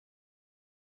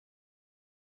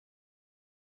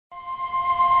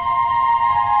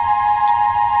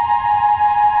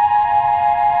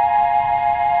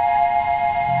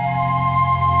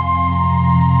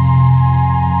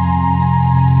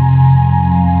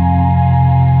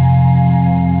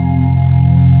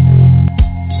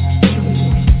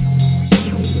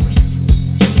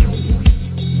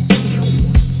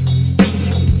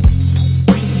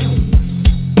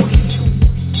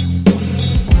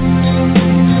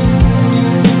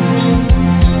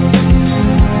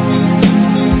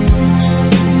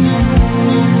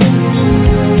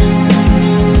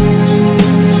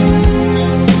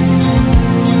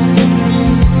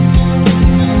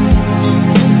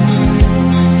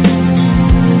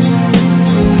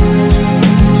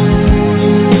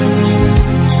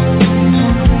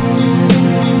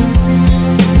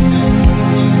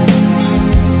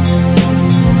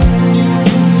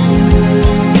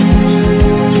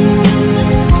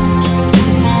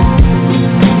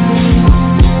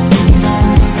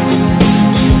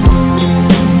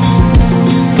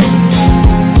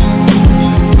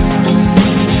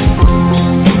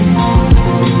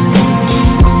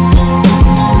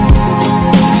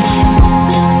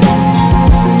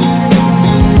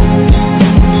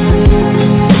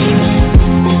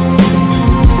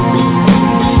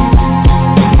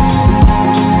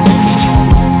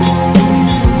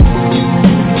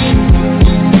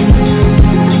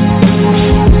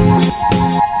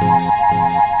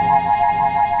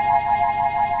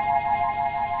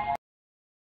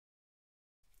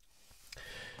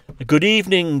Good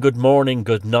evening, good morning,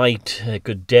 good night,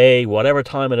 good day, whatever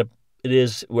time it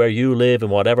is where you live and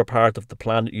whatever part of the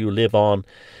planet you live on.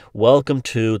 Welcome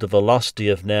to The Velocity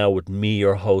of Now with me,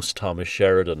 your host, Thomas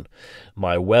Sheridan.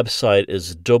 My website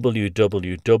is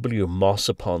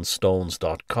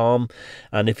www.mossuponstones.com,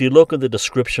 and if you look in the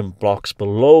description box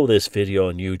below this video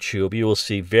on YouTube, you will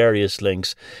see various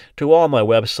links to all my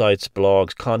websites,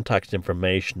 blogs, contact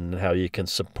information, and how you can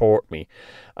support me.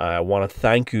 I want to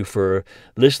thank you for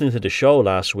listening to the show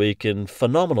last week in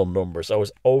phenomenal numbers. I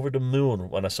was over the moon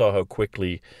when I saw how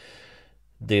quickly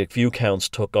the view counts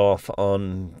took off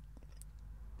on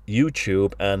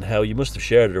YouTube and how you must have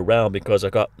shared it around, because I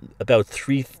got about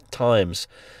 3 times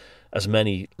as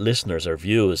many listeners or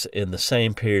views in the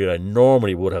same period I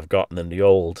normally would have gotten in the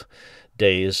old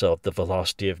days of the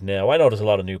Velocity of Now. I know there's a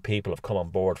lot of new people have come on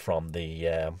board from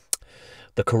the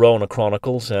Corona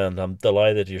Chronicles, and I'm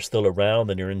delighted you're still around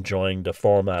and you're enjoying the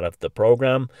format of the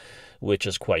program, which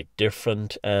is quite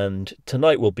different, and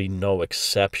tonight will be no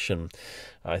exception.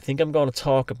 I think I'm going to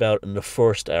talk about in the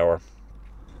first hour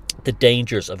the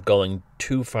dangers of going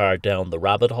too far down the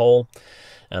rabbit hole,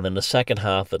 and in the second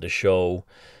half of the show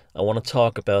I want to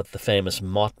talk about the famous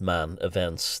Mothman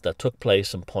events that took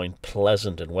place in Point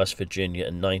Pleasant in West Virginia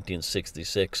in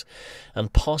 1966,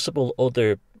 and possible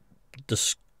other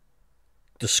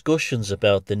discussions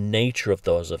about the nature of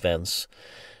those events,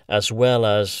 as well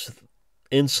as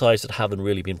insights that haven't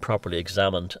really been properly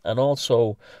examined, and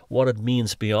also what it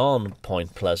means beyond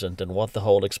Point Pleasant and what the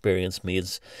whole experience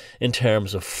means in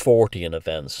terms of Fortean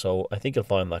events. So I think you'll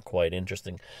find that quite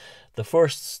interesting. The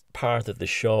first part of the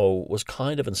show was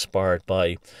kind of inspired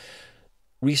by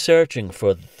researching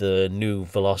for the new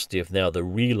Velocity of Now, the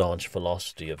relaunch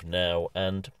Velocity of Now,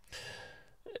 and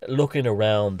looking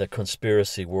around the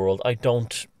conspiracy world. I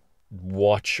don't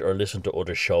watch or listen to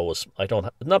other shows. I don't,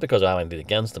 not because I have anything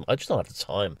against them, I just don't have the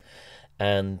time,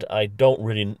 and I'm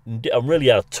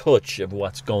really out of touch of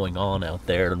what's going on out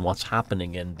there and what's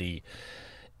happening in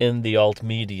the alt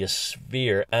media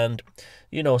sphere. And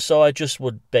so I just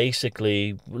would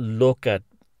basically look at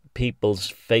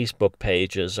people's Facebook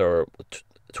pages or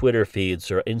Twitter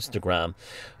feeds or Instagram,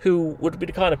 who would be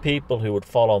the kind of people who would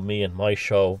follow me and my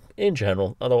show in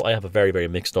general, although I have a very, very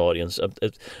mixed audience. I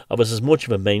was as much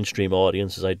of a mainstream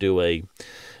audience as I do an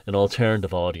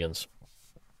alternative audience,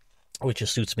 which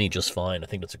just suits me just fine. I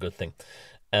think that's a good thing.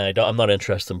 I'm not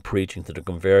interested in preaching to the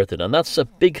converted, and that's a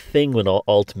big thing with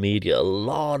alt media. A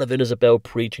lot of it is about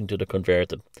preaching to the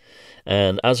converted,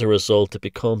 and as a result it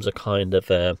becomes a kind of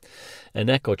an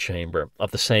echo chamber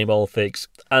of the same old things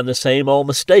and the same old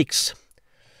mistakes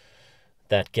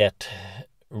that get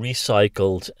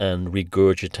recycled and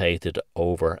regurgitated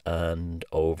over and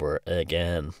over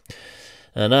again.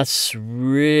 And that's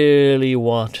really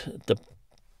what the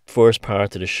first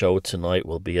part of the show tonight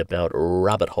will be about: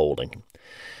 rabbit holing.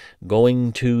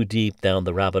 Going too deep down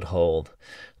the rabbit hole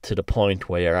to the point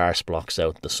where your arse blocks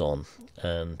out the sun.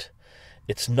 And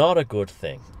it's not a good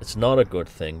thing. It's not a good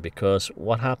thing, because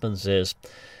what happens is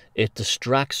it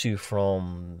distracts you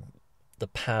from the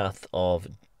path of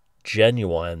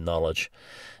genuine knowledge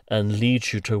and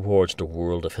leads you towards the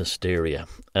world of hysteria.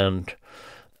 And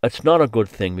it's not a good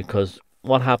thing, because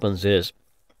what happens is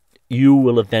you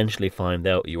will eventually find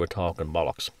out you were talking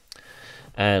bollocks.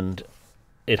 And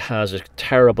it has a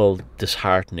terrible,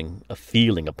 disheartening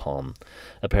feeling upon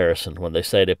a person when they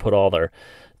say they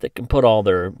can put all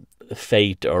their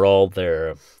fate or all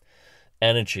their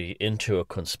energy into a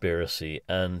conspiracy,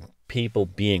 and people,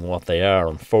 being what they are,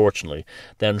 unfortunately,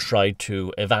 then try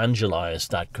to evangelize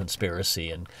that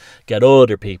conspiracy and get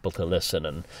other people to listen,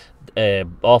 and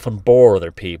often bore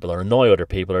other people or annoy other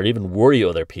people or even worry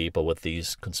other people with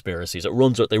these conspiracies. They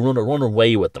run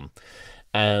away with them,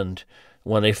 and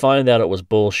when they find out it was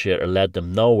bullshit or led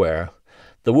them nowhere,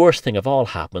 the worst thing of all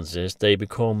happens is they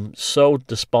become so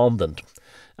despondent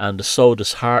and so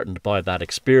disheartened by that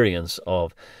experience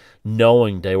of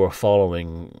knowing they were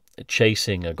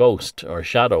chasing a ghost or a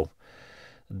shadow,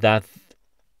 that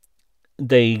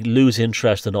they lose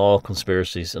interest in all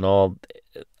conspiracies and all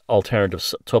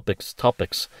alternative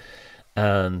topics,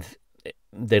 and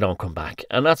they don't come back.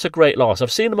 And that's a great loss.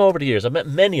 I've seen them over the years. I've met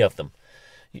many of them.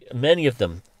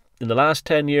 In the last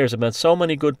 10 years, I've met so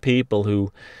many good people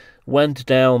who went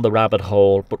down the rabbit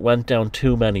hole, but went down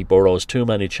too many burrows, too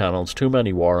many channels, too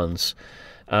many warrens,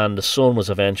 and the sun was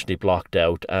eventually blocked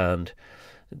out, and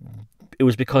it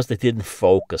was because they didn't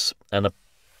focus. And the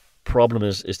problem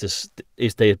is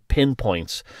the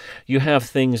pinpoints. You've had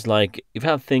things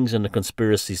in the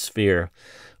conspiracy sphere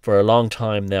for a long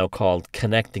time now called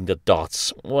connecting the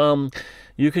dots. Well,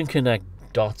 you can connect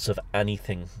dots of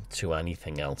anything to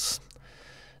anything else.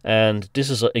 And this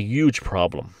is a huge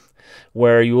problem,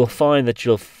 where you will find that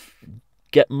you'll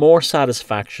get more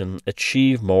satisfaction,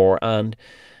 achieve more, and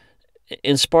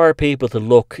inspire people to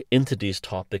look into these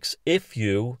topics if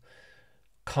you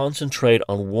concentrate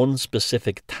on one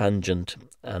specific tangent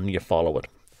and you follow it.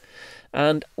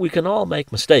 And we can all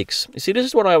make mistakes. You see, this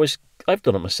is what I've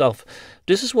done it myself.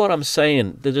 This is what I'm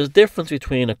saying. There's a difference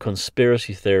between a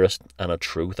conspiracy theorist and a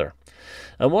truther.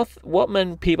 And what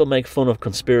many people make fun of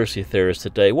conspiracy theorists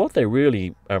today, what they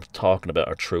really are talking about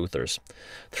are truthers.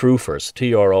 Truthers,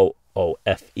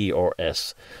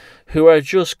 Troofers, who are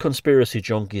just conspiracy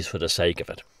junkies for the sake of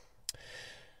it.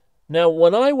 Now,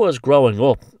 when I was growing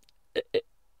up,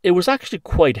 it was actually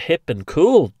quite hip and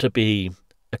cool to be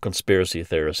a conspiracy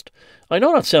theorist. I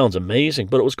know that sounds amazing,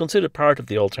 but it was considered part of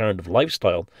the alternative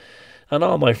lifestyle. And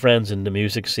all my friends in the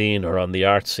music scene or on the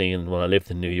art scene when I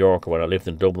lived in New York or when I lived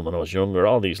in Dublin when I was younger,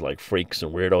 all these like freaks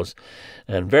and weirdos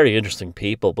and very interesting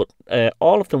people, but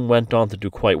all of them went on to do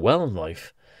quite well in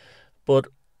life. But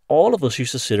all of us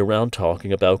used to sit around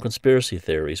talking about conspiracy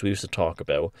theories. We used to talk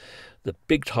about, the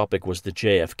big topic was the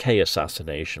JFK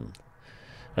assassination.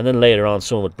 And then later on,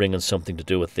 someone would bring in something to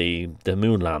do with the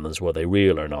moon landings, were they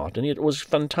real or not? And it was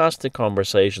fantastic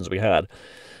conversations we had.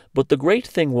 But the great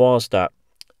thing was that,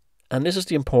 and this is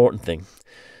the important thing,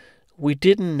 we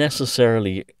didn't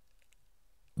necessarily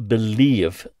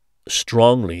believe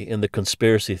strongly in the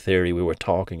conspiracy theory we were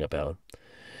talking about.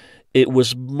 It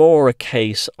was more a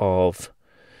case of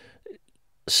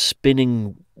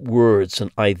spinning words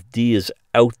and ideas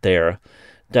out there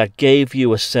that gave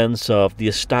you a sense of the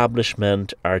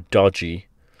establishment are dodgy.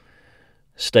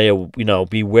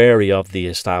 Be wary of the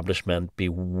establishment, be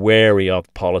wary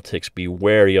of politics, be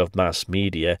wary of mass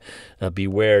media, be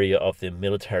wary of the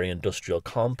military-industrial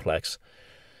complex.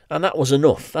 And that was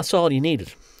enough. That's all you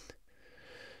needed.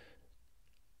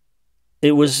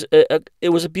 It was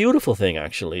a beautiful thing,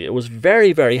 actually. It was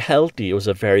very, very healthy. It was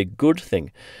a very good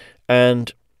thing.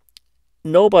 And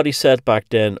nobody said back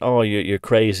then, oh, you're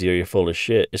crazy or you're full of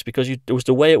shit. It's because it was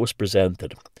the way it was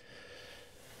presented.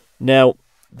 Now,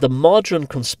 the modern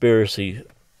conspiracy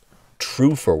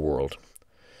truther world,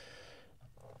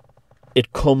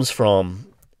 it comes from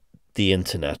the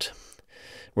internet.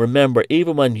 Remember,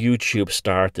 even when YouTube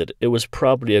started, it was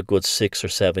probably a good 6 or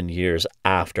 7 years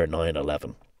after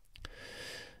 9/11.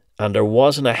 And there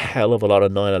wasn't a hell of a lot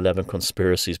of 9/11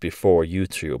 conspiracies before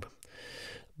YouTube.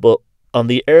 But on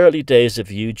the early days of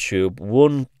YouTube,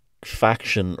 one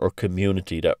faction or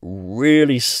community that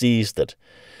really seized it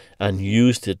and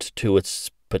used it to its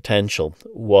potential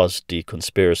was the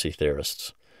conspiracy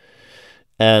theorists.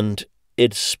 And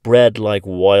it spread like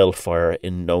wildfire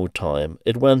in no time.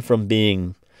 It went from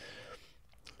being,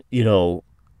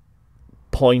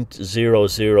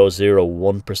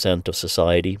 0.0001% of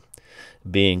society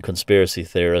being conspiracy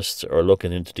theorists or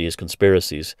looking into these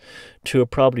conspiracies to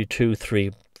probably 2,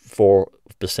 3,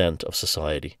 4% of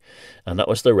society. And that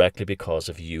was directly because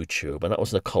of YouTube. And that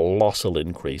was a colossal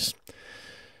increase.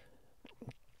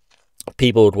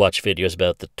 People would watch videos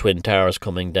about the Twin Towers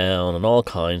coming down and all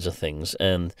kinds of things.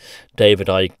 And David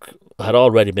Icke had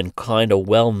already been kind of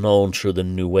well known through the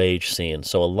New Age scene.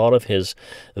 So a lot of his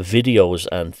videos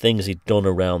and things he'd done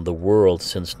around the world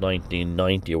since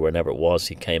 1990 or whenever it was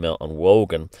he came out on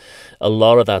Wogan, a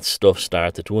lot of that stuff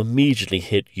started to immediately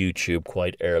hit YouTube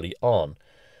quite early on.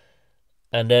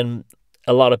 And then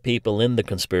a lot of people in the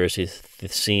conspiracy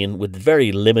scene with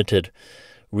very limited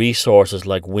resources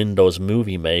like Windows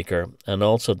Movie Maker, and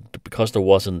also because there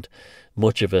wasn't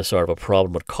much of a sort of a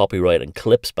problem with copyright and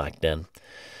clips back then,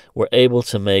 were able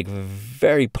to make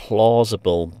very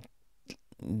plausible,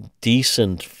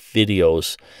 decent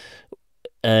videos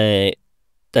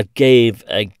that gave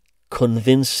a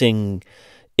convincing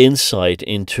insight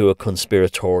into a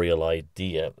conspiratorial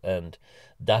idea, and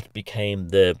that became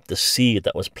the seed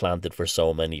that was planted for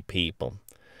so many people.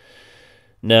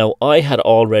 Now, I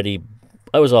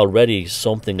was already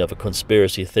something of a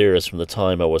conspiracy theorist from the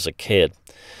time I was a kid.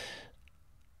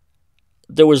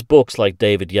 There was books like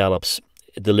David Yallop's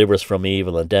Deliver Us from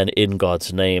Evil and then In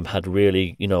God's Name had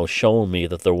really, shown me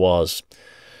that there was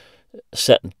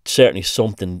certainly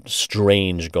something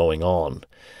strange going on.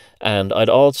 And I'd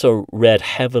also read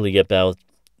heavily about,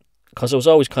 because I was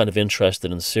always kind of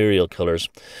interested in serial killers,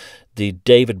 the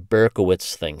David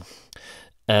Berkowitz thing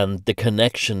and the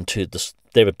connection to this.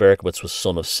 David Berkowitz was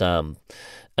Son of Sam,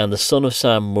 and the Son of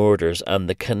Sam murders and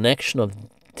the connection of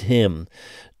him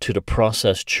to the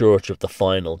Process Church of the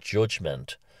Final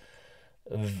Judgment,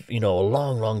 a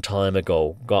long time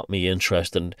ago, got me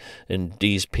interested in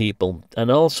these people. And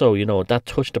also, that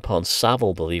touched upon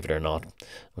Savile, believe it or not,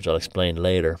 which I'll explain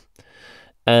later.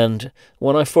 And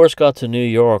when I first got to New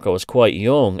York, I was quite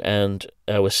young, and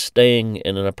I was staying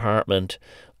in an apartment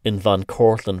in Van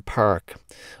Cortlandt Park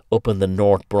up in the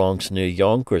North Bronx near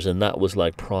Yonkers, and that was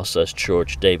like Process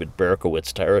Church, David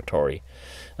Berkowitz territory.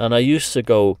 And I used to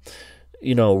go,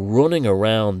 running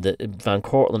around. Van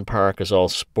Cortlandt Park is all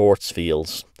sports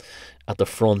fields at the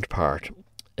front part.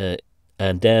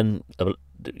 And then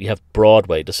you have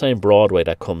Broadway, the same Broadway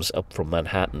that comes up from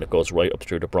Manhattan, that goes right up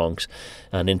through the Bronx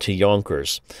and into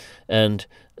Yonkers. And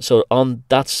so on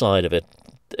that side of it,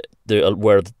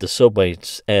 where the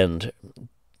subways end,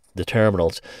 the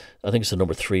terminals, I think it's the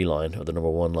number 3 line or the number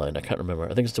 1 line, I can't remember.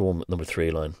 I think it's the number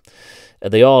 3 line.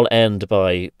 They all end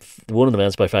one of them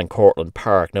ends by Van Cortlandt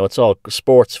Park. Now, it's all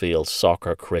sports fields,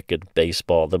 soccer, cricket,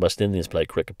 baseball. The West Indians play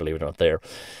cricket, believe it or not, there.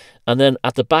 And then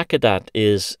at the back of that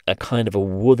is a kind of a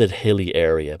wooded, hilly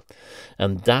area.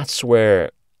 And that's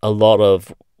where a lot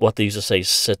of what they used to say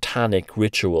satanic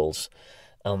rituals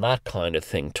and that kind of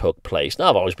thing took place. Now,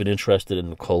 I've always been interested in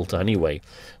the cult anyway.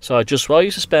 So I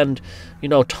used to spend,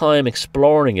 time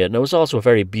exploring it. And it was also a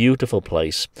very beautiful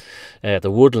place.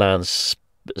 The woodlands,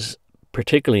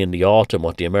 particularly in the autumn,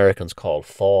 what the Americans call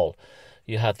fall,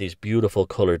 you have these beautiful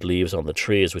coloured leaves on the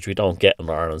trees, which we don't get in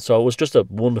Ireland. So it was just a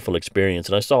wonderful experience.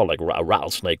 And I saw like a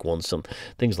rattlesnake once and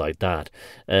things like that.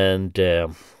 And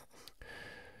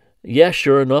yeah,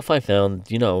 sure enough, I found,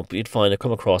 I'd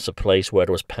come across a place where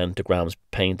there was pentagrams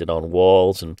painted on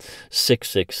walls and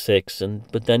 666,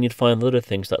 but then you'd find other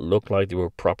things that looked like they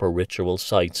were proper ritual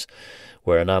sites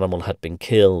where an animal had been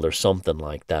killed or something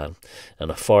like that, and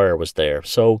a fire was there.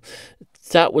 So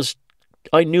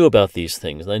I knew about these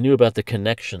things, and I knew about the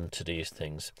connection to these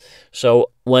things.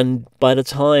 So by the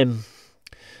time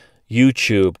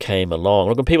YouTube came along,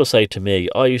 when people say to me,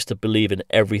 I used to believe in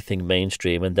everything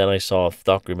mainstream, and then I saw a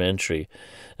documentary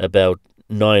about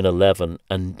 9/11,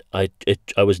 and I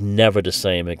was never the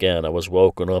same again. I was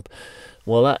woken up.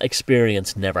 Well, that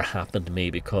experience never happened to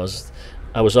me because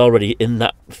I was already in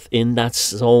that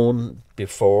zone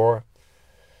before,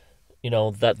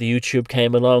 that the YouTube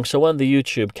came along. So when the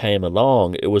YouTube came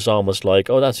along, it was almost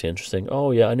like, oh, that's interesting. Oh,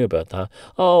 yeah, I knew about that.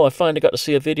 Oh, I finally got to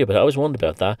see a video, but I always wondered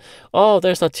about that. Oh,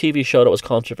 there's that TV show that was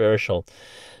controversial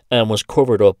and was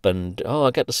covered up, and oh,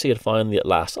 I get to see it finally at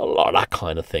last. A lot of that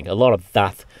kind of thing. A lot of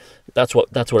that. That's what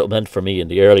it meant for me in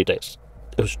the early days.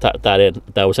 It was that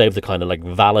I was able to kind of like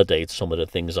validate some of the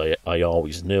things I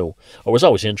always knew, or was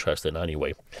always interested in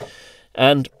anyway.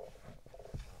 And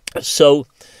so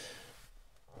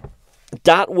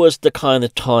that was the kind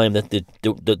of time that the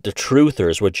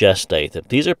truthers were gestated.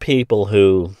 These are people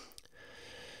who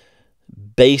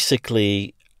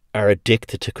basically are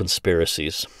addicted to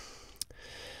conspiracies.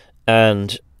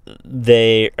 And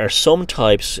they are some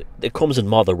types, it comes in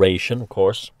moderation, of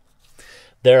course.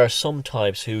 There are some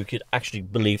types who could actually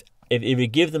believe, if you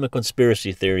give them a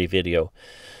conspiracy theory video,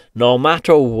 no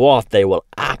matter what, they will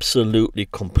absolutely,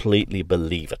 completely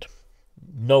believe it.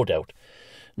 No doubt.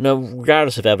 Now,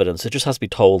 regardless of evidence, it just has to be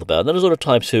told about. And then there's other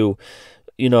types who,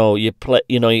 you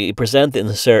present it in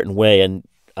a certain way, and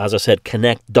as I said,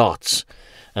 connect dots,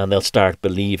 and they'll start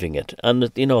believing it.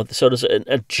 And so there's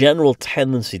a general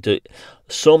tendency to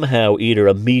somehow either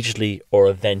immediately or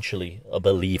eventually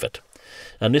believe it.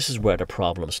 And this is where the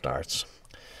problem starts.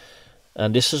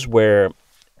 And this is where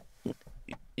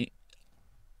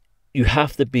you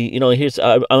have to be,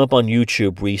 I'm up on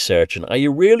YouTube researching. Are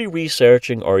you really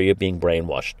researching, or are you being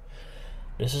brainwashed?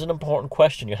 This is an important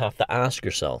question you have to ask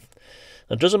yourself.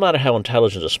 It doesn't matter how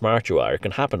intelligent or smart you are. It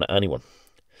can happen to anyone.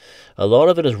 A lot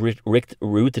of it is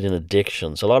rooted in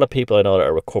addictions. A lot of people I know that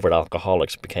are recovered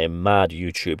alcoholics became mad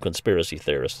YouTube conspiracy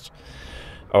theorists.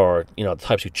 Or, the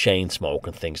types who chain smoke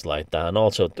and things like that. And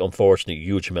also, unfortunately,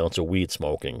 huge amounts of weed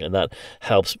smoking. And that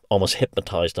helps almost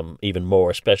hypnotize them even more,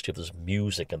 especially if there's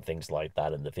music and things like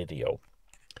that in the video.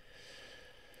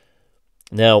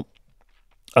 Now,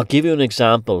 I'll give you an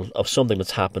example of something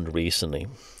that's happened recently.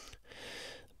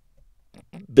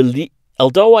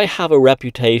 Although I have a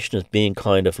reputation as being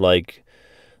kind of like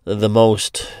the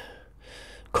most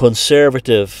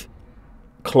conservative,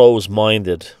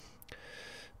 close-minded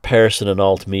person in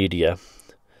alt media,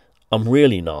 I'm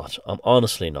really not. I'm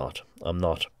honestly not. I'm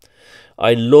not.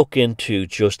 I look into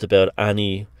just about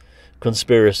any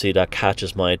conspiracy that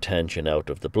catches my attention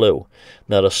out of the blue.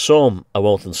 Now, to some, I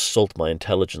won't insult my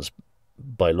intelligence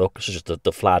by look, such as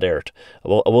the flat earth. I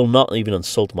will not even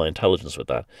insult my intelligence with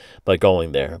that by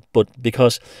going there. But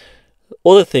because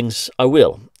other things, I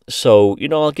will. So,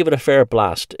 I'll give it a fair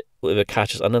blast if it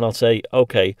catches, and then I'll say,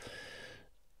 okay,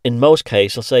 in most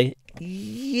cases, I'll say,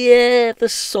 yeah,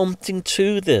 there's something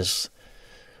to this.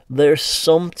 There's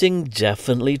something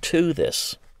definitely to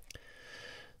this.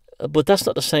 But that's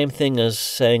not the same thing as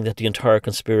saying that the entire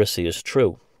conspiracy is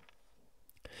true.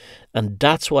 And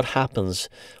that's what happens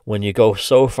when you go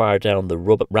so far down the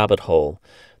rabbit hole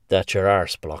that your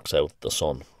arse blocks out the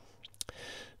sun.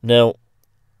 Now,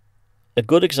 a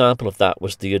good example of that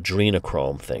was the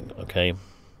adrenochrome thing, okay?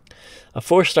 I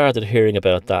first started hearing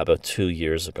about that about 2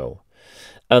 years ago.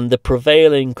 And the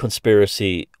prevailing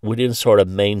conspiracy within sort of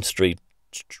mainstream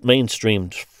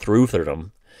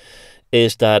truthdom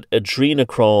is that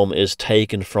adrenochrome is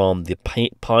taken from the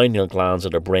pineal glands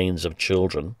of the brains of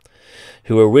children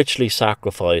who are ritually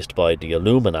sacrificed by the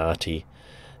Illuminati,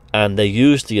 and they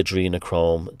use the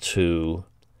adrenochrome to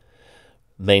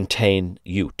maintain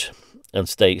youth and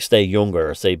stay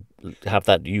younger, have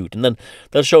that youth. And then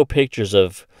they'll show pictures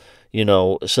of,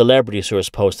 celebrities who are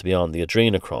supposed to be on the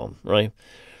adrenochrome, right?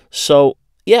 So,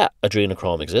 yeah,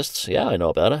 adrenochrome exists. Yeah, I know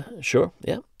about it. Sure,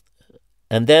 yeah.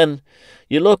 And then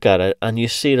you look at it and you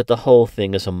see that the whole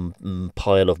thing is a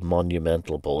pile of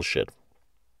monumental bullshit.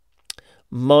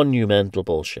 Monumental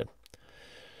bullshit.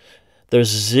 There's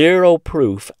zero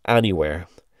proof anywhere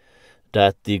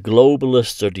that the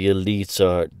globalists or the elites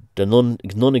or the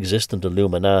non-existent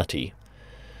Illuminati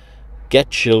get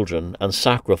children and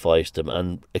sacrifice them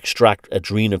and extract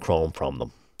adrenochrome from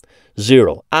them.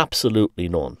 Zero. Absolutely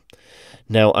none.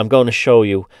 Now, I'm going to show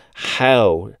you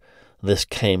how this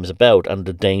came about and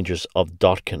the dangers of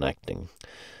dot connecting.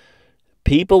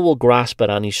 People will grasp at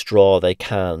any straw they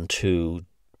can to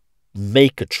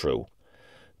make it true,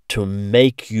 to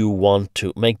make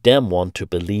them want to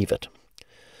believe it.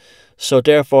 So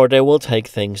therefore, they will take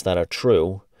things that are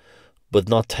true, but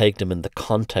not take them in the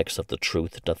context of the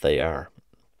truth that they are.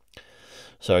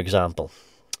 So, example.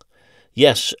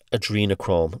 Yes,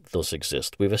 adrenochrome does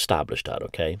exist. We've established that,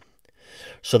 okay?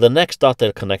 So the next dot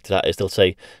they'll connect to that is they'll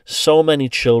say, so many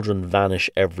children vanish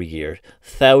every year.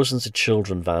 Thousands of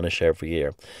children vanish every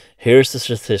year. Here's the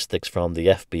statistics from the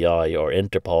FBI or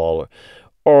Interpol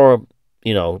or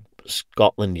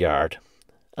Scotland Yard.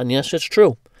 And yes, it's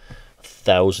true.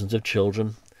 Thousands of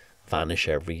children vanish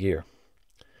every year.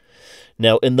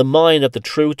 Now, in the mind of the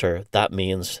truther, that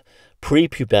means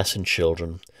prepubescent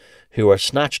children who are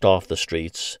snatched off the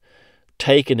streets,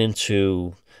 taken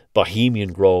into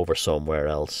Bohemian Grove or somewhere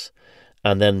else,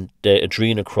 and then the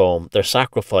adrenochrome, they're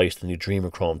sacrificed and the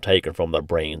adrenochrome taken from their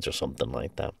brains or something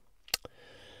like that.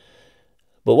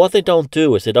 But what they don't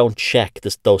do is they don't check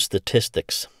those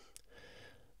statistics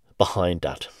behind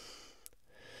that.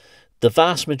 The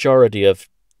vast majority of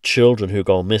children who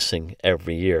go missing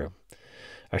every year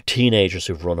are teenagers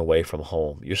who've run away from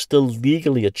home. You're still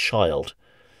legally a child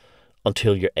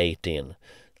until you're 18.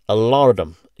 A lot of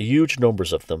them, huge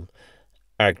numbers of them,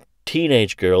 are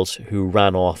teenage girls who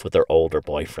ran off with their older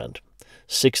boyfriend.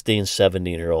 16,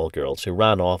 17-year-old girls who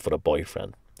ran off with a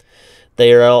boyfriend.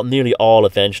 They are nearly all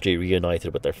eventually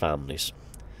reunited with their families.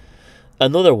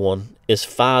 Another one is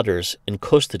fathers in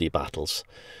custody battles,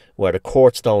 where the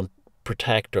courts don't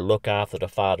protect or look after the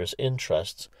father's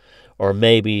interests, or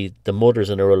maybe the mother's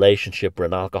in a relationship with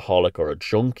an alcoholic or a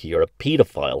junkie or a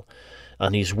paedophile,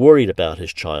 and he's worried about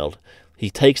his child. He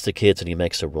takes the kids and he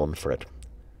makes a run for it.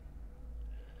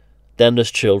 Then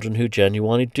there's children who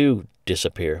genuinely do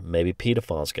disappear. Maybe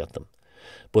paedophiles get them.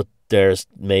 But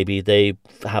maybe they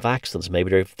have accidents.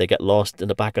 Maybe they get lost in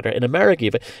the back of in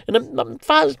America.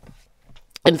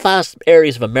 In vast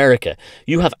areas of America,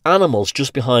 you have animals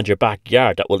just behind your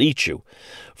backyard that will eat you.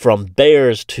 From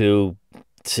bears to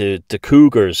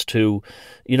cougars to,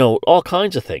 all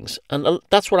kinds of things. And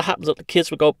that's what happens. The kids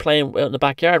will go playing in the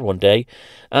backyard one day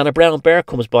and a brown bear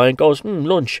comes by and goes,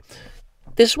 lunch.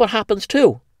 This is what happens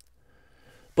too.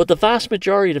 But the vast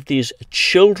majority of these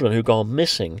children who go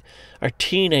missing are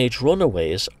teenage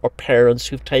runaways or parents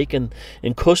who've taken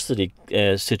in custody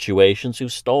situations,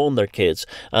 who've stolen their kids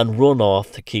and run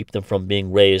off to keep them from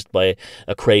being raised by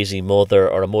a crazy mother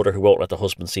or a mother who won't let the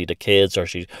husband see the kids,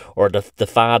 or the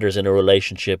father's in a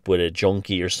relationship with a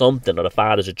junkie or something, or the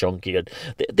father's a junkie. And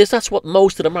that's what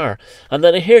most of them are. And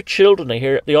then I hear children,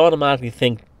 they automatically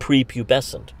think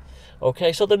prepubescent.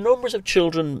 Okay, so the numbers of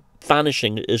children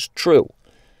vanishing is true.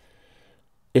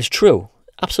 Is true,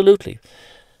 absolutely.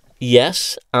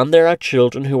 Yes, and there are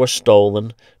children who are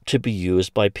stolen to be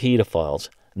used by paedophiles.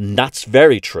 And that's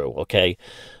very true, okay?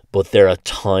 But they're a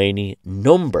tiny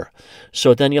number.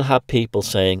 So then you'll have people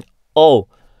saying, oh,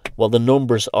 well, the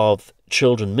numbers of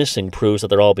children missing proves that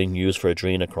they're all being used for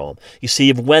adrenochrome. You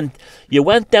see, you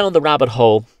went down the rabbit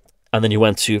hole and then you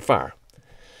went too far.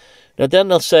 Now then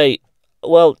they'll say,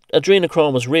 well,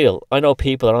 adrenochrome is real. I know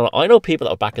people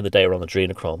that were back in the day were on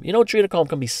adrenochrome. Adrenochrome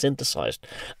can be synthesized.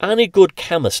 Any good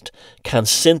chemist can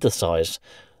synthesize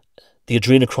the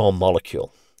adrenochrome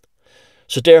molecule.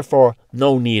 So therefore,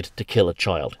 no need to kill a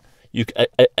child.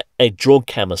 A drug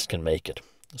chemist can make it.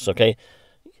 So, okay?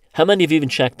 How many have even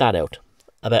checked that out?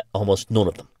 I bet almost none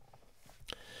of them.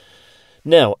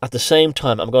 Now, at the same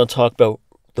time, I'm going to talk about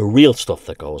the real stuff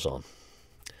that goes on.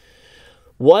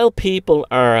 While people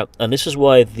are, and this is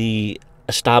why the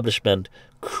establishment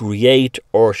create,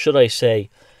 or should I say,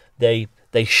 they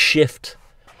shift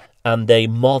and they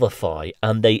modify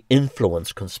and they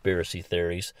influence conspiracy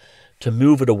theories to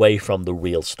move it away from the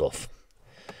real stuff.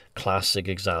 Classic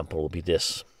example will be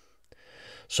this.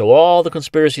 So all the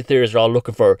conspiracy theories are all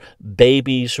looking for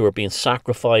babies who are being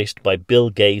sacrificed by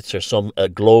Bill Gates or some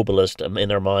globalist in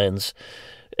their minds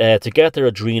to get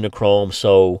their adrenochrome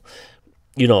so,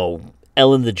 you know,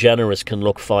 Ellen DeGeneres can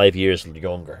look 5 years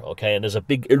younger, okay? And there's a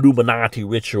big Illuminati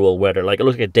ritual where they're like,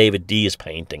 look at David Dee's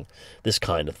painting, this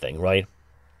kind of thing, right?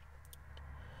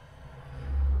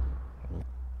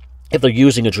 If they're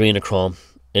using adrenochrome,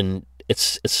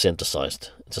 it's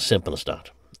synthesized. It's as simple as that,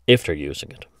 if they're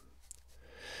using it.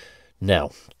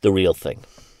 Now, the real thing.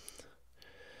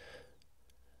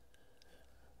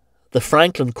 The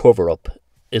Franklin cover-up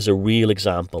is a real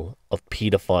example of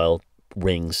paedophile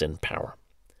rings in power.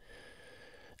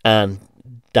 And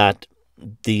that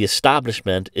the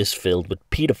establishment is filled with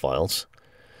paedophiles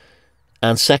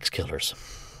and sex killers.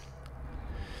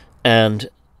 And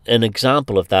an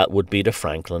example of that would be the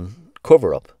Franklin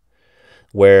cover-up,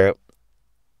 where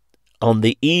on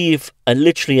the eve,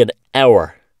 literally an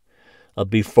hour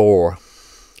before,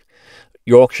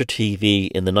 Yorkshire TV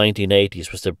in the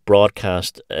 1980s was to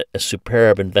broadcast a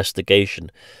superb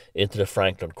investigation into the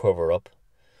Franklin cover-up.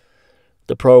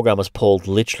 The programme was pulled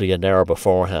literally an hour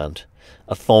beforehand.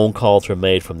 A phone calls were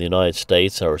made from the United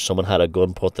States, or someone had a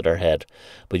gun put to their head.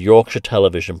 But Yorkshire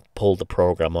Television pulled the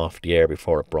programme off the air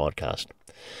before it broadcast.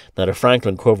 Now, the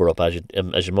Franklin cover-up,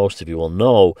 as most of you will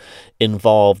know,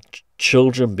 involved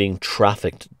children being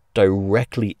trafficked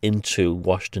directly into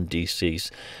Washington, D.C.'s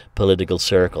political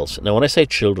circles. Now, when I say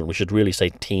children, we should really say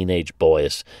teenage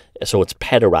boys. So it's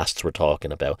pederasts we're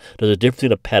talking about. There's a difference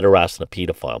between a pederast and a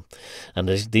paedophile. And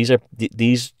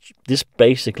this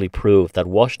basically proved that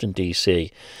Washington,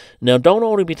 D.C. Now, don't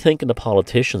only be thinking the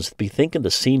politicians, be thinking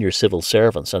the senior civil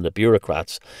servants and the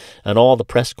bureaucrats and all the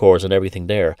press corps and everything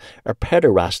there are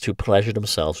pederasts who pleasure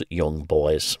themselves with young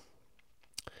boys.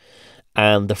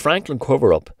 And the Franklin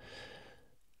cover-up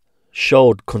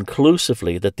showed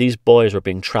conclusively that these boys were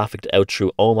being trafficked out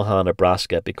through Omaha,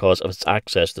 Nebraska because of its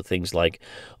access to things like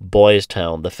Boys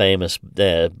Town, the famous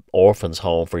orphans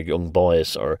home for young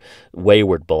boys, or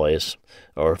wayward boys,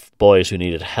 or boys who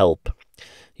needed help.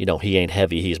 You know, he ain't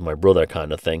heavy, he's my brother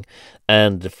kind of thing.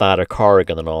 And the Father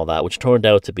Corrigan and all that, which turned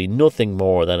out to be nothing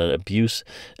more than an abuse,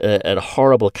 a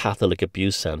horrible Catholic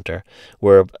abuse centre,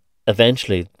 where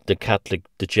eventually the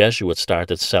Jesuits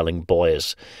started selling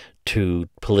boys to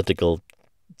political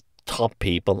top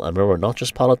people, and remember, not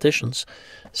just politicians,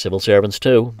 civil servants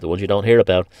too, the ones you don't hear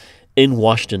about, in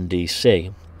Washington, D.C.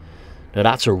 Now,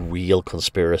 that's a real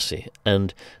conspiracy,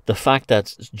 and the fact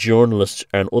that journalists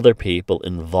and other people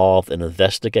involved in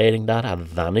investigating that have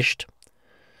vanished.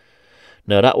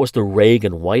 Now, that was the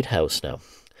Reagan White House now.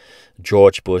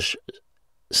 George Bush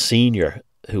Sr.,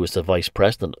 who was the vice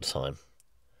president at the time,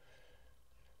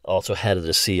 also head of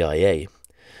the CIA.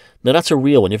 Now, that's a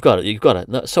real one. You've got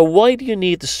it. So why do you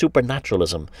need the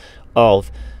supernaturalism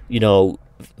of, you know,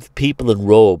 people in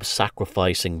robes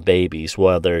sacrificing babies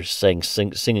while they're singing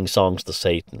songs to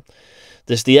Satan?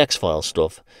 There's the X-Files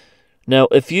stuff. Now,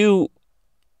 if you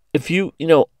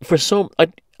know, for some, I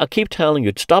keep telling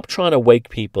you, stop trying to wake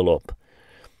people up.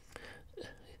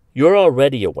 You're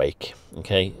already awake,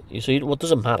 okay? So it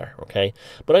doesn't matter, okay?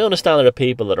 But I understand that there are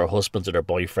people that are husbands or their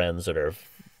boyfriends or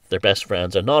their best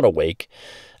friends are not awake,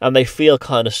 and they feel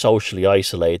kind of socially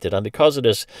isolated. And because of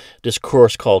this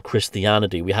curse called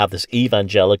Christianity, we have this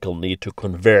evangelical need to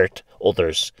convert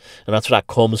others, and that's where that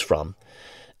comes from.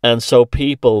 And so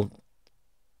people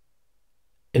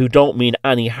who don't mean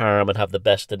any harm and have the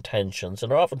best intentions,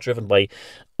 and are often driven by,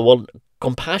 well,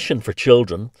 compassion for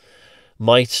children,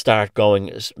 might start watching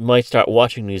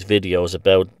these videos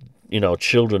about, you know,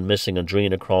 children missing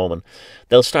adrenochrome, and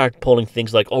they'll start pulling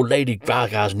things like, oh, Lady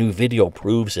Gaga's new video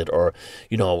proves it, or,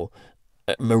 you know,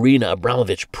 Marina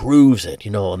Abramovich proves it,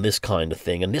 you know, and this kind of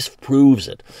thing, and this proves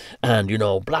it, and, you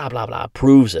know, blah, blah, blah,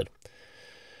 proves it.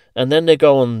 And then they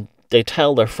go and they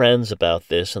tell their friends about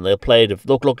this, and they'll play the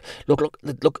look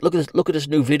at this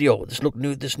new video,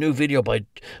 this new video by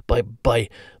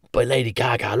Lady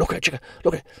Gaga. Look at,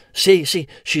 see,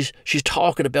 she's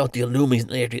talking about the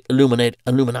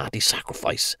Illuminati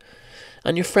sacrifice,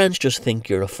 and your friends just think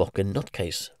you're a fucking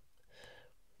nutcase,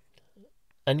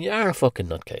 and you are a fucking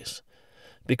nutcase.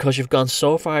 because you've gone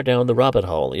so far down the rabbit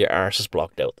hole, your arse has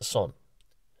blocked out the sun.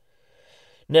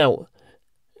 Now,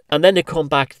 and then they come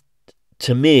back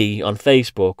to me on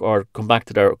Facebook or come back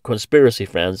to their conspiracy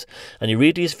friends, and you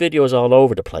read these videos all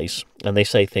over the place, and they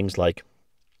say things like,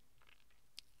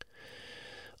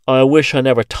 I wish I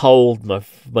never told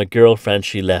my girlfriend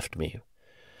she left me.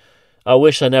 I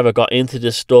wish I never got into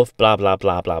this stuff, blah, blah,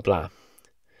 blah, blah, blah.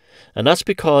 And that's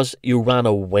because you ran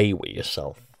away with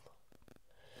yourself.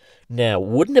 Now,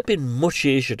 wouldn't it have been much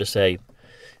easier to say, you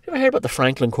ever heard about the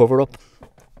Franklin cover-up?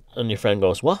 And your friend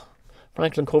goes, what?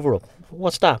 Franklin cover-up?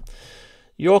 What's that?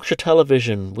 Yorkshire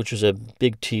Television, which was a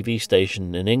big TV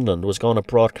station in England, was going to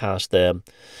broadcast a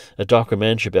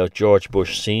documentary about George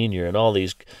Bush Sr. and all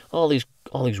these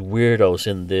weirdos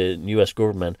in the US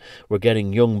government were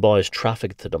getting young boys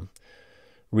trafficked to them.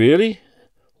 Really?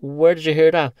 Where did you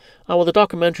hear that? Oh, well, the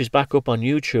documentary's back up on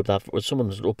YouTube.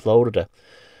 Someone's uploaded it.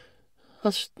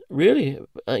 That's really,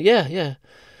 yeah,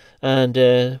 and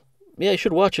yeah, you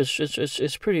should watch it.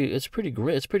 It's pretty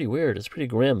weird. It's pretty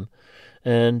grim,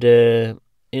 and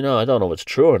you know, I don't know if it's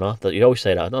true or not. That you always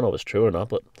say that. I don't know if it's true or not,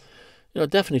 but you know,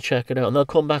 definitely check it out. And they'll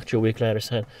come back to you a week later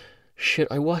saying, "Shit,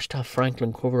 I watched that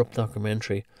Franklin cover-up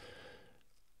documentary.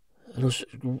 It was,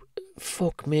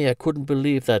 fuck me, I couldn't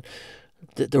believe that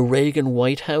the Reagan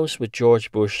White House with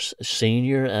George Bush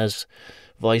Sr. as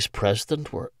vice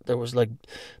president, where there was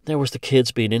the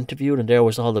kids being interviewed, and there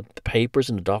was all the papers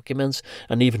and the documents,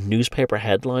 and even newspaper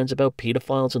headlines about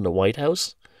pedophiles in the White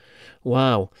House.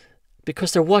 Wow."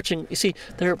 Because they're watching, you see,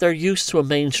 they're used to a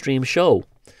mainstream show,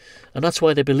 and that's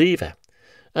why they believe it.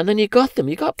 And then you've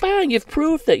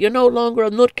proved it. You're no longer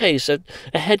a nutcase,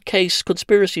 a head case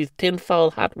conspiracy, tinfoil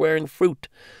hat wearing fruit.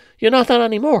 You're not that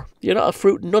anymore. You're not a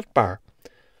fruit and nut bar.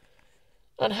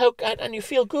 And you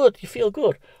feel good.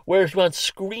 Whereas you went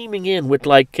screaming in with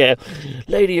Lady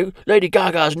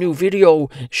Gaga's new video.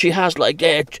 She has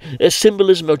a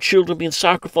symbolism of children being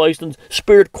sacrificed and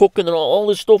spirit cooking and all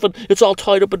this stuff, and it's all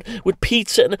tied up with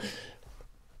pizza. And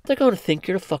they're going to think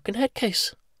you're a fucking head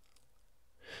case.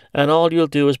 And all you'll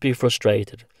do is be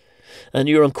frustrated. And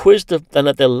you're inquisitive, and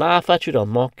they'll laugh at you, they'll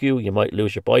mock you. You might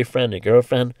lose your boyfriend, your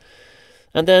girlfriend.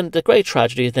 And then the great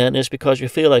tragedy then is because you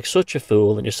feel like such a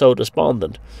fool and you're so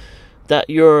despondent that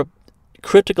your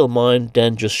critical mind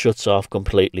then just shuts off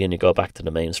completely, and you go back to the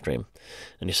mainstream.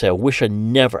 And you say, I wish I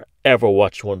never, ever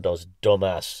watched one of those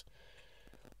dumbass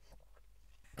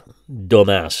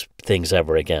things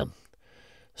ever again.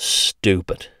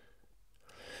 Stupid.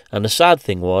 And the sad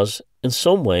thing was, in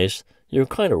some ways, you were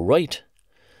kind of right.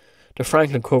 The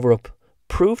Franklin cover-up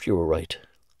proved you were right.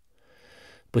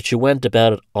 But you went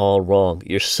about it all wrong.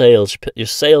 Your sales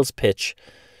pitch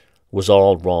was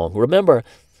all wrong. Remember,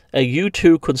 a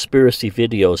U2 conspiracy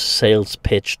video's sales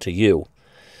pitch to you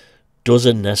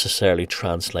doesn't necessarily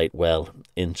translate well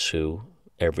into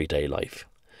everyday life.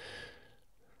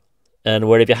 And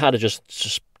where if you had to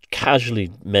just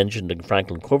casually mention the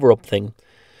Franklin cover-up thing,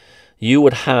 you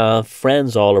would have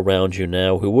friends all around you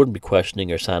now who wouldn't be questioning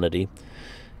your sanity,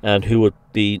 and who would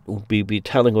be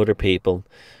telling other people,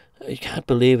 you can't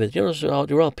believe it. You're all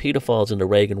pedophiles in the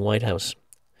Reagan White House.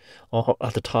 All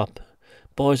at the top.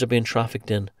 Boys are being trafficked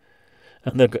in.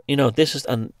 And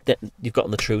you've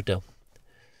gotten the truth now.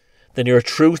 Then you're a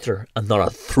truther and not a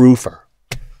througher.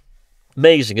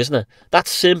 Amazing, isn't it?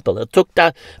 That's simple. It took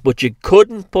that, but you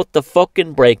couldn't put the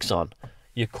fucking brakes on.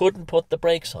 You couldn't put the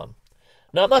brakes on.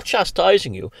 Now, I'm not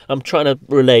chastising you. I'm trying to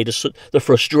relay the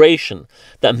frustration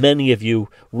that many of you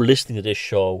listening to this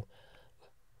show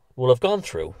will have gone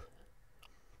through.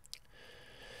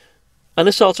 And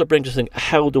this also brings us to think,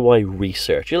 how do I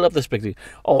research? You'll have this big thing,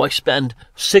 I spend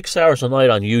 6 hours a night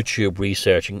on YouTube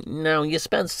researching. No, you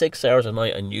spend 6 hours a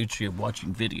night on YouTube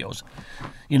watching videos.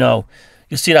 You know,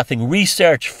 you see that thing,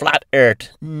 research flat earth.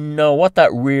 No, what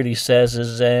that really says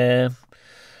is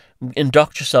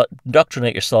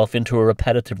indoctrinate yourself into a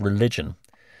repetitive religion.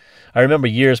 I remember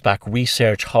years back,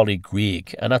 research Holly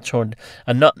Grieg, and that turned,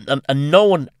 and no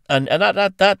one, and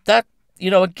that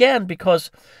you know, again, because,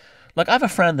 like, I have a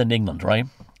friend in England, right?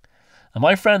 And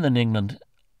my friend in England,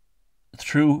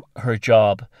 through her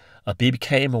job,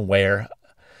 became aware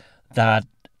that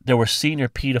there were senior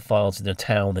paedophiles in the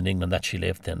town in England that she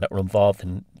lived in that were involved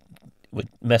with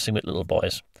messing with little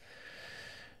boys.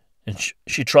 And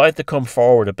she tried to come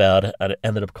forward about it, and it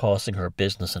ended up costing her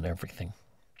business and everything.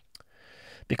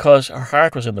 Because her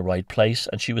heart was in the right place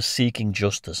and she was seeking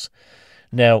justice.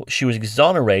 Now, she was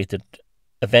exonerated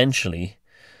eventually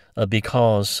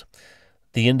because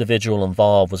the individual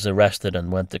involved was arrested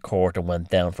and went to court and went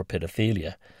down for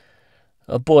pedophilia.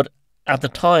 But at the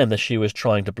time that she was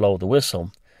trying to blow the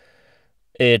whistle,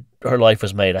 her life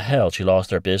was made a hell. She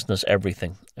lost her business,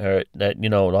 everything.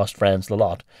 Lost friends, a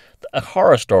lot. A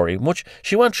horror story.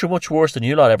 She went through much worse than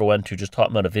you lot ever went through. Just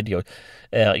talking about a video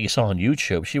you saw on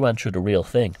YouTube. She went through the real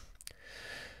thing,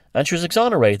 and she was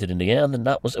exonerated in the end. And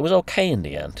it was okay in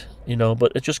the end,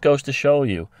 But it just goes to show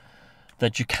you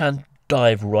that you can't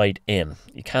dive right in.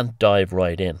 You can't dive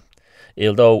right in,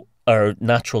 although our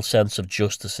natural sense of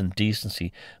justice and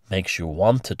decency makes you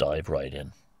want to dive right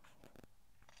in.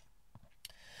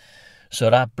 So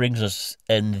that brings us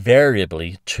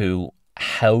invariably to,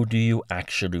 how do you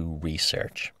actually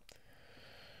research?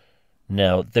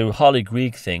 Now, the Holy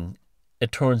Greek thing,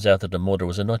 it turns out that the mother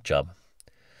was a nut job.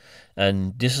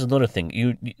 And this is another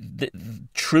thing. The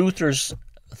truthers,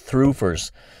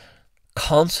 throofers,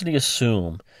 constantly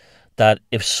assume that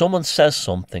if someone says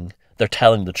something, they're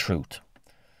telling the truth.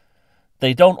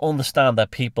 They don't understand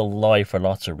that people lie for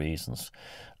lots of reasons.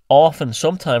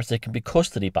 Sometimes they can be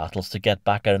custody battles to get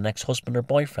back at an ex-husband or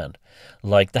boyfriend,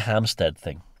 like the Hampstead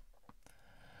thing.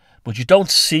 But you don't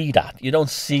see that. You don't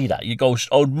see that. You go,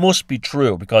 oh, it must be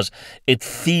true because it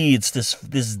feeds this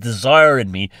desire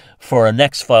in me for an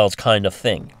X-Files kind of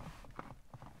thing.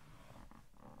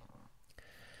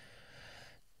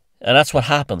 And that's what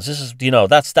happens. This is,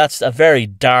 that's a very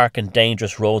dark and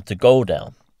dangerous road to go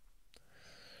down.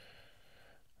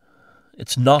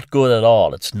 It's not good at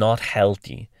all. It's not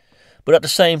healthy. But at the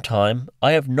same time,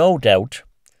 I have no doubt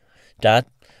that,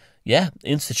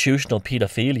 institutional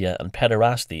paedophilia and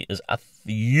pederasty is a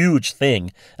huge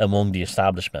thing among the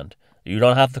establishment. You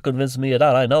don't have to convince me of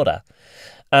that. I know that.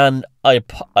 And I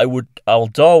would,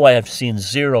 although I have seen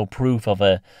zero proof of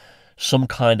some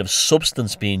kind of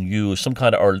substance being used, some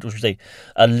kind of, or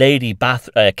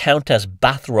a Countess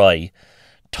Bathory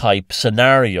type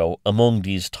scenario among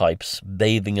these types,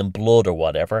 bathing in blood or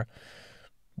whatever,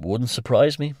 wouldn't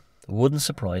surprise me. Wouldn't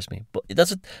surprise me. But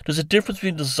there's a difference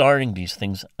between desiring these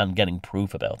things and getting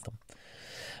proof about them.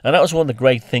 And that was one of the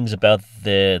great things about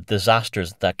the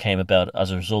disasters that came about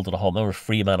as a result of the whole, remember,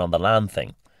 free man on the land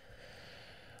thing.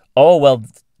 Oh, well,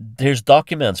 here's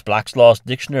documents, Black's Law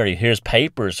Dictionary, here's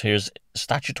papers, here's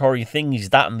statutory things,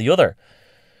 that and the other.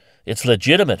 It's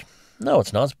legitimate. No,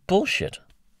 it's not. It's bullshit.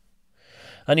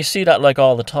 And you see that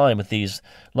all the time with these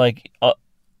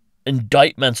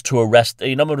indictments to arrest.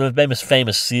 The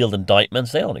famous sealed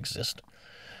indictments, they don't exist.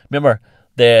 Remember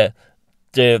the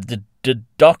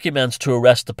documents to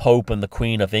arrest the Pope and the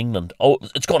Queen of England. Oh,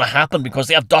 it's going to happen because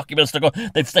they have documents.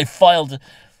 They filed.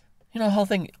 The whole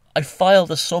thing. I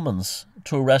filed a summons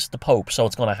to arrest the Pope, so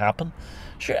it's going to happen.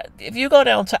 Sure, if you go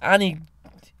down to any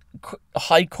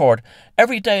high court,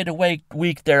 every day of the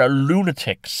week there are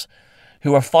lunatics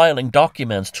who are filing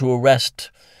documents to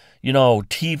arrest,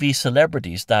 TV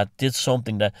celebrities that did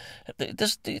something that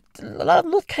there's a lot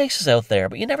of nutcases out there.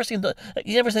 But you never seem to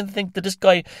think that this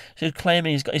guy who's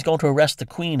claiming he's going to arrest the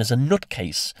Queen is a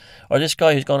nutcase, or this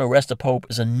guy who's going to arrest the Pope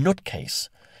is a nutcase.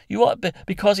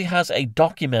 Because he has a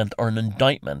document or an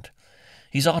indictment,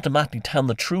 he's automatically telling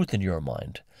the truth in your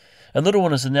mind. Another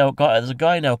one is there's a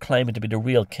guy now claiming to be the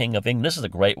real king of England. This is a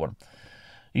great one.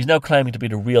 He's now claiming to be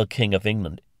the real king of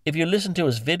England. If you listen to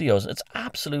his videos, it's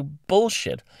absolute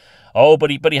bullshit. Oh, but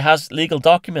he has legal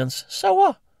documents. So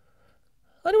what?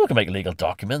 Anyone can make legal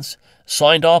documents.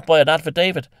 Signed off by an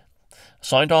affidavit.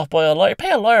 Signed off by a lawyer.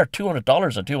 Pay a lawyer $200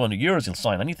 or €200, he'll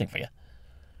sign anything for you.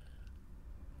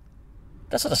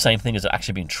 That's not the same thing as it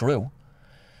actually being true.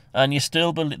 And you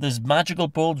still believe there's magical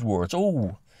buzzwords.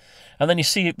 Oh. And then you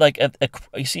see,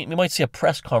 you might see a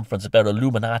press conference about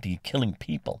Illuminati killing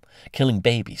people, killing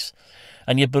babies.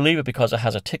 And you believe it because it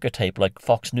has a ticker tape like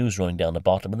Fox News running down the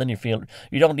bottom. And then you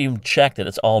don't even check that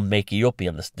it's all makey-uppy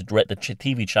and the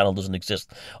TV channel doesn't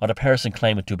exist. Or the person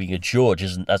claiming to be a judge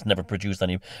has never produced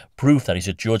any proof that he's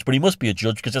a judge. But he must be a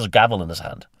judge because there's a gavel in his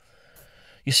hand.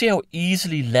 You see how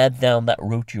easily led down that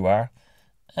route you are?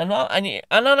 I'm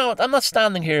not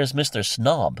standing here as Mr.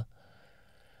 Snob.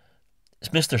 It's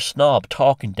Mr. Snob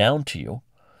talking down to you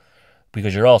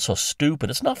because you're all so stupid.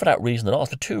 It's not for that reason at all.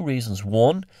 It's for two reasons.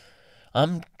 One,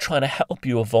 I'm trying to help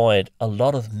you avoid a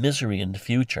lot of misery in the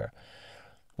future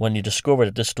when you discover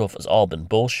that this stuff has all been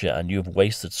bullshit and you've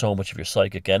wasted so much of your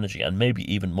psychic energy and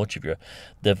maybe even much of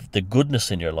the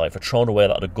goodness in your life, or thrown away a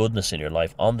lot of goodness in your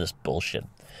life on this bullshit.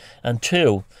 And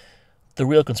two, the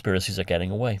real conspiracies are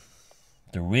getting away.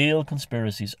 The real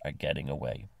conspiracies are getting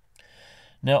away.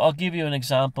 Now, I'll give you an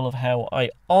example of how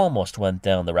I almost went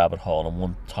down the rabbit hole on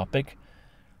one topic,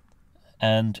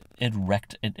 and it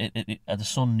wrecked. The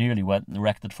sun nearly went and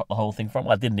wrecked the whole thing from.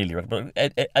 Well, it didn't nearly wreck, but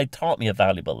it taught me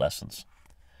valuable lessons.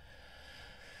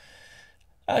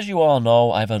 As you all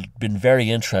know, I've been very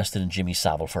interested in Jimmy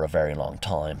Savile for a very long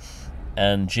time.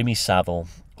 And Jimmy Savile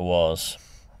was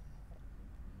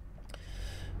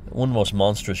one of the most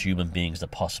monstrous human beings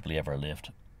that possibly ever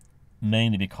lived,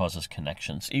 mainly because of his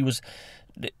connections.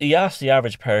 He asked the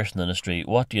average person in the street,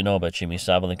 "What do you know about Jimmy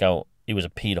Savile?" And they go, "He was a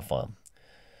paedophile."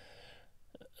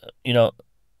 You know,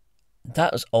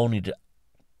 that is only the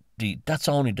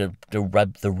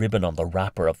ribbon on the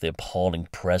wrapper of the appalling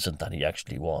present that he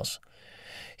actually was.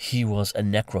 He was a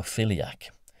necrophiliac.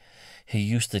 He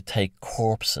used to take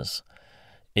corpses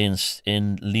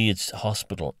in Leeds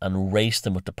Hospital and race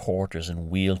them with the porters in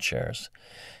wheelchairs.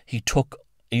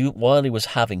 While he was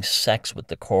having sex with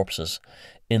the corpses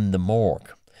in the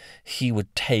morgue, he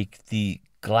would take the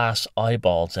glass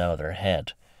eyeballs out of their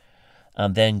head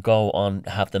and then go on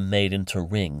have them made into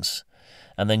rings,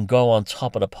 and then go on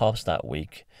Top of the Pops that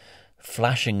week,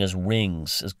 flashing his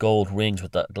gold rings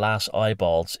with the glass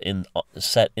eyeballs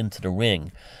set into the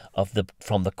ring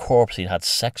from the corpse he'd had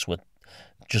sex with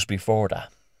just before that.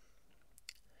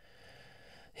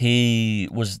 He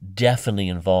was definitely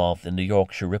involved in the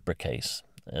Yorkshire Ripper case.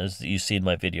 As you see in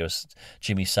my videos,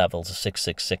 Jimmy Savile's a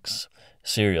 666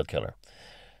 serial killer.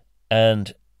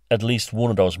 And at least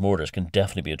one of those murders can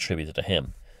definitely be attributed to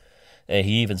him.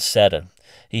 He even said it.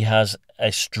 He has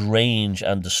a strange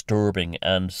and disturbing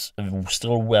and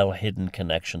still well-hidden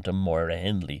connection to Moira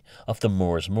Hindley of the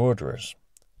Moors murderers.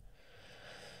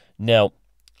 Now,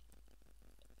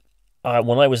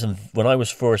 when I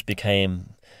was first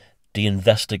became the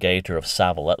investigator of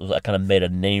Savile, I kind of made a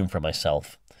name for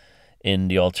myself in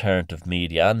the alternative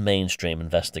media and mainstream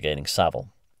investigating Savile.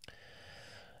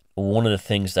 One of the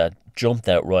things that jumped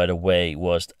out right away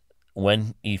was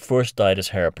when he first dyed his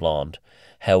hair blonde,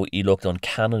 how he looked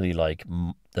uncannily like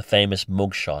the famous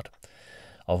mugshot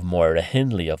of Moira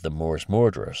Hindley of the Moors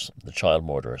murderers, the child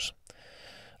murderers,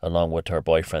 along with her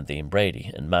boyfriend Ian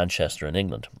Brady in Manchester in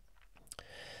England.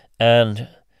 And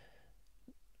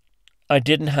I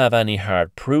didn't have any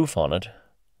hard proof on it,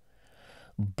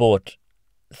 but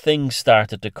things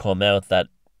started to come out that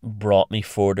brought me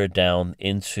further down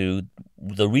into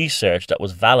the research that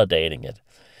was validating it.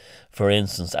 For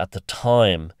instance, at the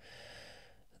time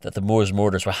that the Moors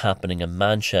murders were happening in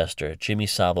Manchester, Jimmy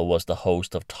Savile was the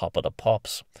host of Top of the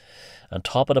Pops. And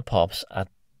Top of the Pops,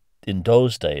 in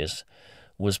those days,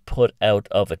 was put out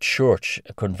of a church,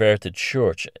 a converted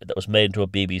church, that was made into a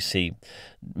BBC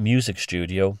music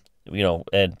studio,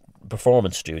 a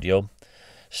performance studio,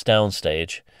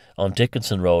 soundstage, on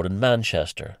Dickinson Road in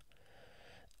Manchester.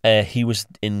 He was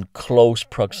in close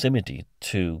proximity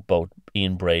to both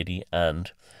Ian Brady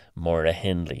and Moira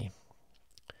Hindley.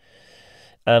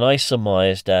 And I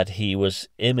surmised that his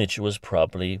image was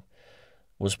probably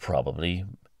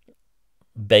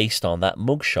based on that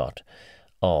mugshot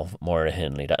of Moira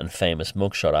Hindley, that infamous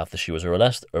mugshot after she was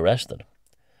arrested.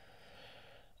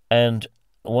 And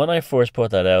when I first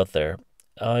put that out there,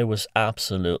 I was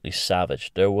absolutely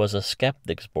savage. There was a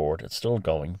skeptics board, it's still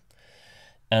going,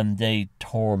 and they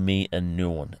tore me a new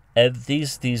one.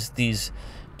 These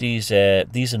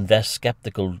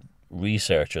skeptical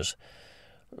researchers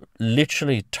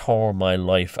literally tore my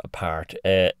life apart,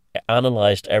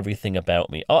 analysed everything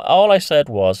about me. All I said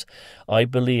was, I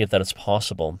believe that it's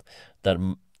possible that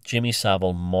Jimmy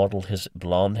Savile modelled his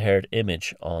blonde-haired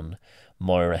image on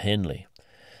Moira Hindley.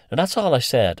 And that's all I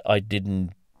said.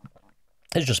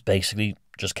 It just basically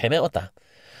just came out with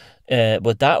that.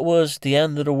 But that was the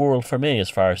end of the world for me as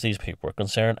far as these people were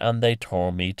concerned, and they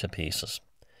tore me to pieces.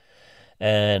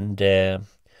 And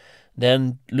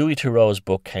then Louis Theroux's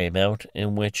book came out,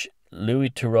 in which Louis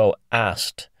Theroux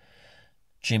asked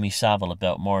Jimmy Savile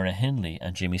about Moira Hindley,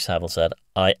 and Jimmy Savile said,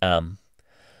 "I am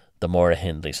the Moira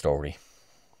Hindley story."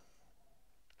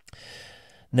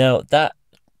 Now, that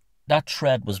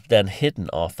thread was then hidden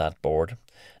off that board,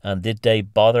 and did they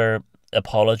bother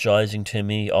apologising to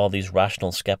me, all these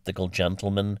rational, sceptical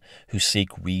gentlemen who seek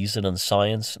reason and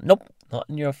science? Nope, not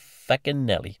in your feckin'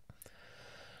 Nelly.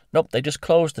 Nope, they just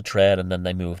closed the thread and then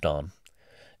they moved on.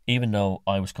 Even though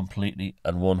I was completely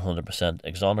and 100%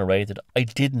 exonerated, I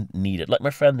didn't need it. Like my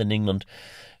friend in England,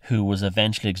 who was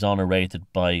eventually exonerated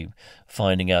by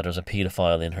finding out there's a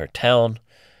paedophile in her town.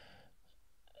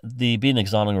 The being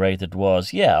exonerated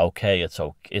was, yeah, okay, it's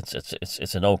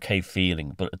an okay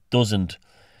feeling, but it doesn't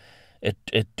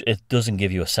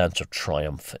give you a sense of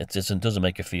triumph. It doesn't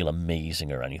make you feel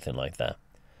amazing or anything like that.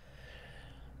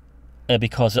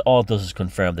 Because it all does is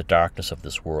confirm the darkness of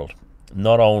this world.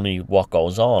 Not only what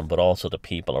goes on, but also the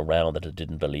people around it that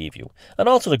didn't believe you. And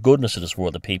also the goodness of this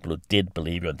world, the people who did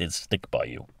believe you and did stick by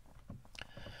you.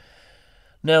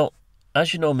 Now,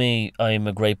 as you know me, I am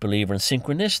a great believer in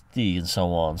synchronicity and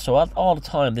so on. So all the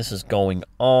time this is going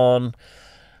on,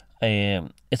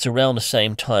 it's around the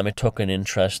same time I took an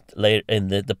interest later in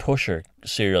the Pusher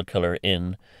serial killer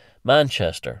in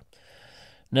Manchester.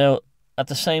 Now, at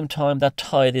the same time, that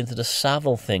tied into the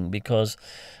Savile thing, because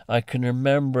I can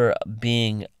remember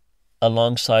being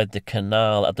alongside the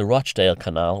canal, at the Rochdale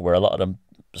Canal, where a lot of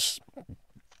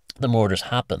the murders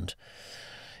happened,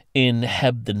 in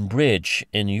Hebden Bridge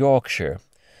in Yorkshire,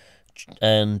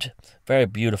 and very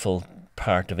beautiful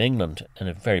part of England, and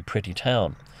a very pretty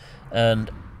town,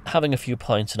 and having a few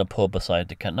pints in a pub beside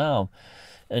the canal,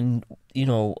 and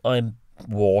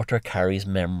water carries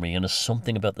memory, and there's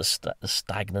something about the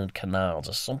stagnant canals,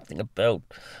 there's something about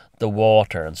the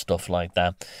water and stuff like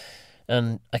that.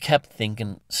 And I kept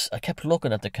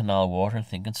looking at the canal water and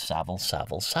thinking, Savile,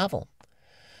 Savile, Savile.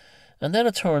 And then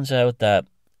it turns out that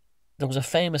there was a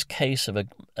famous case of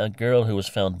a girl who was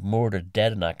found murdered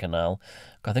dead in that canal.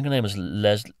 I think her name was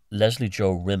Leslie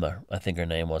Jo Rimmer, I think her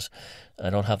name was. I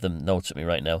don't have the notes with me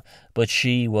right now. But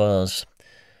she was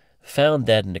found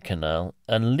dead in the canal,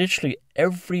 and literally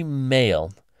every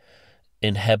male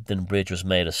in Hebden Bridge was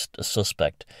made a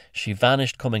suspect. She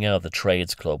vanished coming out of the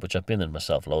Trades Club, which I've been in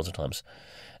myself loads of times.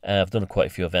 I've done quite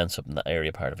a few events up in that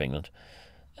area part of England.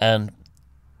 And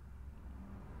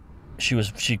she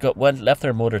left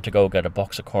her mother to go get a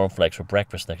box of cornflakes for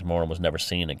breakfast next morning, was never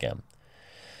seen again.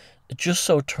 It just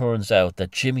so turns out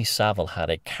that Jimmy Savile had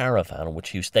a caravan which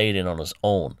he stayed in on his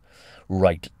own,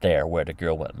 right there where the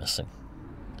girl went missing.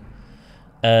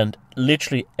 And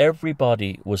literally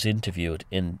everybody was interviewed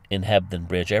in Hebden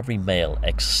Bridge, every male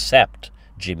except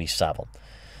Jimmy Savile.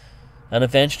 And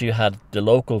eventually you had the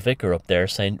local vicar up there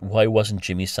saying, why wasn't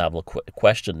Jimmy Savile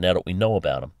questioned now that we know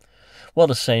about him? Well,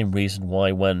 the same reason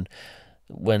why when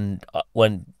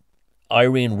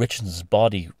Irene Richardson's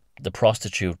body, the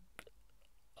prostitute,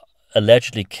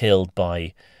 allegedly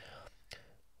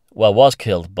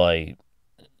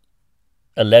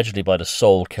allegedly by the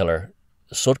soul killer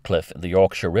Sutcliffe, the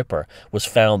Yorkshire Ripper, was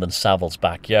found in Savile's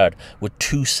backyard with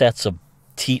 2 sets of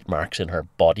teeth marks in her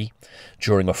body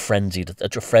during a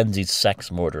frenzied sex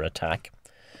murder attack.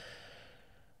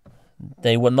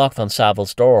 They were knocked on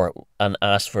Savile's door and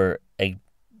asked for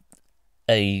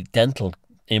a dental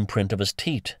imprint of his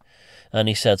teeth, and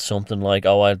he said something like,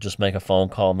 "Oh, I'll just make a phone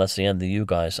call and that's the end of you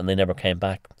guys," and they never came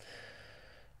back.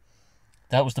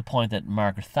 That was the point that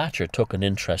Margaret Thatcher took an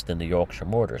interest in the Yorkshire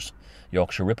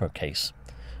Ripper case,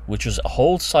 which was a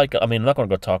whole cycle. I mean, I'm not going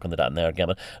to go talk into that now again,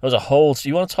 but it was a whole.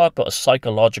 You want to talk about a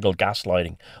psychological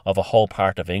gaslighting of a whole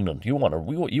part of England? You want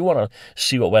to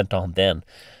see what went on then?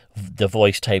 The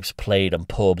voice tapes played in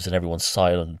pubs and everyone's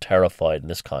silent and terrified and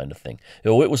this kind of thing. It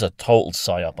was a total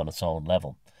psyop on its own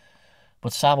level.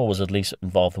 But Savile was at least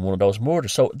involved in one of those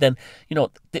murders. So then,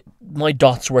 my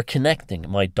dots were connecting.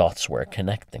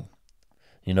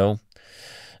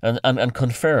 And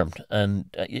confirmed. And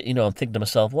I'm thinking to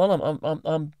myself, well,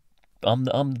 I'm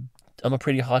a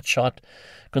pretty hotshot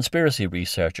conspiracy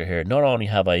researcher here. Not only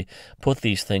have I put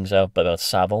these things out about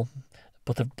Savile,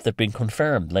 but they've been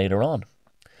confirmed later on.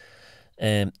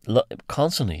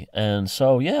 Constantly. And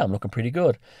so, yeah, I'm looking pretty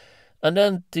good. And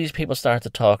then these people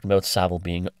started talking about Savile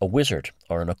being a wizard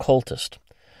or an occultist.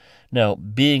 Now,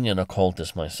 being an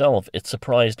occultist myself, it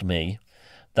surprised me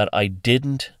that I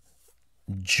didn't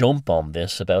jump on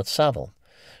this about Savile.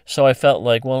 So I felt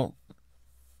like, well,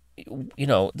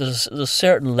 there's a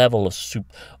certain level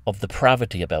of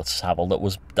depravity about Savile that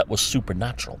was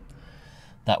supernatural.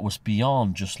 That was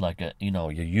beyond just like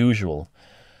your usual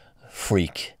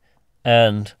freak.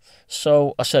 And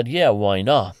so I said, yeah, why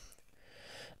not?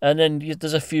 And then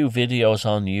there's a few videos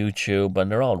on YouTube,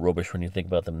 and they're all rubbish when you think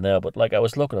about them now. But like I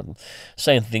was looking at them,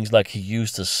 saying things like he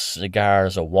used a cigar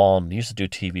as a wand. He used to do a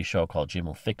TV show called Jim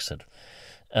Will Fix It,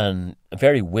 and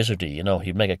very wizardy.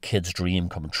 He'd make a kid's dream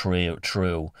come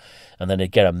true, and then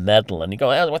they'd get a medal, and he'd go,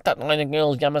 "What that line of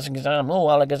girls, exam, oh,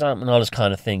 Alakazam," and all this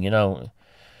kind of thing. You got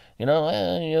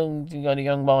a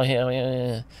young boy here,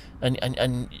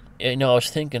 and I was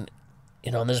thinking,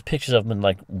 and there's pictures of him in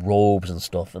like robes and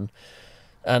stuff,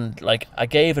 and like I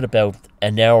gave it about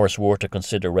an hour's worth of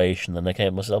consideration, and I came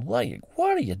to myself, what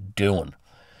are you doing?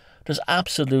 There's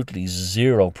absolutely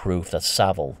zero proof that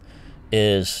Savile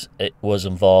was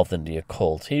involved in the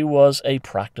occult. He was a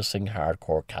practicing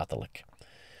hardcore Catholic,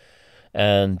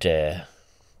 and they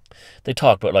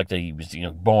talk about like that he was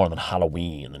born on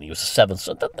Halloween and he was a seventh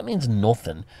son. That means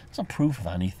nothing. It's not proof of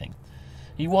anything.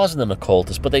 He wasn't an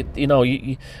occultist, but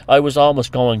I was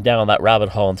almost going down that rabbit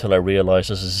hole until I realised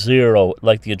there's zero,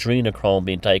 like the adrenochrome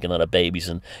being taken out of babies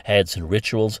and heads and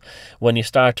rituals. When you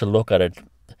start to look at it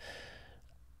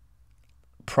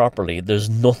properly,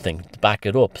 there's nothing to back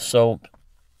it up. So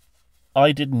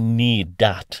I didn't need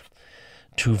that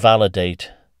to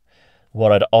validate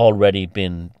what I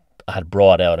had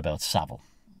brought out about Savile.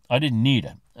 I didn't need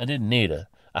it. I didn't need it.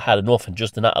 I had enough, and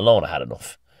just in that alone I had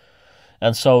enough.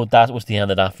 And so that was the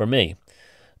end of that for me.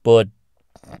 But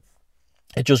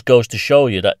it just goes to show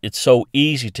you that it's so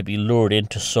easy to be lured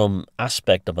into some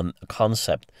aspect of a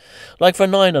concept. Like for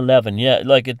 9/11, yeah,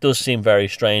 like it does seem very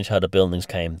strange how the buildings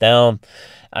came down.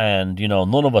 And,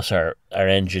 none of us are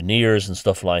engineers and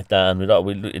stuff like that. And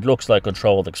it looks like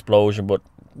controlled explosion, but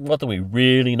what do we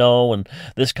really know? And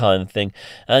this kind of thing.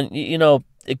 And,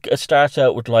 it starts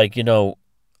out with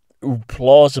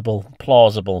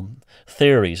plausible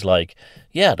theories like,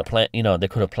 yeah, they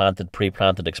could have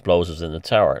pre-planted explosives in the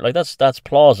tower. Like that's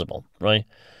plausible, right?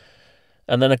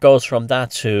 And then it goes from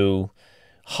that to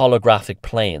holographic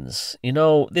planes,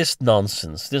 this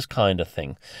nonsense, this kind of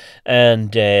thing,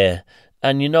 and then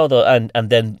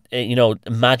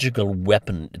magical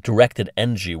directed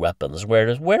energy weapons, where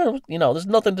there's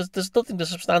nothing to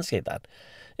substantiate that.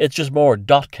 It's just more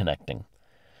dot connecting,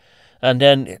 and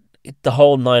then the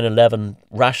whole 9/11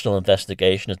 rational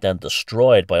investigation is then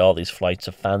destroyed by all these flights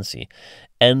of fancy,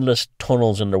 endless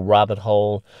tunnels in the rabbit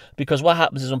hole. Because what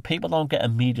happens is when people don't get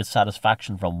immediate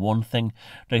satisfaction from one thing,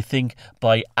 they think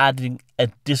by adding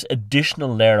this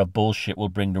additional layer of bullshit will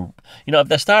bring the... if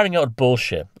they're starting out with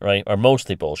bullshit, right, or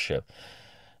mostly bullshit,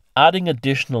 adding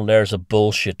additional layers of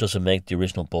bullshit doesn't make the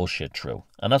original bullshit true.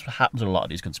 And that's what happens in a lot of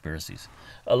these conspiracies.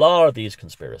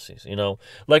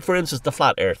 Like, for instance, the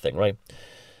flat earth thing, right?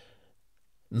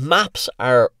 Maps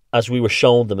are, as we were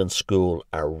shown them in school,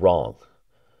 are wrong.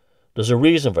 There's a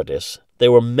reason for this. They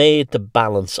were made to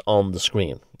balance on the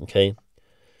screen, okay?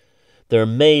 They're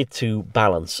made to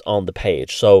balance on the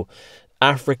page. So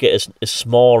Africa is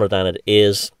smaller than it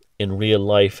is in real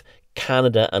life.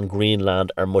 Canada and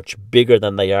Greenland are much bigger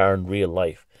than they are in real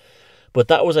life. But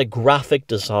that was a graphic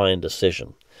design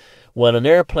decision. When an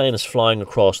airplane is flying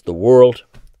across the world,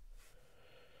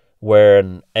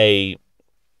 when a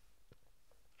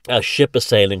ship is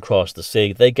sailing across the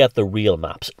sea, they get the real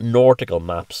maps, nautical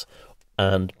maps,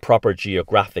 and proper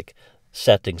geographic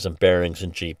settings and bearings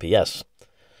in GPS.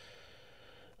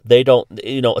 They don't,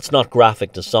 it's not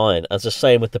graphic design. As the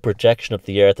same with the projection of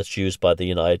the Earth that's used by the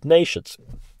United Nations.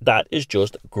 That is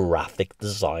just graphic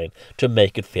design to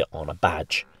make it fit on a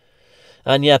badge.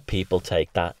 And yet people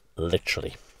take that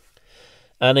literally.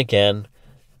 And again,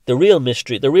 the real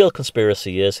mystery, the real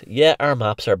conspiracy is, yeah, our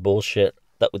maps are bullshit.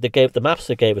 The maps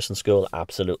they gave us in school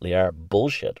absolutely are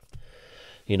bullshit.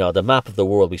 The map of the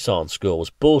world we saw in school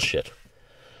was bullshit.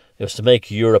 It was to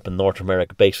make Europe and North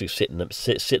America basically sit in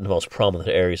the most prominent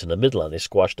areas in the middle, and they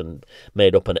squashed and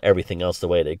made up on everything else the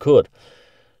way they could.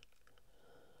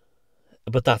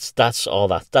 But that's all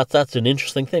that. That's an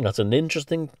interesting thing. That's an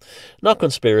interesting, not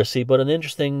conspiracy, but an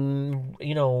interesting,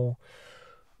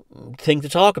 thing to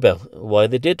talk about. Why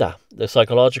they did that. The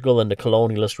psychological and the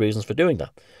colonialist reasons for doing that.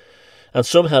 And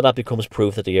somehow that becomes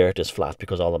proof that the Earth is flat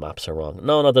because all the maps are wrong.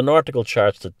 No, the nautical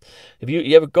charts that... If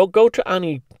you ever go to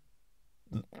any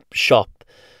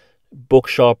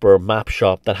bookshop or map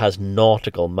shop that has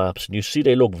nautical maps, and you see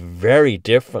they look very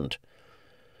different.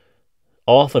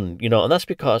 Often, and that's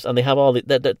because... And they have all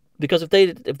the... because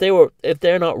if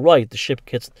they're not right, the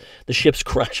ships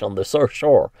crash on the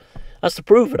shore. That's the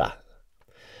proof of that.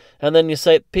 And then you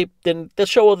say... Then they'll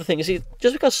show other things. You see,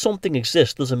 just because something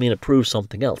exists doesn't mean it proves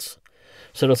something else.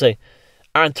 So they'll say,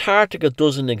 Antarctica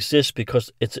doesn't exist because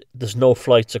there's no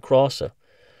flights across it.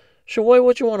 Sure, why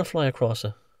would you want to fly across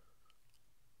it?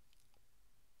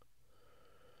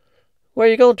 Where are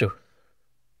you going to?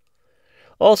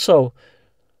 Also,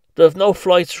 there's no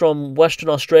flights from Western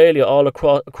Australia all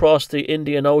across the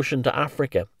Indian Ocean to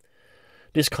Africa.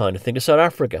 This kind of thing to South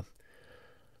Africa.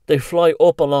 They fly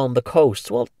up along the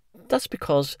coast. Well, that's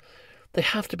because... They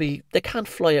can't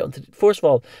fly out into... First of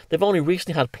all, they've only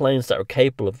recently had planes that are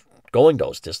capable of going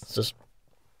those distances.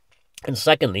 And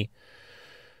secondly,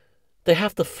 they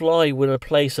have to fly with a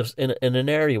place in an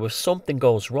area where something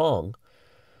goes wrong,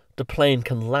 the plane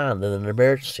can land in an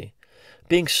emergency.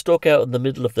 Being stuck out in the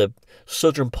middle of the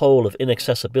southern pole of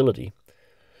inaccessibility,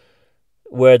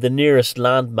 where the nearest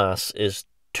landmass is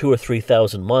 2,000 or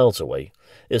 3,000 miles away,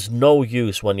 is no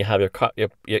use when you have your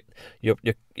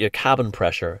cabin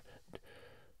pressure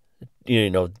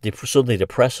suddenly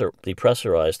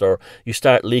depressurized, or you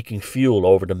start leaking fuel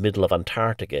over the middle of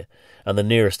Antarctica and the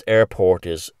nearest airport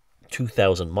is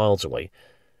 2,000 miles away.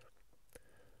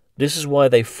 This is why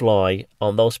they fly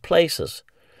on those places.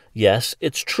 Yes,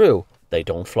 it's true, they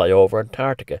don't fly over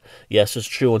Antarctica. Yes, it's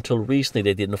true, until recently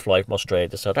they didn't fly from Australia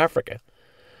to South Africa.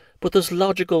 But there's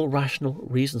logical, rational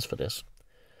reasons for this.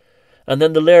 And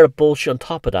then the layer of bullshit on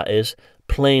top of that is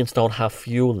planes don't have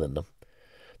fuel in them.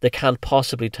 they can't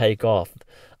possibly take off.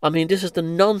 I mean, this is the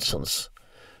nonsense,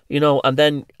 you know. And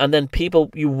then people,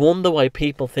 you wonder why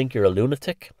people think you're a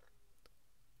lunatic.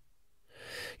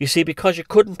 You see, because you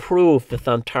couldn't prove the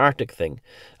Antarctic thing,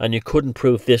 and you couldn't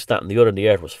prove this, that, and the other, and the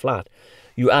Earth was flat.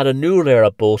 You add a new layer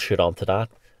of bullshit onto that.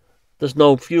 There's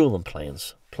no fuel in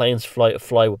planes. Planes fly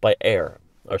by air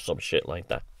or some shit like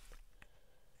that.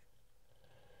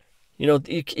 You know,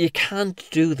 you can't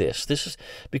do this. This is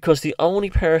because the only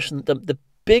person, the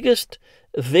biggest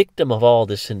victim of all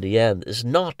this in the end is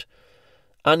not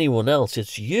anyone else.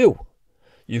 It's you.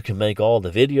 You can make all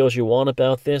the videos you want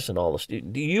about this and all this.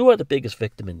 You are the biggest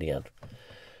victim in the end.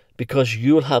 Because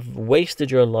you'll have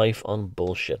wasted your life on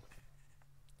bullshit.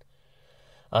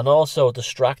 And also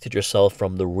distracted yourself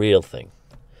from the real thing.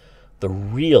 The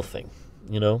real thing,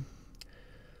 you know.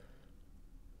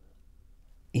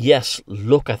 Yes,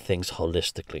 look at things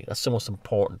holistically. That's the most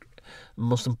important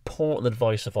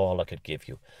advice of all I could give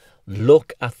you.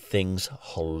 Look at things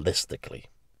holistically.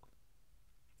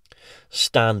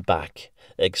 Stand back,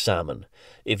 examine.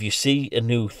 If you see a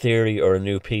new theory or a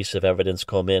new piece of evidence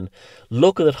come in,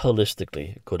 look at it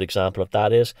holistically. A good example of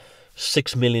that is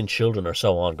 6 million children or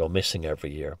so on go missing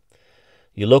every year.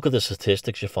 You look at the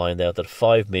statistics, you find out that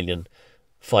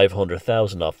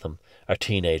 5,500,000 of them are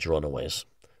teenage runaways.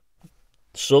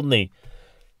 Suddenly,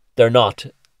 they're not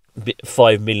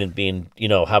 5 million being, you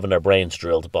know, having their brains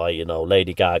drilled by, you know,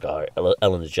 Lady Gaga or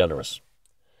Ellen DeGeneres.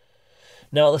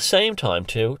 Now, at the same time,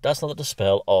 too, that's not to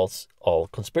dispel all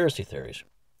conspiracy theories.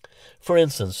 For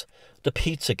instance, the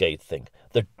Pizzagate thing.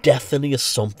 There definitely is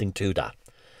something to that.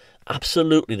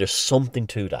 Absolutely, there's something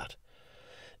to that.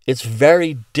 It's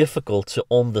very difficult to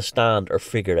understand or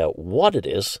figure out what it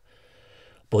is,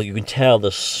 but you can tell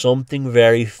there's something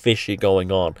very fishy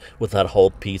going on with that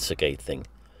whole Pizzagate thing.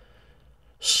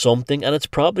 Something, and it's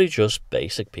probably just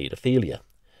basic paedophilia,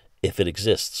 if it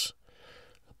exists.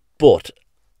 But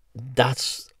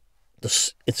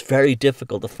it's very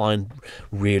difficult to find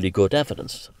really good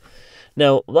evidence.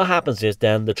 Now, what happens is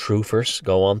then the truthers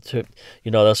go on to,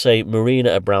 you know, they'll say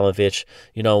Marina Abramovich,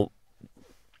 you know,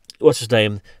 what's his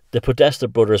name? The Podesta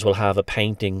brothers will have a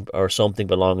painting or something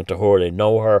belonging to her. They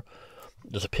know her.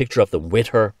 There's a picture of them with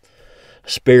her.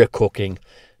 Spirit cooking.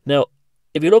 Now,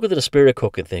 if you look at the spirit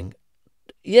cooking thing,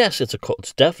 yes, it's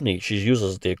definitely, she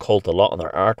uses the occult a lot in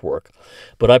her artwork.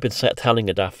 But I've been telling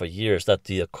you that for years, that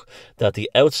the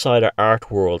outsider art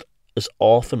world is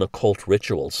often occult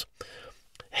rituals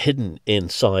hidden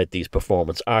inside these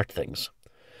performance art things.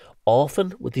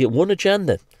 Often with the one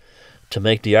agenda, to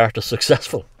make the artist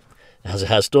successful, as it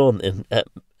has done in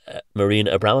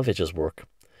Marina Abramovich's work.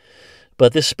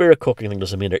 But this spirit cooking thing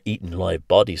doesn't mean they're eating live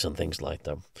bodies and things like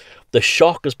that. The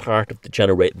shock is part of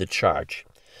generating the charge.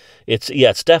 It's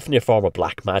definitely a form of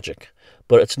black magic,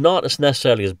 but it's not as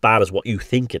necessarily as bad as what you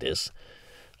think it is.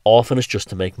 Often it's just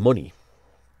to make money.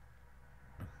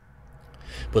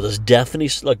 But there's definitely,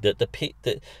 like, the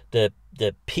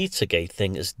Pizzagate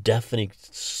thing is definitely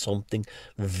something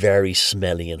very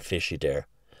smelly and fishy there.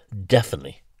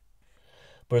 Definitely.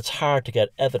 But it's hard to get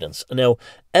evidence. Now,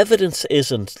 evidence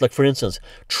isn't, like, for instance,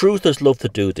 truthers love to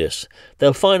do this.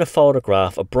 They'll find a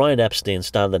photograph of Brian Epstein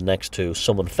standing next to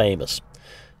someone famous.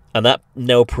 And that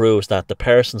now proves that the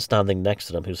person standing next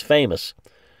to them who's famous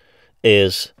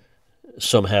is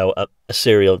somehow a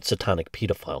serial satanic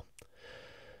pedophile.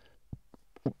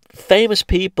 Famous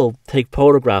people take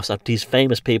photographs at these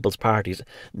famous people's parties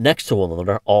next to one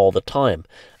another all the time.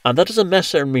 And that doesn't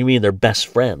necessarily mean they're best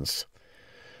friends.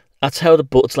 That's how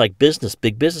it's like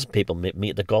big business people meet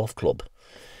at the golf club.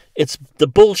 It's the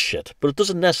bullshit, but it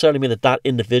doesn't necessarily mean that that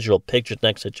individual pictured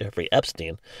next to Jeffrey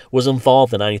Epstein was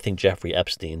involved in anything Jeffrey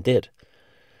Epstein did.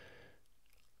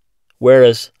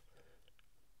 Whereas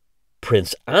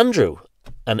Prince Andrew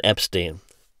and Epstein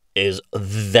is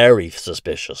very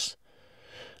suspicious.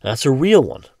 That's a real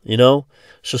one, you know?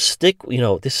 So stick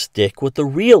with the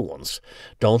real ones.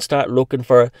 Don't start looking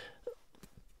for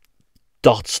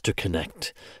dots to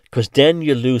connect, because then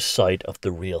you lose sight of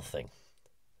the real thing.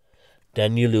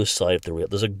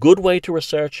 There's a good way to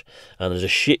research and there's a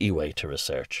shitty way to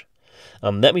research.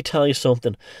 Let me tell you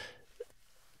something.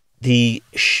 The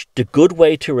good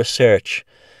way to research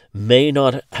may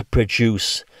not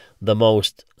produce the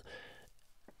most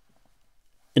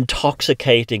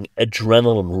intoxicating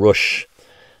adrenaline rush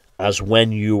as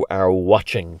when you are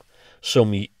watching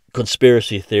some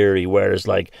conspiracy theory where it's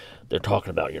like they're talking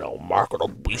about, market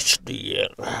of beast, the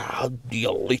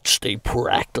elites, they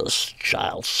practice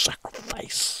child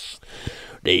sacrifice.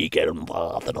 They get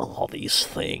involved in all these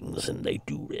things, and they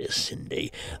do this, and they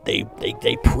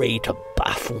pray to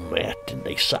Baphomet, and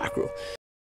they sacrifice.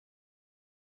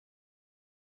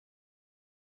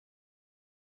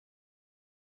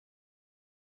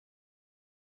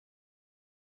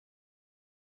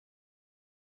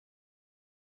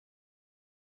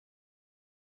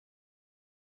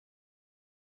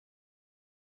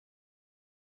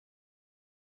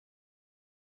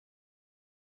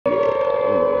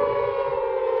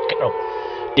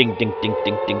 Ding, ding, ding,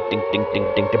 ding, ding, ding, ding, ding,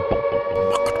 ding, ding, boom, boom, boom.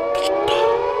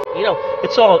 You know,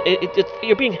 it's all,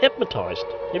 you're being hypnotized.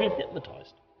 You're being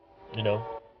hypnotized, you know.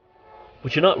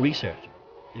 But you're not researching.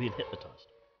 You're being hypnotized.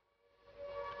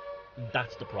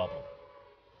 That's the problem.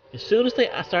 As soon as they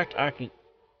start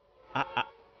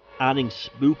adding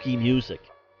spooky music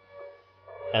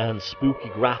and spooky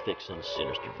graphics and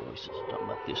sinister voices, talking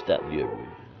about this, that, and the other,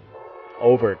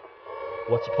 over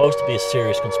what's supposed to be a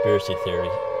serious conspiracy theory,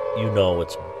 you know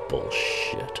it's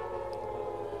bullshit.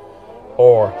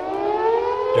 Or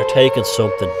they're taking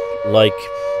something like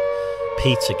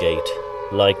Pizzagate,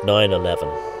 like 9/11,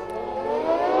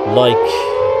 like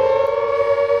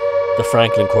the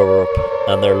Franklin cover-up,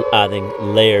 and they're adding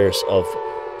layers of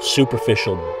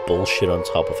superficial bullshit on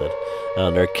top of it,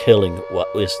 and they're killing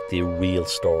what is the real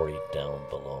story down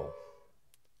below.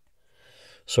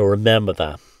 So remember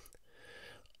that.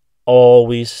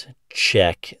 Always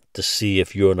check to see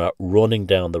if you're not running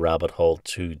down the rabbit hole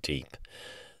too deep,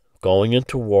 going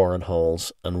into warren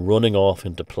holes and running off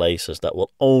into places that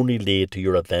will only lead to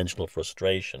your eventual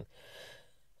frustration.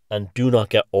 And do not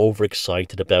get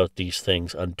overexcited about these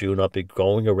things, and do not be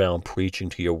going around preaching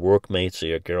to your workmates or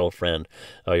your girlfriend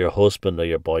or your husband or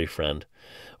your boyfriend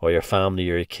or your family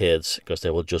or your kids, because they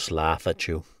will just laugh at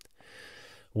you.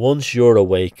 Once you're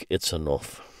awake, it's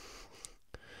enough.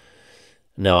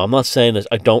 Now, I'm not saying that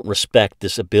I don't respect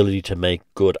this ability to make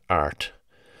good art,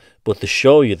 but to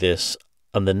show you this,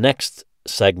 on the next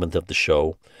segment of the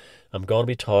show, I'm going to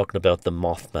be talking about the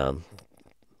Mothman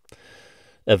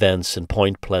events in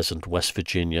Point Pleasant, West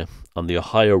Virginia, on the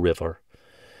Ohio River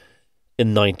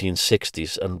in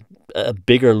 1960s, and a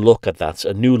bigger look at that,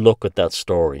 a new look at that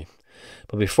story.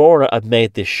 But before I've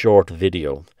made this short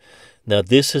video, now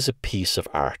this is a piece of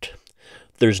art.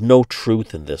 There's no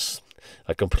truth in this.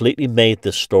 I completely made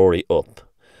this story up.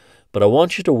 But I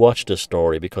want you to watch this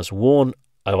story because, one,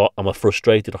 I'm a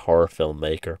frustrated horror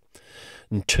filmmaker,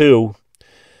 and two,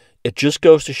 it just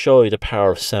goes to show you the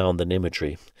power of sound and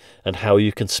imagery and how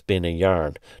you can spin a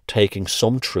yarn, taking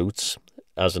some truths,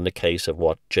 as in the case of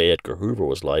what J. Edgar Hoover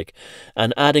was like,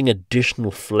 and adding additional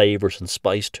flavours and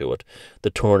spice to it to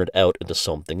turn it out into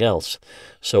something else.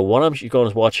 So what you're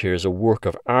going to watch here is a work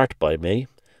of art by me,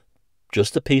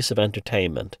 just a piece of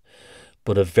entertainment,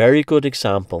 but a very good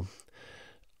example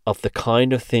of the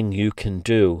kind of thing you can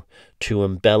do to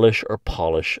embellish or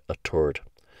polish a turd.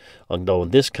 Although in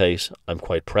this case, I'm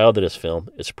quite proud of this film.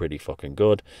 It's pretty fucking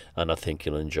good, and I think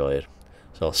you'll enjoy it.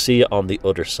 So I'll see you on the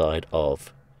other side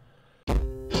of...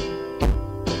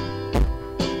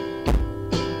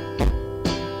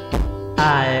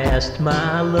 I asked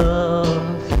my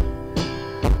love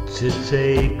to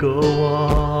take a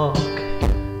walk,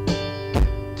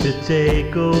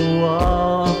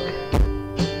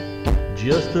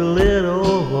 just a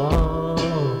little walk,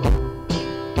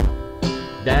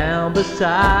 down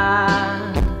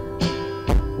beside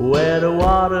where the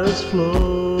waters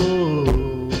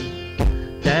flow,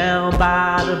 down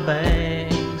by the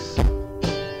banks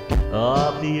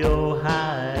of the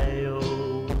Ohio.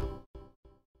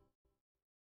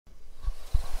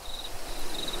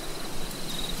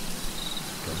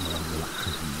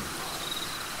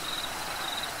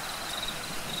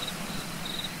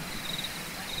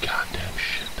 Goddamn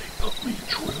shit, they put me,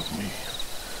 drilled me.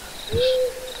 This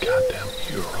goddamn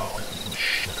hero and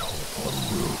shithole full of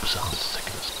rubes. I'm sick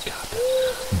of this goddamn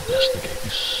investigate, you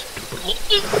stupid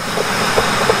little...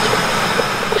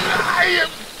 I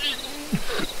am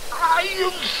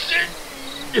sin.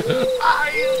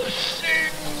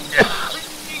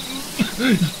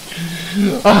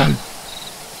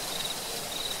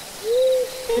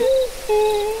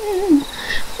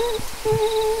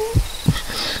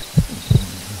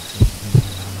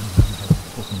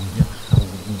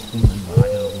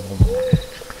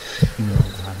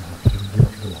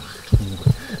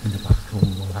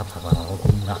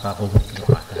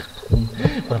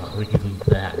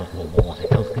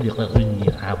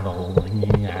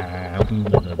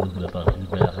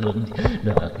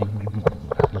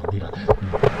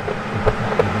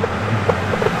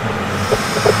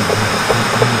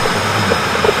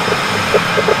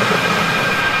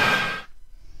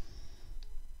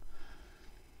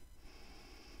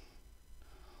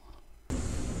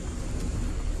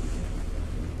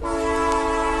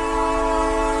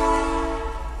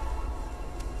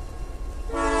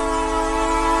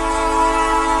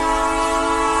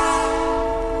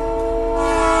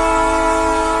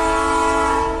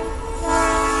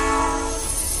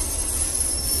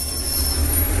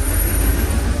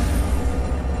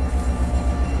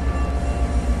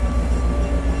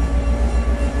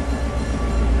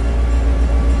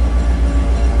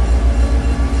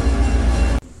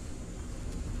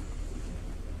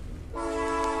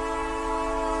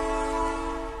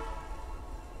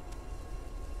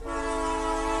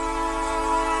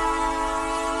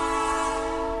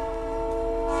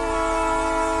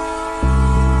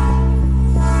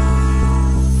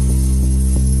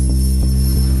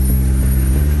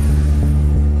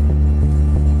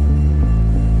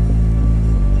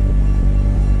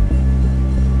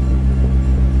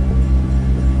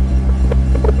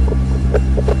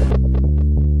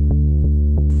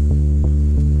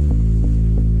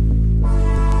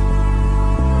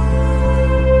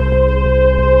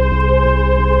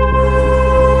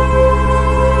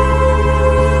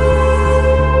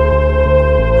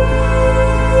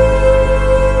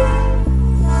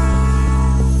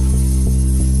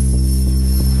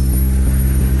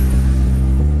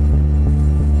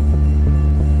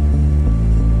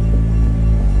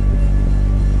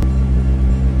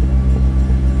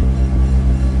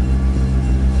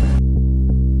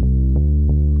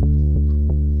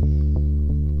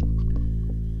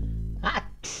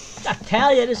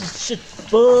 tell you, this is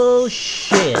just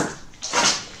bullshit.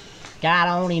 God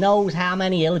only knows how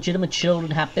many illegitimate children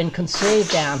have been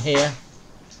conceived down here.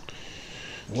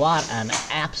 What an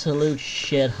absolute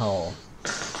shithole.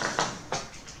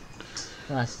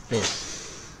 What's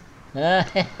this? Yeah,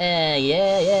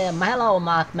 hello,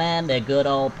 Mothman, the good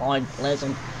old Point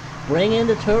Pleasant. Bring in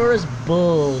the tourist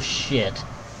bullshit.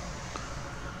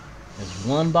 There's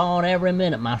one born every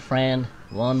minute, my friend.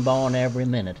 One born every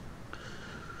minute.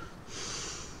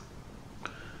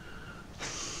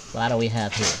 What do we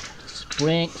have here?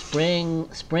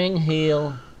 Spring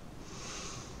Heel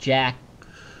Jack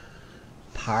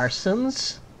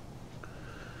Parsons?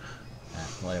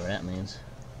 Whatever that means.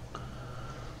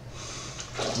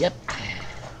 Yep.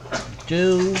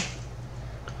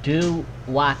 Do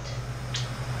what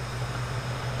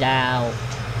thou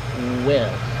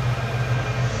wilt.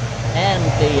 And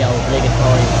the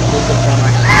obligatory music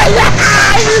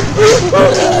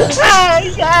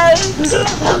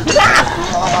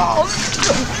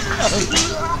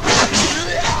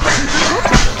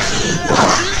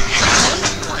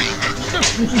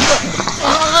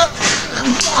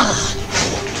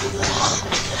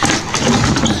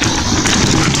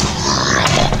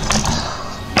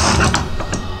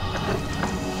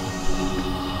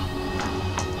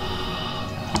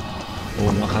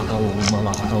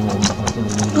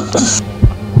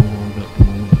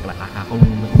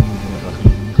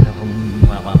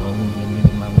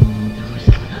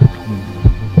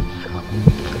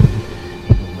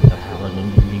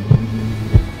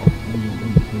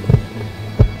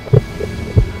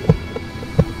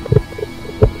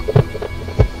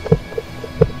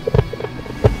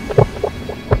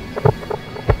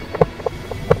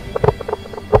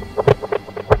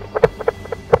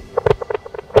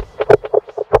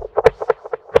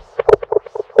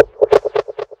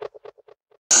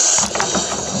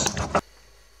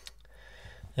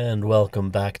And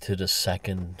welcome back to the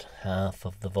second half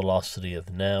of the Velocity of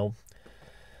Now,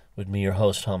 with me, your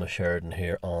host, Thomas Sheridan,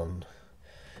 here on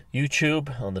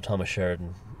YouTube, on the Thomas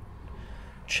Sheridan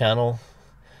channel.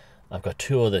 I've got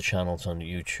two other channels on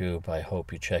YouTube I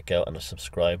hope you check out and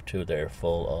subscribe to. They're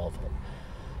full of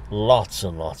lots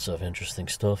and lots of interesting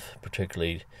stuff,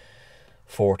 particularly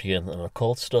Fortean and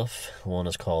occult stuff. One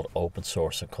is called Open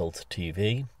Source Occult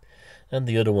TV, and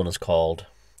the other one is called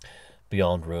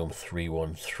Beyond Room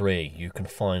 313. You can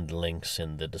find links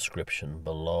in the description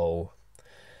below,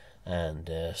 and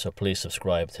so please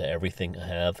subscribe to everything I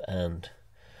have, and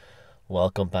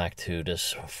welcome back to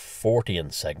this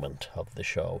Fortean segment of the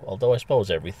show. Although I suppose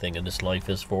everything in this life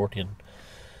is Fortean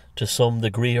to some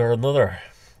degree or another,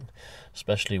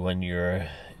 especially when you're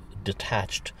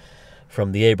detached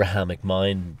from the Abrahamic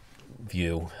mind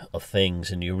view of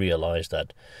things and you realize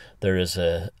that there is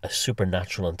a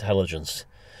supernatural intelligence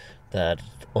that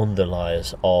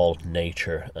underlies all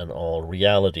nature and all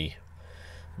reality.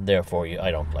 Therefore,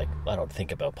 I don't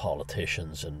think about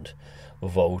politicians and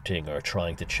voting or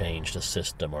trying to change the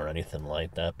system or anything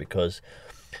like that, because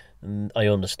I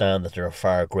understand that there are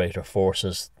far greater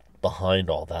forces behind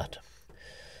all that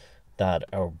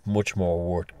are much more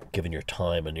worth giving your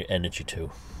time and your energy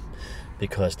to,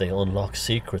 because they unlock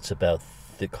secrets about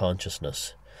the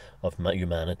consciousness of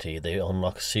humanity. They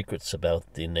unlock secrets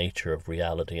about the nature of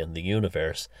reality and the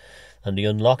universe, and the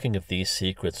unlocking of these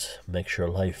secrets makes your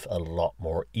life a lot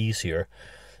more easier,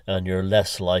 and you're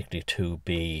less likely to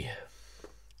be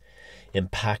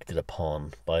impacted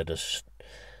upon by the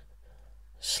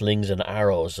slings and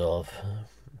arrows of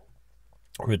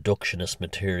reductionist,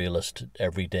 materialist,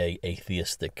 everyday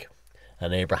atheistic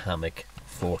and Abrahamic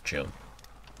fortune.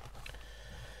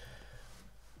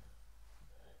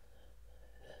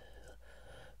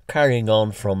 Carrying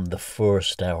on from the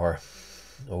first hour,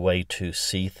 a way to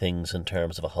see things in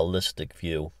terms of a holistic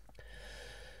view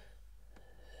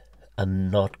and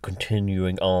not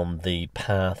continuing on the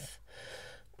path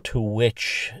to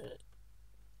which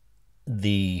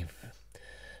the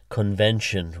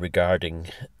convention regarding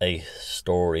a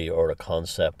story or a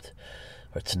concept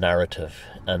or its narrative,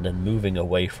 and then moving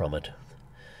away from it,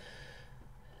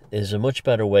 is a much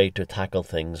better way to tackle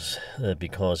things,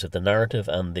 because if the narrative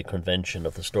and the convention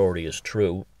of the story is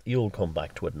true, you'll come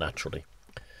back to it naturally.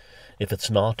 If it's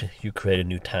not, you create a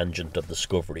new tangent of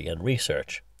discovery and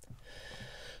research.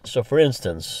 So, for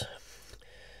instance,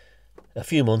 a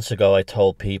few months ago I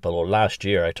told people, or last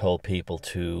year I told people,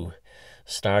 to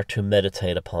start to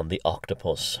meditate upon the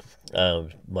octopus.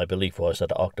 My belief was that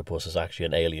the octopus is actually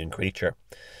an alien creature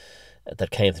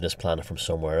that came to this planet from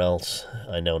somewhere else.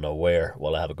 I now know where.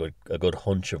 Well, I have a good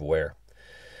hunch of where.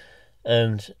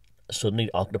 And suddenly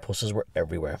octopuses were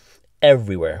everywhere.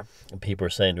 everywhere. And people are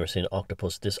saying they were seeing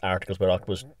octopus, this articles about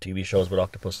octopus, TV shows about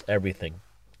octopus, everything.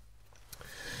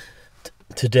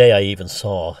 Today I even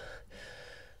saw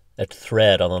a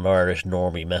thread on an Irish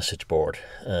normie message board,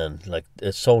 and like,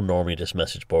 it's so normie, this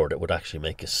message board, it would actually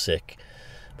make you sick.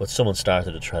 But someone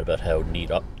started a thread about how neat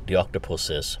the octopus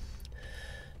is,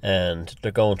 and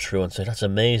they're going through and saying, that's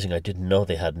amazing, I didn't know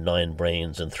they had 9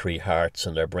 brains and 3 hearts,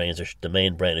 and their brains are, the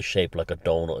main brain is shaped like a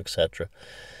donut, etc.,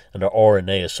 and their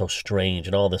RNA is so strange,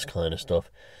 and all this kind of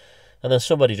stuff. And then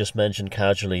somebody just mentioned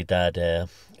casually that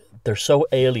they're so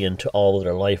alien to all of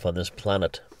their life on this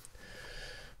planet,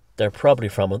 they're probably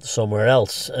from somewhere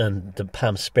else, and the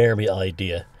panspermia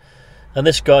idea. And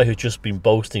this guy who's just been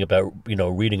boasting about,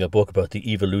 reading a book about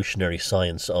the evolutionary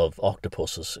science of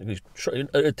octopuses, he's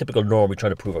a typical normie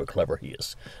trying to prove how clever he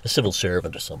is, a civil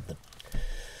servant or something.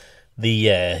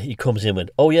 He comes in with,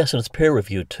 oh yes, and it's peer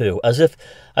reviewed too, as if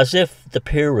the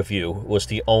peer review was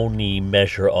the only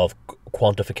measure of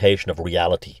quantification of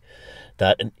reality.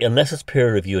 That unless it's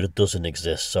peer reviewed, it doesn't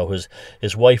exist. So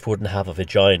his wife wouldn't have a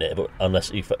vagina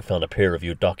unless he found a peer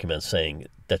reviewed document saying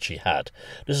that she had.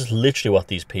 This is literally what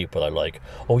these people are like.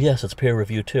 Oh yes, it's peer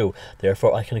reviewed too,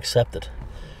 therefore I can accept it.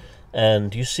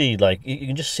 And you see, like, you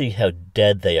can just see how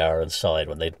dead they are inside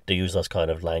when they use those kind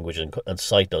of language and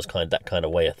cite that kind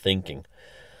of way of thinking.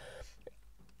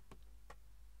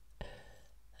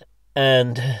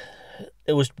 And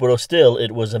it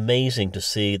was amazing to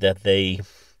see that they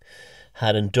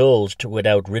had indulged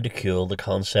without ridicule the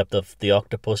concept of the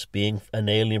octopus being an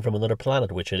alien from another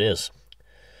planet, which it is.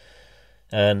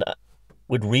 And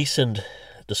with recent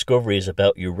discoveries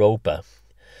about Europa,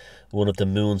 one of the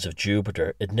moons of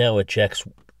Jupiter, it now ejects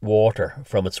water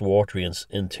from its watery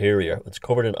interior. It's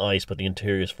covered in ice, but the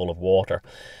interior is full of water.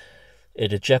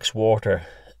 It ejects water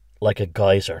like a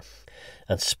geyser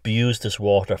and spews this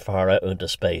water far out into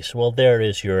space. Well, there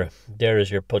is your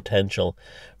potential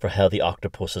for how the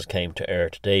octopuses came to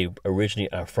Earth. They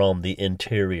originally are from the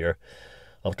interior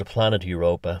of the planet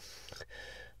Europa.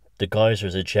 The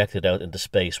geysers ejected out into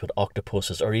space with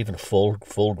octopuses, or even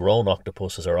full-grown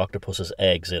octopuses, or octopuses'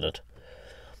 eggs in it.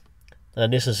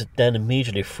 And this is then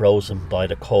immediately frozen by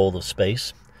the cold of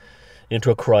space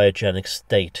into a cryogenic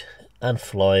state and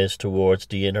flies towards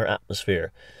the inner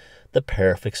atmosphere. The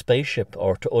perfect spaceship,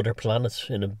 or to other planets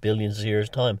in a billions of years'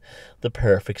 time. The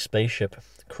perfect spaceship,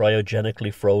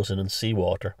 cryogenically frozen in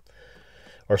seawater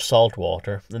or salt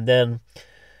water. And then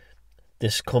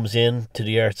this comes in to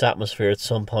the Earth's atmosphere at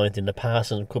some point in the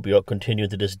past, and could be continuing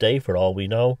to this day for all we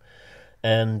know.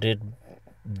 And it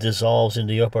dissolves in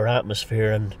the upper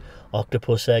atmosphere, and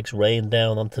octopus eggs rain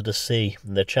down onto the sea.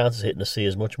 And the chances of hitting the sea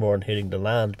is much more than hitting the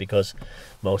land, because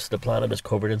most of the planet is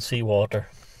covered in seawater.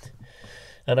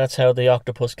 And that's how the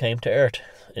octopus came to Earth,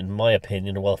 in my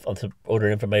opinion. Well, until other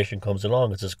information comes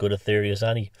along, it's as good a theory as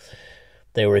any.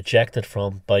 They were ejected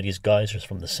by these geysers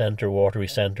from the watery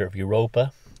centre of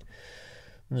Europa,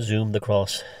 zoomed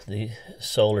across the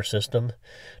solar system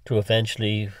to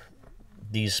eventually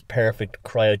these perfect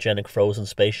cryogenic frozen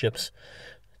spaceships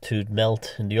to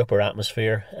melt in the upper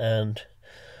atmosphere, and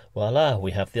voila,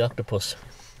 we have the octopus,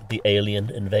 the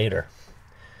alien invader.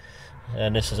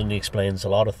 And this only explains a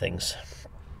lot of things.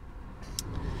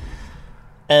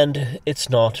 And it's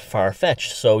not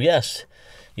far-fetched. So yes,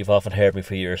 you've often heard me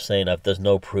for years saying that there's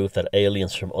no proof that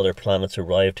aliens from other planets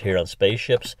arrived here on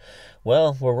spaceships.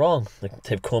 Well, we're wrong.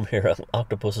 They've come here,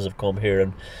 octopuses have come here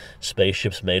in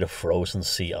spaceships made of frozen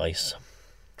sea ice.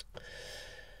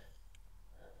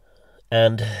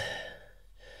 And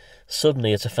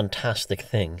suddenly it's a fantastic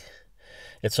thing.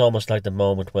 It's almost like the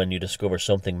moment when you discover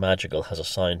something magical has a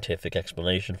scientific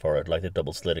explanation for it, like the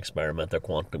double-slit experiment or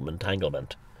quantum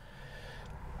entanglement.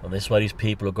 And this is why these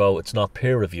people who go, it's not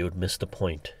peer-reviewed, miss the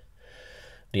point.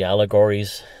 The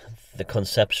allegories, the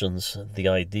conceptions, the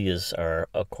ideas are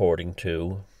according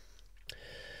to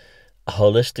a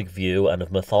holistic view, and if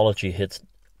mythology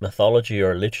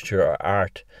or literature or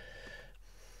art,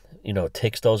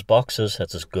 ticks those boxes,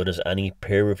 that's as good as any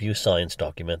peer-reviewed science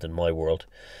document in my world.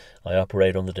 I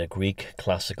operate under the Greek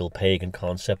classical pagan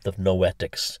concept of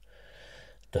noetics,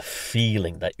 the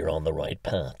feeling that you're on the right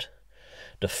path.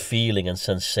 The feeling and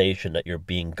sensation that you're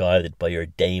being guided by your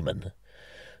daemon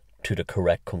to the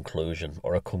correct conclusion,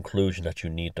 or a conclusion that you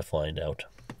need to find out,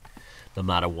 no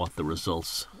matter what the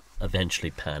results eventually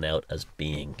pan out as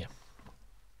being.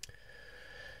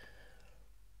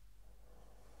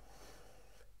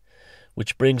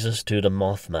 Which brings us to the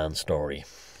Mothman story.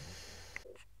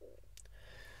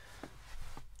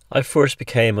 I first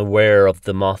became aware of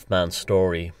the Mothman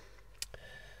story,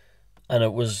 and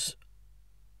it was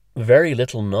very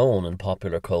little known in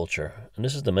popular culture. And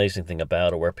this is the amazing thing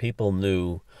about it, where people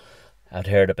knew had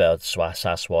heard about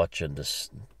Sasquatch and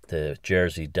the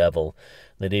Jersey Devil.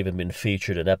 They'd even been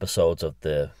featured in episodes of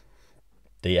the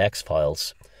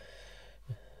X-Files.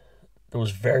 There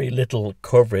was very little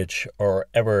coverage or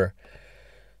ever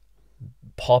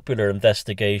popular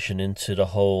investigation into the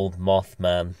whole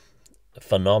Mothman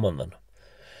phenomenon.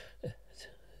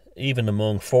 Even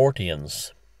among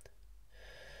Forteans.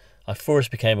 I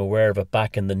first became aware of it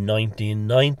back in the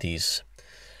 1990s.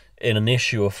 In an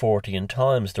issue of Fortean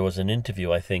Times, there was an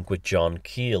interview, I think, with John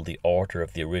Keel, the author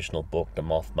of the original book, The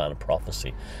Mothman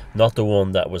Prophecy. Not the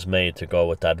one that was made to go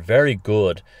with that very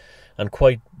good and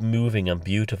quite moving and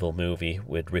beautiful movie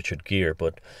with Richard Gere,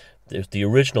 but the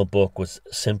original book was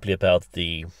simply about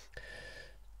the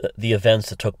events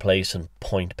that took place in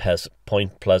Point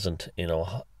Pleasant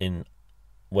in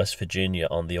West Virginia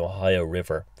on the Ohio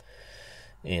River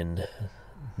in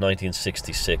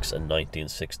 1966 and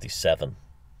 1967.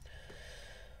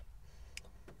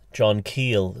 John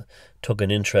Keel took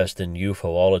an interest in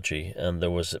ufology, and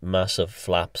there was massive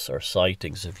flaps or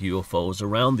sightings of UFOs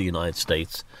around the United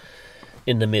States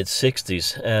in the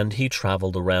mid-60s, and he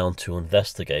travelled around to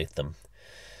investigate them.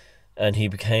 And he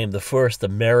became the first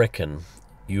American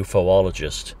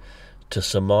ufologist to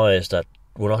surmise that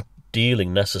we're not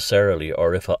dealing necessarily,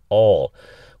 or if at all,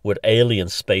 with alien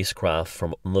spacecraft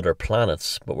from other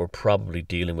planets, but we're probably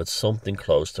dealing with something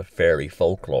close to fairy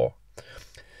folklore.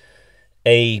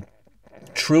 A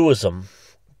truism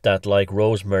that, like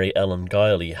Rosemary Ellen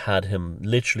Guiley, had him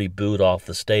literally booed off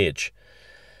the stage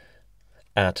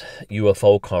at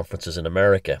UFO conferences in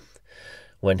America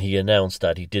when he announced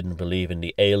that he didn't believe in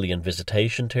the alien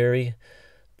visitation theory,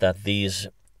 that these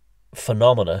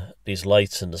phenomena, these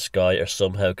lights in the sky, are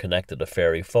somehow connected to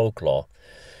fairy folklore.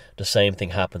 The same thing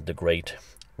happened to great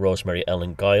Rosemary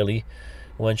Ellen Guiley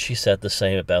when she said the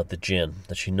same about the jinn,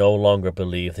 that she no longer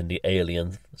believed in the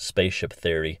alien spaceship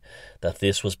theory, that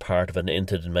this was part of an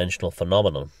interdimensional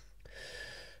phenomenon.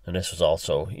 And this was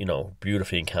also,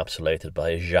 beautifully encapsulated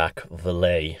by Jacques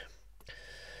Vallée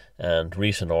and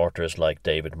recent authors like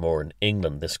David Moore in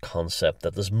England, this concept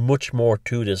that there's much more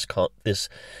to this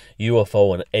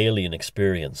UFO and alien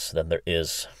experience than there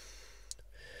is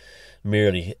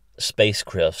merely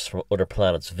spacecrafts from other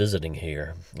planets visiting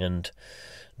here. And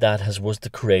that was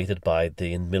created by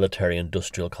the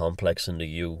military-industrial complex in the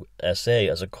USA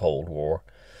as a Cold War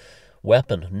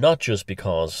weapon, not just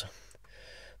because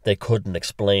they couldn't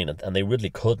explain it, and they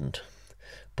really couldn't,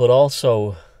 but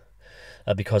also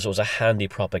because it was a handy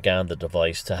propaganda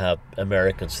device to have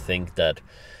Americans think that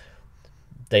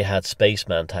they had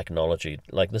spaceman technology,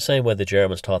 like the same way the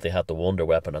Germans thought they had the Wonder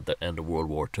Weapon at the end of World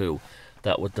War II,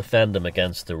 that would defend them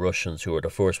against the Russians, who were the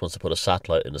first ones to put a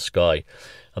satellite in the sky.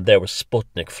 And there was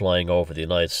Sputnik flying over the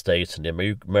United States, and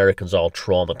the Americans all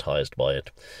traumatized by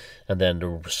it. And then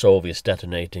the Soviets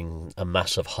detonating a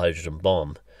massive hydrogen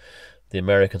bomb. The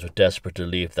Americans were desperate to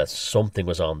believe that something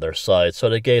was on their side, so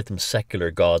they gave them secular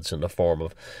gods in the form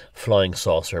of flying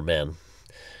saucer men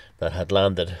that had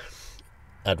landed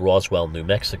at Roswell, New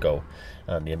Mexico,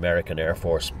 and the American Air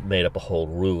Force made up a whole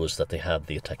ruse that they had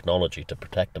the technology to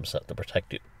protect themselves, to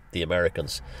protect the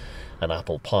Americans and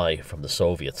apple pie from the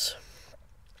Soviets,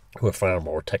 who were far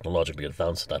more technologically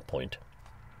advanced at that point.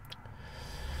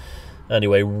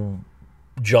 Anyway,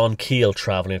 John Keel,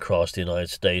 travelling across the United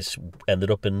States,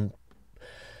 ended up in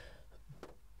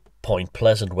Point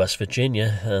Pleasant, West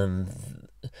Virginia, and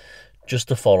just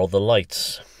to follow the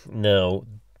lights. Now,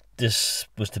 this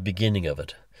was the beginning of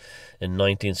it. In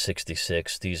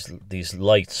 1966, these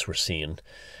lights were seen,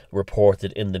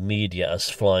 reported in the media as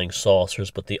flying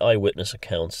saucers, but the eyewitness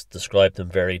accounts described them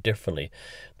very differently.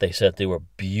 They said they were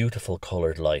beautiful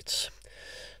coloured lights.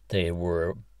 There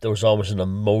was almost an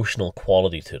emotional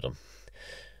quality to them.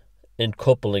 In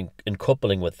coupling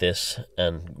with this,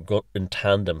 and in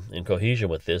tandem, in cohesion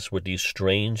with this, were these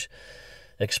strange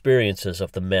experiences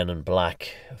of the Men in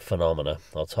Black phenomena.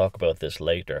 I'll talk about this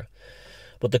later.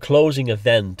 But the closing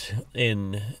event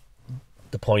in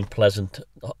the Point Pleasant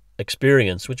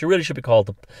experience, which really should be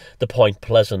called the Point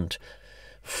Pleasant,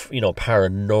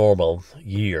 paranormal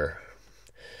year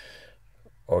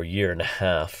or year and a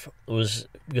half, was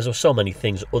because there were so many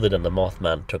things other than the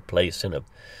Mothman took place in it,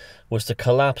 was the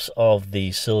collapse of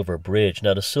the Silver Bridge.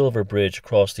 Now, the Silver Bridge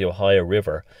across the Ohio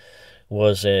River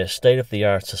was a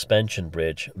state-of-the-art suspension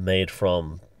bridge made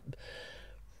from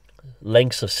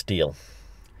lengths of steel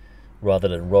rather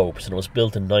than ropes, and it was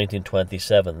built in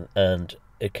 1927, and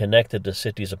it connected the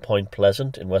cities of Point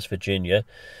Pleasant in West Virginia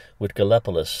with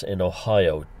Gallipolis in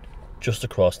Ohio, just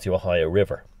across the Ohio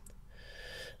River.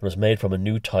 It was made from a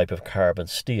new type of carbon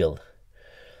steel.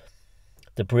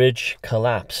 The bridge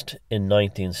collapsed in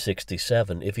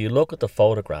 1967. If you look at the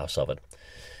photographs of it,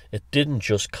 it didn't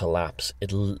just collapse.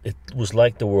 It was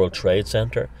like the World Trade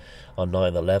Center on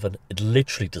 9/11. It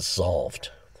literally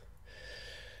dissolved.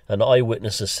 And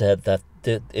eyewitnesses said that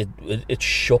it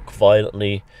shook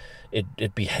violently.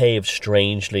 It behaved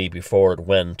strangely before it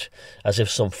went, as if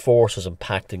some force was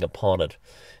impacting upon it.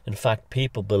 In fact,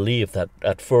 people believed that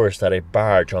at first that a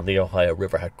barge on the Ohio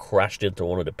River had crashed into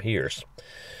one of the piers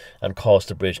and caused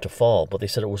the bridge to fall. But they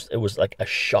said it was like a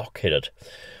shock hit it.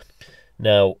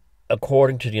 Now,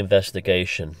 according to the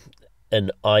investigation,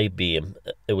 an I-beam,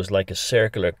 it was like a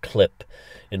circular clip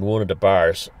in one of the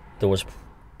bars that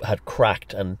had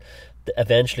cracked, and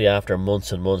eventually after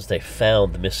months and months they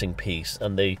found the missing piece,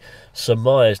 and they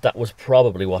surmised that was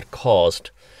probably what caused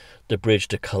the bridge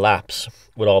to collapse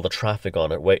with all the traffic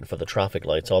on it, waiting for the traffic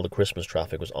lights. All the Christmas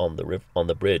traffic was on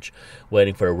the bridge,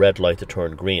 waiting for a red light to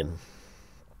turn green.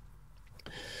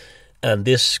 And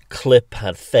this clip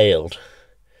had failed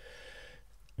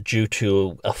due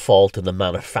to a fault in the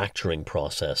manufacturing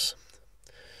process.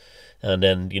 And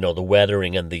then, the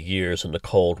weathering and the years and the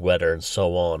cold weather and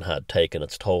so on had taken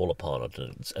its toll upon it.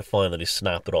 And it finally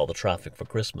snapped at all the traffic for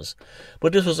Christmas.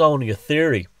 But this was only a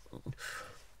theory.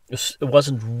 It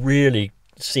wasn't really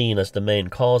seen as the main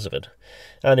cause of it.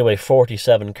 Anyway,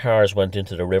 47 cars went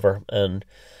into the river and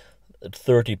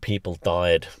 30 people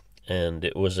died. And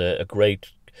it was a great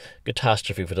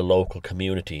catastrophe for the local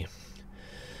community.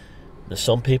 Now,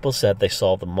 some people said they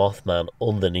saw the Mothman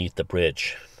underneath the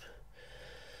bridge.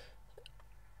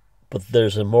 But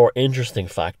there's a more interesting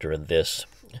factor in this.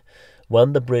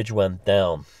 When the bridge went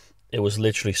down, it was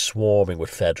literally swarming with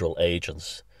federal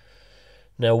agents.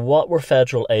 Now, what were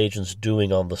federal agents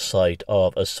doing on the site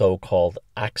of a so-called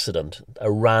accident,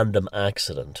 a random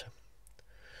accident?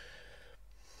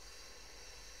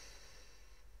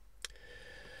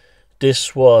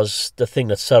 This was the thing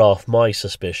that set off my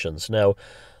suspicions. Now,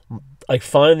 I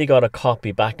finally got a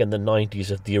copy back in the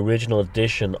 90s of the original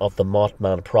edition of the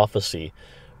Mothman Prophecy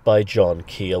by John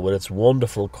Keel, with its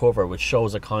wonderful cover, which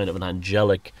shows a kind of an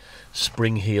angelic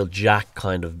spring-heeled Jack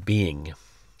kind of being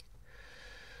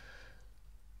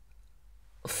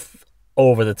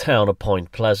over the town of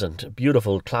Point Pleasant.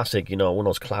 Beautiful classic, one of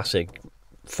those classic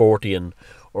 40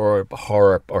 or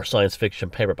horror or science fiction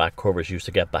paperback covers you used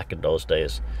to get back in those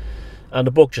days. And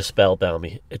the book just spellbound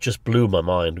me. It just blew my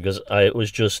mind, because it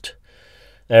was just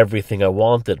everything I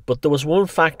wanted. But there was one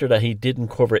factor that he didn't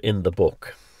cover in the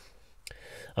book.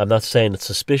 I'm not saying it's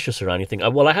suspicious or anything.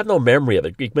 Well, I have no memory of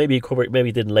it. Maybe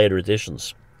he did in later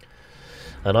editions.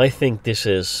 And I think this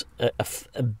is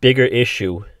a bigger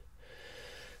issue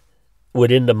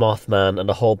within the Mothman and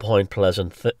the whole Point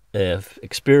Pleasant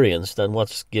experience than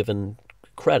what's given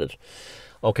credit.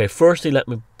 Okay, firstly, let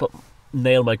me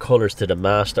nail my colours to the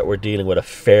mast that we're dealing with a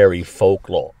fairy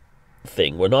folklore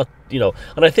thing. We're not,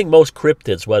 and I think most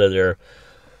cryptids, whether they're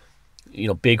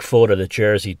Bigfoot or the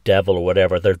Jersey Devil or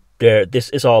whatever, this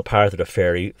is all part of the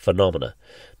fairy phenomena.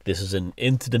 This is an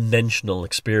interdimensional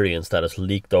experience that has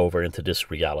leaked over into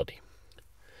this reality.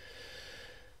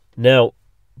 Now,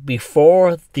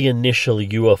 before the initial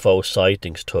UFO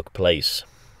sightings took place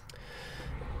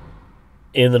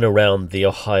in and around the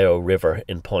Ohio River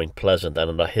in Point Pleasant and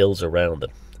in the hills around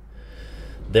it,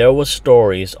 there were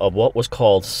stories of what was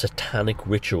called satanic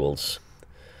rituals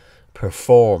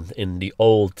performed in the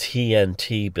old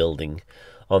TNT building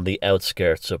on the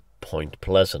outskirts of Point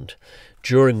Pleasant.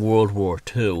 During World War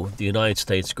II, the United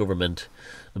States government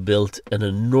built an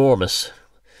enormous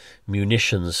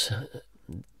munitions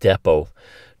depot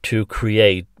to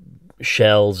create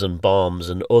shells and bombs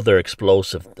and other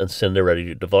explosive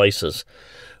incendiary devices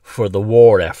for the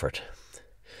war effort.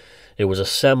 It was a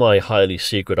semi-highly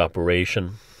secret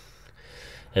operation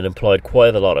and employed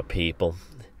quite a lot of people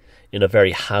in a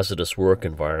very hazardous work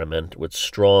environment with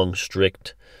strong,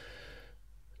 strict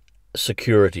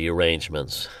security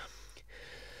arrangements.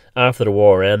 After the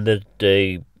war ended,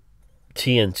 the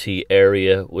TNT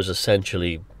area was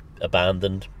essentially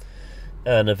abandoned,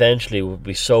 and eventually would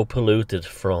be so polluted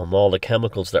from all the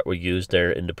chemicals that were used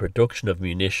there in the production of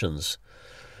munitions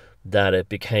that it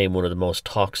became one of the most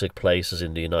toxic places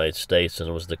in the United States, and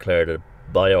it was declared a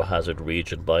biohazard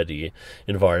region by the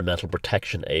Environmental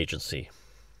Protection Agency.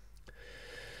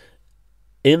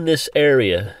 In this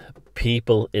area,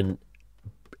 people in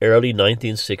early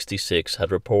 1966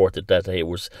 had reported that it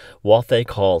was what they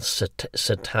call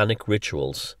satanic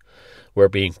rituals were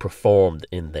being performed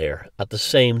in there. At the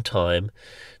same time,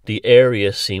 the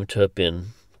area seemed to have been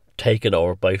taken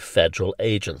over by federal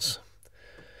agents.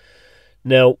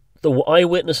 Now, the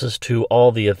eyewitnesses to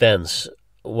all the events,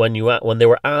 when they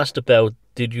were asked about,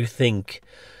 did you think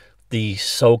the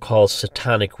so-called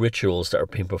satanic rituals that are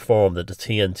being performed at the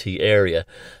TNT area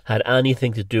had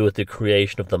anything to do with the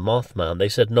creation of the Mothman. They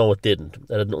said no, it didn't.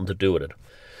 It had nothing to do with it.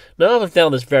 Now I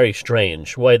found this very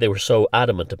strange, why they were so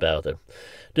adamant about it.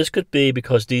 This could be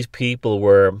because these people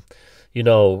were, you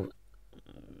know,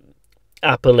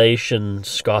 Appalachian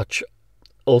Scotch,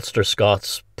 Ulster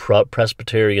Scots,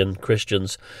 Presbyterian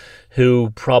Christians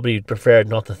who probably preferred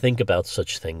not to think about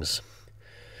such things,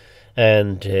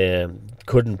 and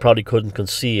probably couldn't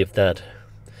conceive that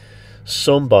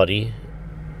somebody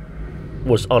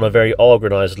was on a very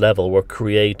organized level were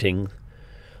creating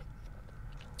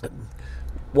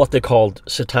what they called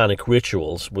satanic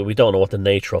rituals. We don't know what the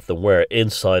nature of them were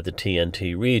inside the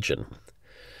TNT region.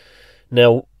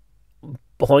 Now,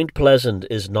 Point Pleasant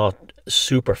is not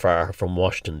super far from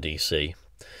Washington, D.C.,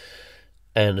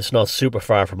 and it's not super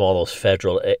far from all those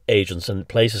federal agents and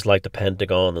places like the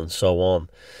Pentagon and so on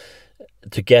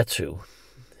to get to.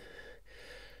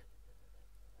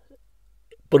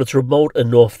 But it's remote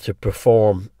enough to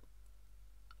perform,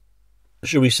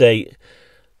 should we say,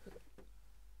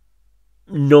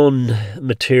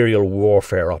 non-material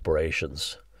warfare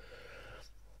operations.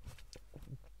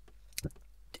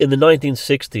 In the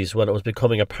 1960s, when it was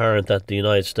becoming apparent that the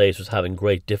United States was having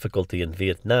great difficulty in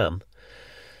Vietnam,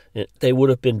 they would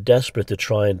have been desperate to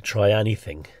try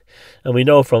anything. And we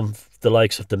know from the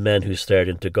likes of the men who stared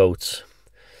into goats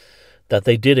that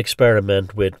they did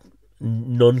experiment with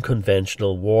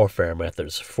non-conventional warfare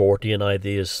methods, Fortean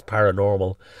ideas,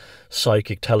 paranormal,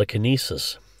 psychic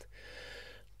telekinesis.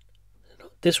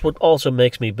 This would also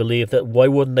makes me believe that why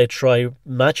wouldn't they try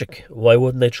magic? Why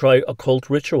wouldn't they try occult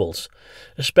rituals?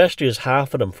 Especially as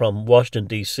half of them from Washington,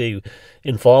 D.C.,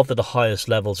 involved at the highest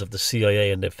levels of the CIA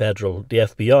and the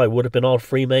FBI would have been all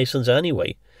Freemasons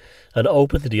anyway, and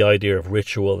open to the idea of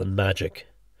ritual and magic.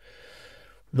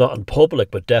 Not in public,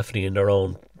 but definitely in their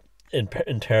own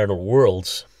internal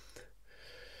worlds.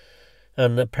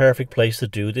 And a perfect place to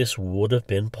do this would have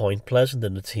been Point Pleasant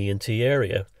in the TNT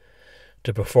area,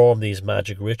 to perform these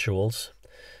magic rituals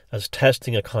as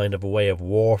testing a kind of a way of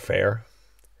warfare,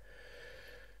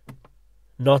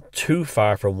 not too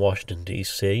far from Washington,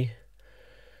 D.C.,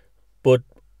 but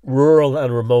rural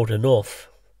and remote enough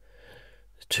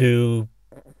to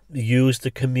use the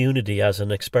community as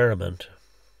an experiment.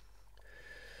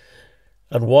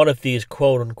 And what if these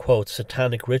quote-unquote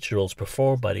satanic rituals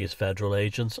performed by these federal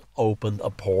agents opened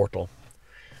a portal?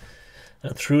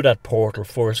 And through that portal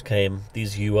first came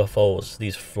these UFOs,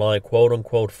 these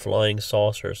quote-unquote flying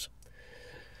saucers,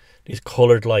 these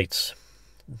coloured lights.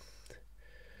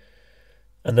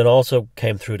 And then also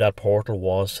came through that portal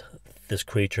was this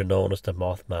creature known as the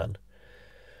Mothman.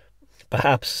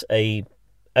 Perhaps a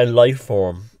life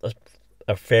form,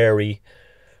 a fairy,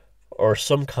 or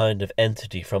some kind of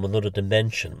entity from another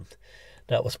dimension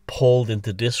that was pulled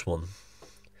into this one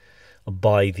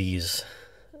by these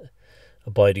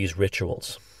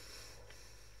rituals.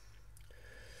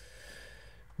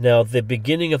 Now, the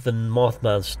beginning of the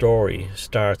Mothman story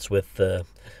starts with the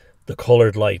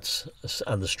coloured lights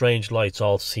and the strange lights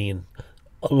all seen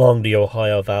along the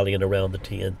Ohio Valley and around the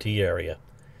TNT area.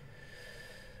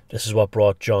 This is what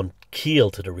brought John Keel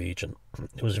to the region.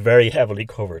 It was very heavily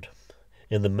covered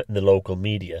in the local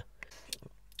media.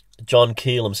 John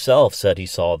Keel himself said he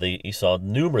saw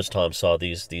numerous times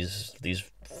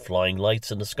these flying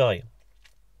lights in the sky.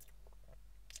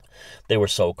 They were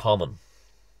so common.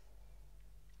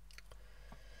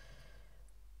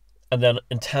 And then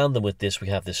in tandem with this, we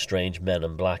have this strange Men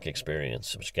in Black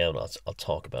experience, which again I'll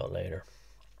talk about later.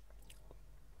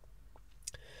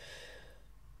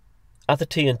 At the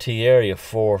TNT area,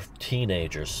 4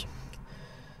 teenagers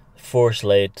first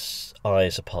laid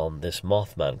eyes upon this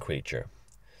Mothman creature.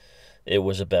 It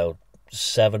was about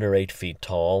 7 or 8 feet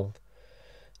tall.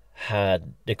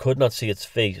 They could not see its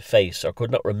face, or could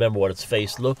not remember what its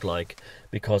face looked like,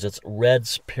 because its red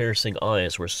piercing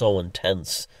eyes were so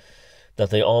intense that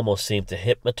they almost seemed to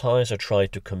hypnotize or try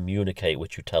to communicate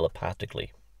with you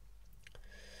telepathically.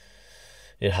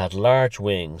 It had large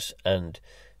wings, and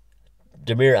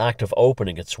the mere act of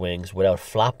opening its wings without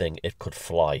flapping, it could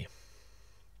fly.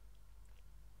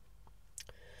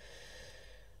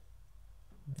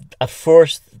 At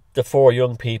first, the 4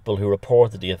 young people who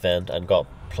reported the event and got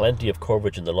plenty of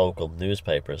coverage in the local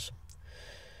newspapers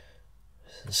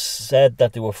said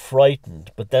that they were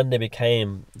frightened, but then they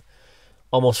became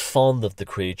almost fond of the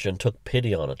creature and took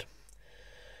pity on it.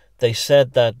 They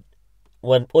said that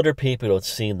when other people had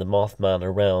seen the Mothman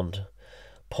around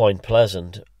Point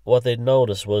Pleasant, what they'd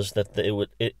noticed was that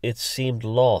it seemed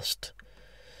lost,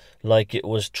 like it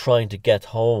was trying to get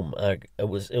home. It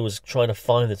was trying to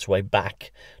find its way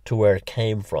back to where it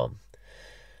came from.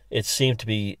 it seemed to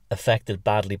be affected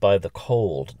badly by the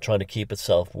cold, trying to keep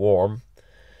itself warm.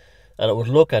 And it would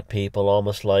look at people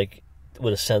almost like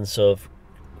with a sense of,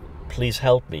 please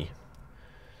help me.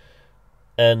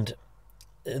 And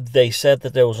they said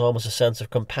that there was almost a sense of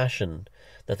compassion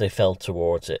that they felt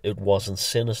towards it. It wasn't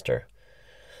sinister.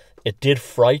 It did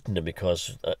frighten them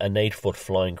because an 8-foot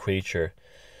flying creature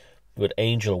with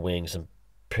angel wings and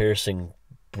piercing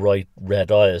bright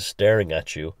red eyes staring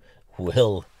at you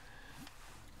will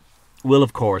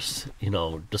of course,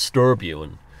 disturb you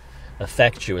and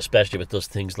affect you, especially if it does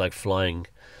things like flying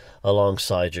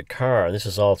alongside your car. And this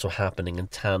is also happening in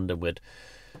tandem with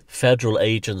federal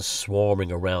agents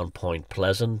swarming around Point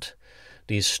Pleasant,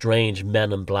 these strange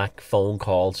men in black phone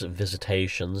calls and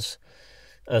visitations,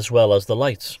 as well as the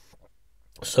lights.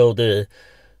 So the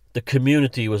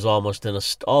community was almost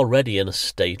already in a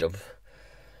state of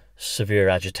severe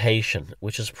agitation,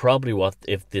 which is probably what,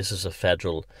 if this is a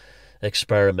federal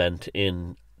experiment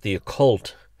in the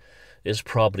occult, is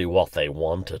probably what they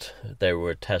wanted. They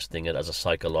were testing it as a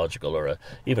psychological or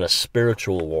even a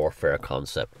spiritual warfare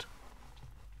concept.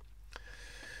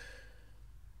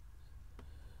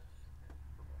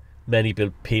 Many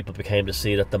people became to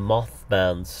see that the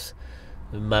Mothman's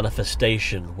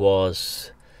manifestation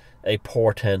was a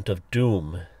portent of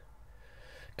doom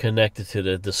connected to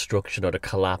the destruction or the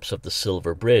collapse of the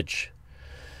Silver Bridge.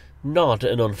 Not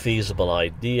an unfeasible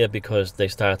idea, because they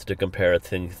started to compare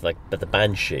things like the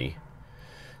Banshee,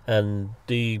 and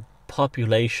the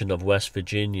population of West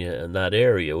Virginia and that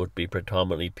area would be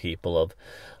predominantly people of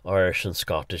Irish and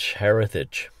Scottish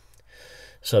heritage.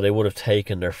 So they would have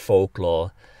taken their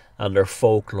folklore and their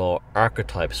folklore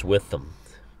archetypes with them.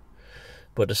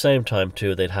 But at the same time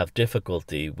too, they'd have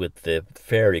difficulty with the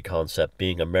fairy concept,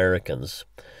 being Americans,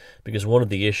 because one of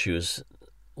the issues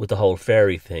with the whole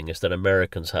fairy thing is that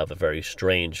Americans have a very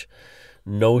strange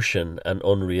notion and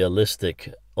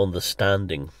unrealistic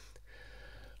understanding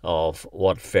of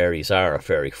what fairies are,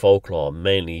 fairy folklore,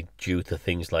 mainly due to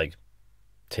things like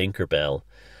Tinkerbell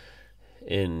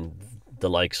in the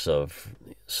likes of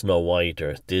Snow White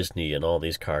or Disney and all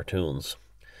these cartoons.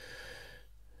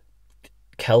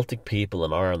 Celtic people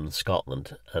in Ireland,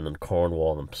 Scotland and in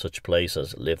Cornwall and such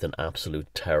places lived in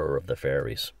absolute terror of the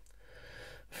fairies.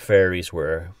 Fairies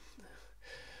were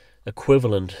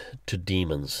equivalent to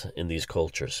demons in these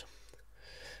cultures,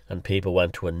 and people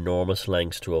went to enormous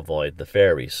lengths to avoid the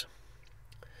fairies.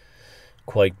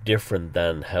 Quite different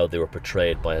than how they were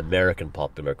portrayed by American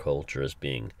popular culture as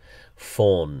being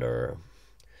fun or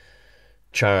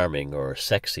charming or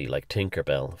sexy, like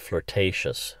Tinkerbell,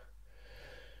 flirtatious.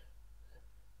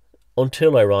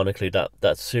 Until, ironically,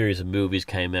 that series of movies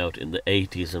came out in the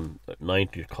 80s and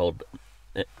 90s called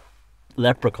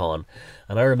Leprechaun.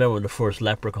 And I remember when the first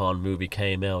Leprechaun movie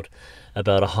came out,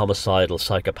 about a homicidal,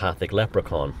 psychopathic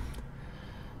leprechaun.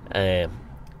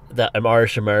 That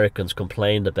Irish Americans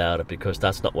complained about it because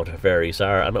that's not what fairies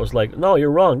are. And I was like, no, you're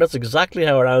wrong. That's exactly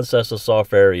how our ancestors saw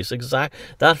fairies.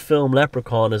 That film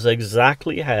Leprechaun is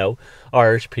exactly how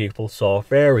Irish people saw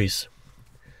fairies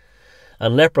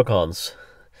and leprechauns.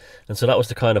 And so that was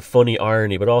the kind of funny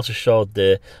irony, but also showed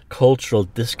the cultural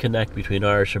disconnect between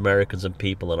Irish Americans and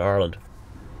people in Ireland.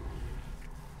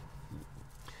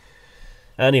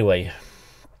 Anyway,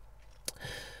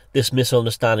 this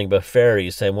misunderstanding about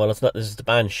fairies, saying, well, this is the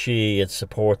Banshee, it's a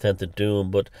portent of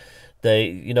doom, but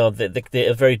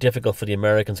it's very difficult for the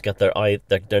Americans to get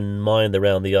their mind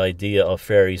around the idea of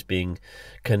fairies being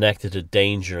connected to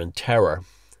danger and terror,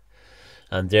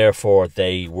 and therefore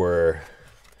they were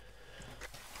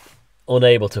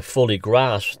unable to fully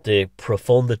grasp the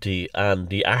profundity and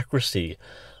the accuracy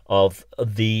of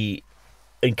the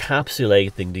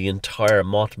encapsulating the entire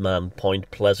Mothman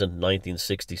Point Pleasant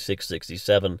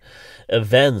 1966-67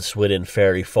 events within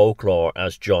fairy folklore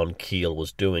as John Keel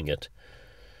was doing it.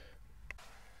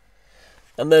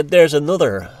 And then there's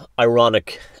another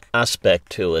ironic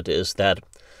aspect to it, is that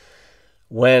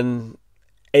when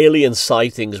alien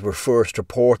sightings were first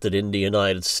reported in the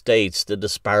United States, the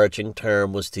disparaging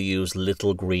term was to use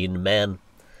little green men,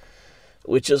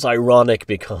 which is ironic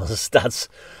because that's,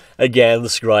 again,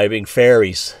 describing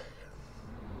fairies.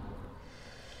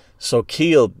 So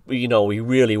Keel, he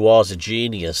really was a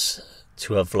genius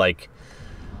to have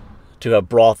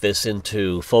brought this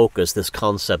into focus, this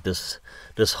concept,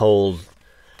 this whole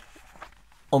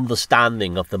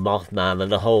understanding of the Mothman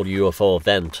and the whole UFO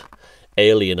event,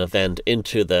 alien event,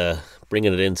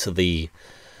 bringing it into the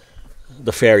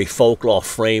fairy folklore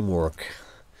framework.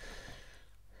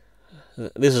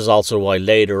 This is also why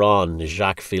later on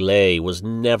Jacques Villée was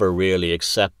never really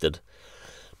accepted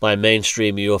by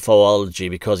mainstream UFOlogy,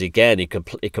 because again he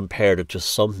compared it to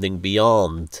something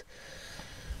beyond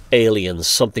aliens,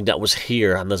 something that was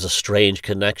here, and there's a strange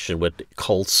connection with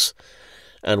cults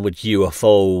and with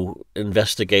UFO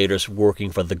investigators working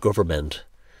for the government,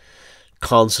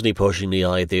 constantly pushing the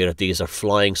idea that these are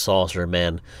flying saucer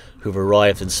men who've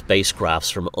arrived in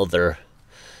spacecrafts from other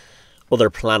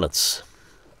planets.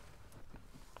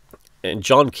 And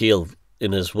John Keel,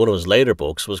 in one of his later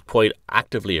books, was quite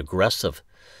actively aggressive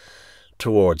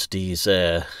towards these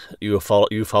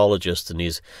ufologists and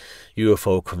these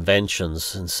UFO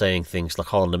conventions, and saying things like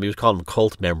he was calling them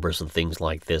cult members and things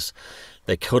like this.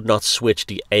 They could not switch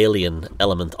the alien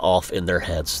element off in their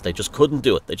heads. They just couldn't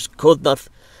do it. They just could not.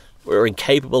 Were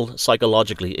incapable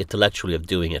psychologically, intellectually of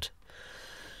doing it.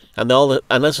 And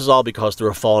this is all because they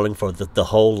were falling for the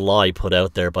whole lie put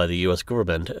out there by the US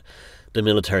government, the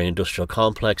military-industrial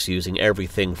complex, using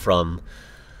everything from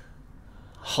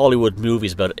Hollywood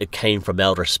movies about it came from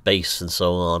outer space and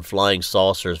so on, flying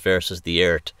saucers versus the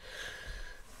Earth,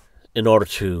 in order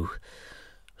to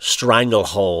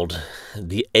stranglehold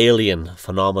the alien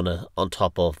phenomena on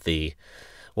top of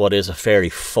what is a very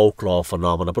folklore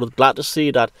phenomena. But I'm glad to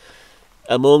see that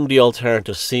among the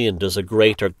alternative scene there's a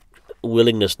greater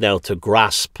willingness now to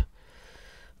grasp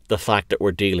the fact that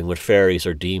we're dealing with fairies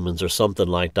or demons or something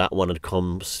like that when it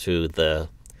comes to the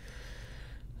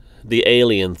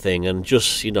alien thing. And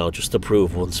just to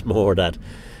prove once more that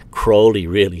Crowley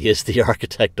really is the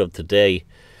architect of today.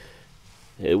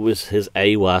 It was his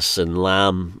Awas and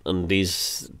Lamb and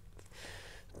these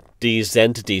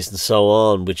entities and so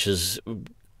on, which is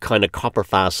kind of copper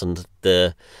fastened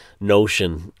the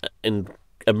notion, an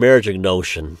emerging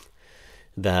notion,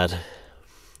 that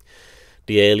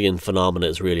the alien phenomena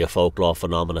is really a folklore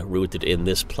phenomena rooted in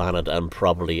this planet and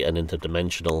probably an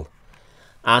interdimensional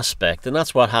aspect. And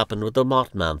that's what happened with the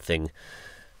Mothman thing.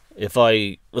 If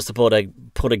I was to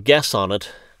put a guess on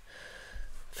it,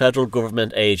 federal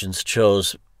government agents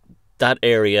chose that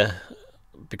area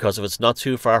because if it's not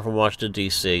too far from Washington,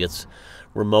 D.C., it's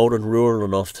remote and rural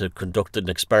enough to conduct an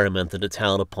experiment in the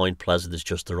town of Point Pleasant is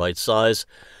just the right size.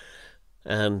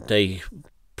 And they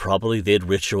probably did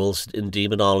rituals in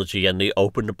demonology, and they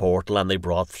opened the portal and they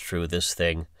brought through this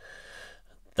thing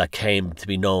that came to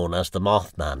be known as the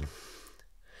Mothman.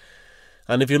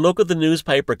 And if you look at the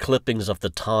newspaper clippings of the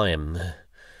time,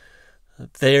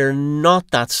 they're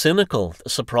not that cynical,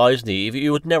 surprisingly.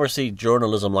 You would never see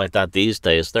journalism like that these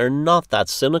days. They're not that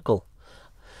cynical.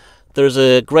 There's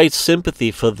a great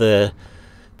sympathy for the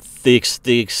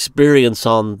experience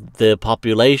on the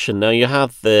population. Now you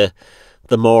have the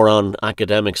moron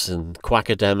academics and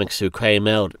quackademics who came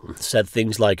out and said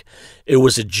things like it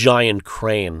was a giant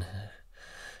crane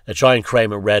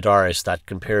with red eyes that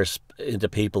compares into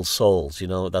people's souls.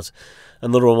 That's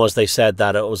another one. Was they said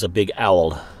that it was a big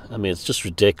owl. I mean, it's just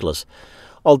ridiculous.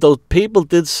 Although people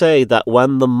did say that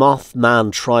when the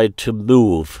Mothman tried to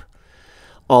move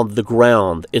on the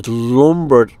ground, it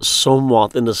lumbered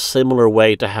somewhat in a similar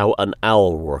way to how an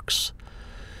owl works.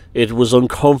 It was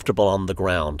uncomfortable on the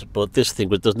ground, but this thing,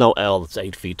 there's no owl that's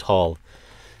 8 feet tall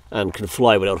and can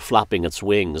fly without flapping its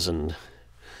wings and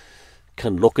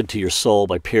can look into your soul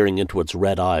by peering into its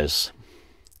red eyes.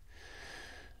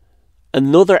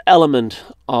 Another element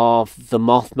of the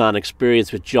Mothman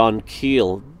experience which John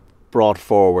Keel brought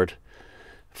forward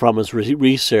from his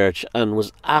research and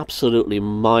was absolutely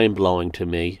mind-blowing to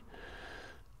me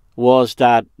was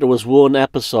that there was one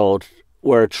episode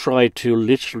where it tried to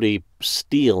literally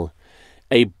steal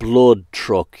a blood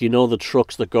truck. You know, the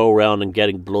trucks that go around and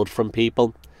getting blood from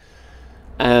people?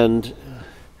 And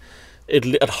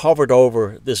it hovered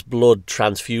over this blood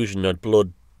transfusion or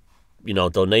blood,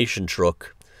 donation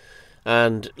truck.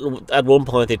 And at one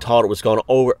point they thought it was going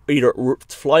to either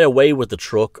fly away with the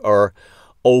truck or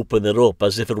open it up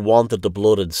as if it wanted the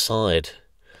blood inside.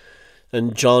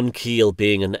 And John Keel,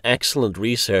 being an excellent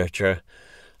researcher,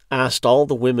 asked all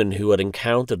the women who had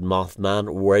encountered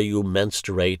Mothman, were you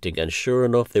menstruating? And sure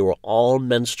enough, they were all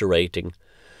menstruating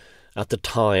at the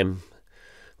time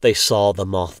they saw the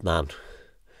Mothman.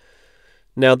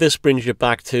 Now this brings you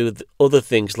back to the other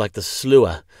things like the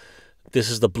Slua. This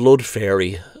is the blood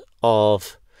fairy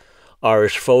of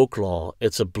Irish folklore.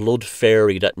 It's a blood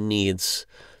fairy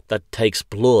that takes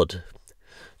blood.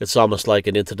 It's almost like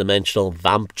an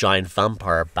interdimensional giant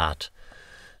vampire bat.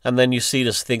 And then you see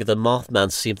this thing, the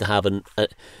Mothman seem to have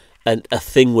a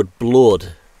thing with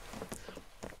blood.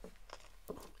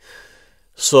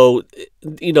 So,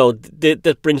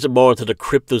 that brings it more into the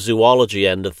cryptozoology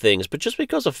end of things. But just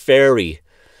because a fairy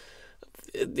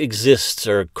exists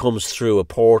or comes through a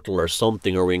portal or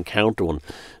something, or we encounter one,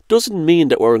 doesn't mean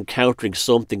that we're encountering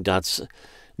something that's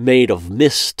made of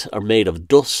mist or made of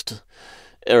dust.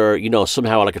 or, you know,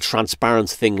 somehow like a transparent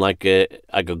thing, like a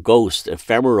ghost,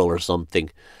 ephemeral or something.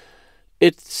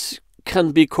 It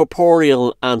can be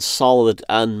corporeal and solid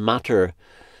and matter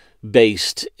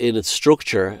based in its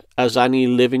structure as any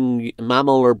living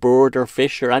mammal or bird or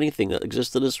fish or anything that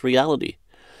exists in this reality.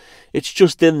 It's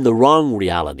just in the wrong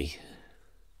reality.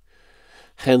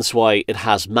 Hence why it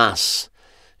has mass,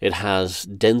 it has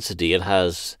density, it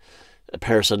has a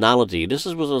personality. This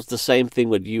was the same thing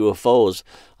with UFOs.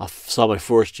 I saw my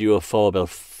first UFO about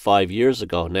 5 years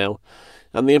ago now,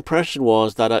 and the impression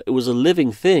was that it was a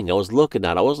living thing I was looking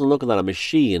at. I wasn't looking at a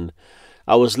machine.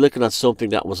 I was looking at something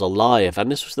that was alive.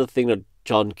 And this was the thing that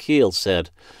John Keel said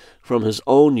from his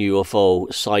own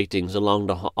UFO sightings along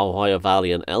the Ohio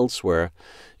Valley and elsewhere.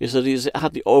 He said he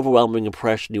had the overwhelming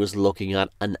impression he was looking at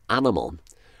an animal.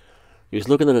 He was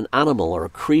looking at an animal or a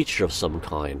creature of some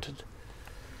kind.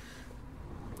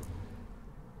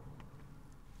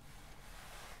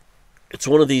 It's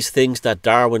one of these things that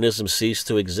Darwinism ceased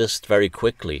to exist very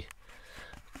quickly.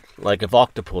 Like if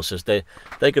octopuses, they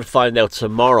could find out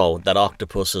tomorrow that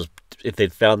octopuses, if they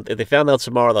found out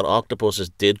tomorrow that octopuses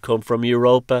did come from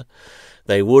Europa,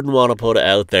 they wouldn't want to put it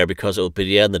out there because it would be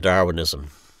the end of Darwinism.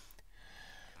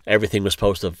 Everything was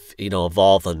supposed to, you know,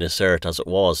 evolve on this earth as it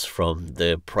was from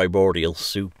the primordial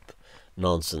soup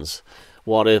nonsense.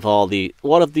 What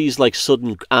if these like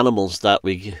sudden animals that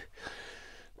we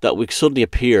suddenly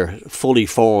appear fully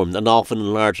formed and often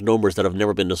in large numbers that have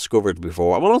never been discovered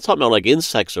before? And we're not talking about like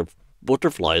insects or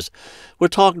butterflies. We're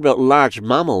talking about large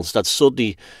mammals that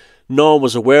suddenly no one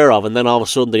was aware of, and then all of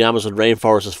a sudden the Amazon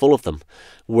rainforest is full of them.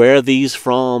 Where these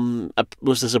from?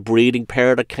 Was this a breeding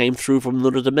pair that came through from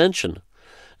another dimension?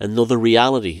 Another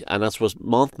reality? And that's what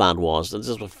Mothman was. And this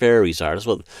is what fairies are. That's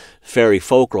what fairy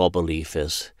folklore belief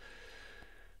is.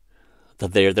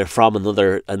 That they're from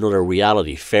another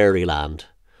reality, fairyland.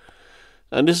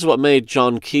 And this is what made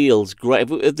John Keel's great.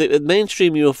 If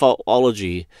mainstream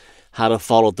ufology had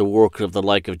followed the work of the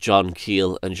like of John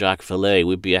Keel and Jacques Vallée,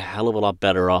 we'd be a hell of a lot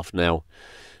better off now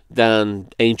than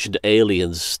ancient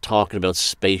aliens talking about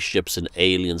spaceships and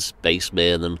alien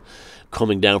spacemen and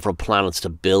coming down from planets to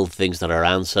build things that our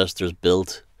ancestors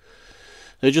built.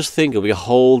 I just think it'll be a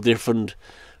whole different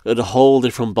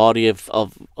body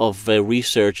of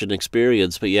research and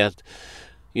experience, but yet,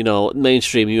 you know,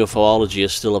 mainstream ufology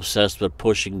is still obsessed with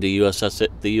pushing the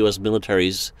U.S.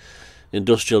 military's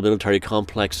industrial military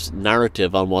complex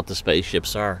narrative on what the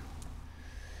spaceships are.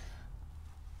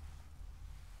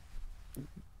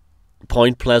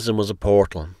 Point Pleasant was a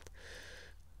portal.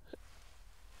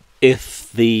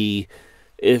 If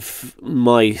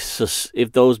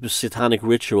those satanic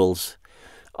rituals,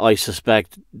 I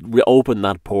suspect, reopened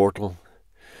that portal,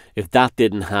 if that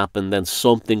didn't happen, then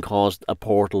something caused a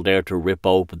portal there to rip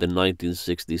open in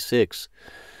 1966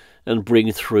 and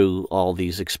bring through all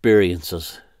these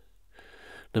experiences.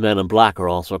 The Men in Black are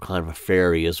also kind of a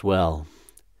fairy as well.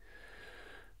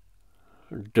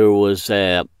 There was,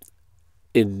 in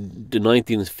the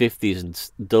 1950s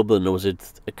in Dublin, there was a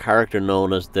character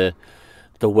known as the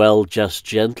well-dressed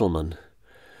gentleman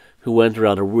who went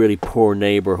around a really poor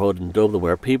neighbourhood in Dublin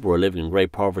where people were living in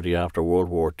great poverty after World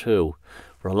War II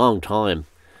for a long time,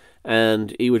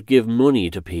 and he would give money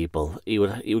to people. He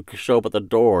would show up at the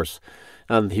doors,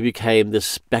 and he became this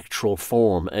spectral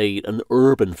form, an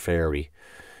urban fairy.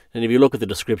 And if you look at the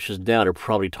descriptions now, they're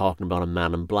probably talking about a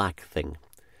Man in Black thing.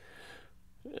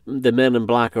 The Men in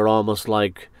Black are almost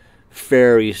like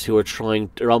fairies who are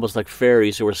they're almost like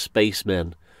fairies who are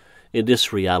spacemen in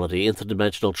this reality,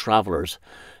 interdimensional travelers,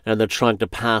 and they're trying to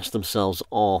pass themselves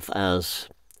off as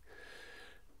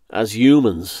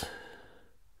humans.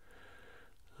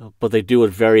 But they do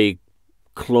it very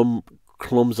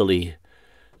clumsily,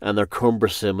 and they're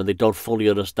cumbersome, and they don't fully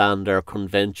understand our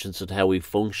conventions and how we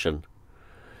function.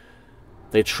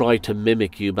 They try to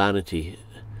mimic humanity,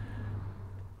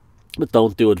 but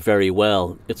don't do it very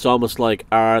well. It's almost like,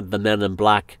 are the Men in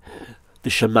Black the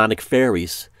shamanic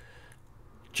fairies?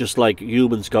 Just like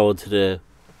humans go into the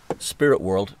spirit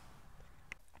world,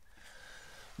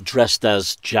 dressed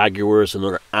as jaguars and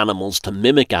other animals to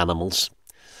mimic animals.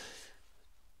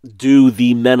 Do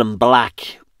the Men in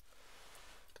Black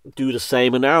do the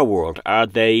same in our world? Are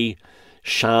they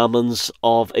shamans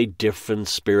of a different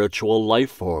spiritual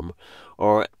life form,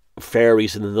 or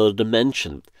fairies in another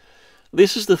dimension?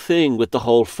 This is the thing with the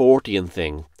whole Fortean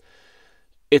thing.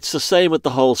 It's the same with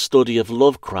the whole study of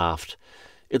Lovecraft.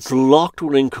 It's locked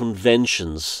within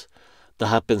conventions that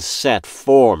have been set,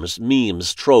 forms,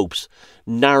 memes, tropes,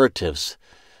 narratives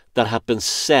that have been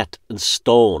set in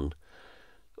stone.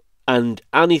 And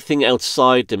anything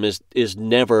outside them is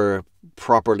never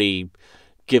properly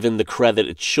given the credit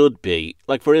it should be.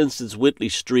 Like, for instance, Whitley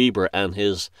Strieber and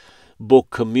his book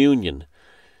Communion.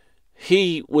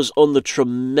 He was under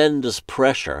tremendous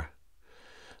pressure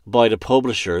by the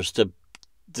publishers to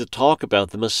talk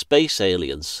about them as space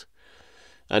aliens.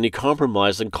 And he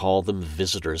compromised and called them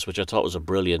visitors, which I thought was a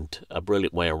brilliant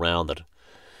way around it.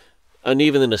 And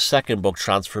even in his second book,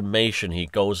 Transformation, he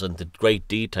goes into great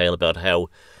detail about how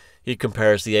he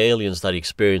compares the aliens that he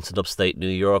experienced in upstate New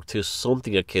York to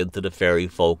something akin to the fairy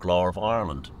folklore of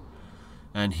Ireland.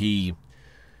 And he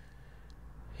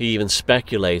even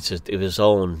speculates if his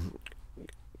own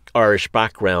Irish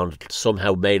background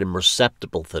somehow made him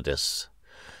receptible to this.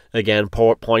 Again,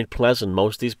 Point Pleasant,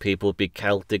 most of these people would be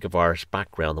Celtic of Irish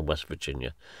background in West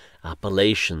Virginia.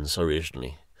 Appalachians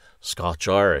originally,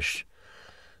 Scotch-Irish.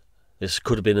 This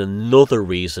could have been another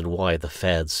reason why the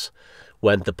feds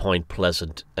went to Point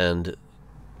Pleasant. And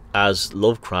as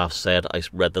Lovecraft said, I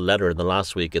read the letter in the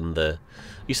last week,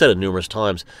 he said it numerous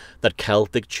times, that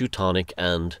Celtic, Teutonic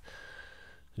and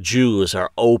Jews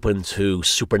are open to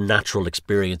supernatural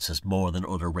experiences more than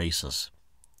other races.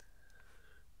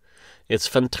 It's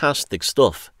fantastic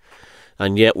stuff.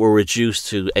 And yet we're reduced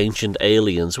to ancient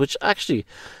aliens, which actually,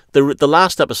 the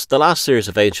last series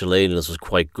of Ancient Aliens was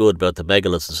quite good about the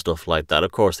megaliths and stuff like that.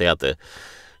 Of course, they had to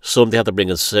bring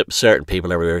in certain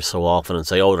people every so often and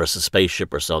say, oh, there's a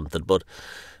spaceship or something. But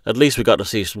at least we got to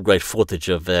see some great footage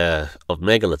of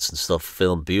megaliths and stuff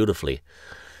filmed beautifully.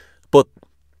 But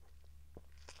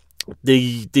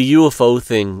the UFO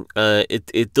thing,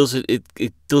 it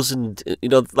doesn't, you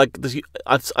know, like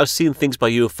I've seen things by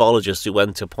ufologists who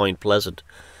went to Point Pleasant,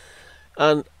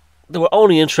 and they were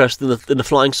only interested in the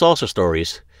flying saucer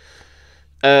stories,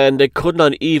 and they could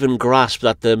not even grasp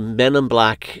that the Men in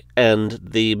Black and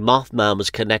the Mothman was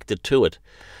connected to it.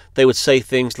 They would say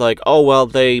things like, "Oh well,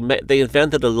 they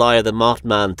invented a lie of the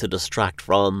Mothman to distract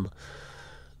from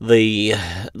the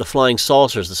flying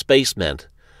saucers, the spacemen."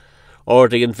 Or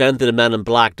they invented a Men in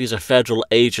Black. These are federal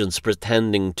agents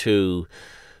pretending to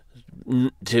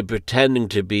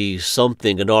be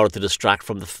something in order to distract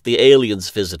from the aliens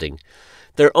visiting.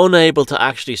 They're unable to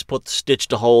actually stitch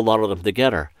the whole lot of them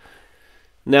together.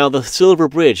 Now, the Silver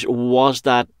Bridge, was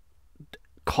that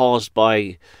caused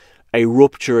by a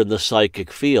rupture in the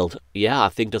psychic field? Yeah, I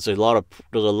think that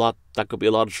could be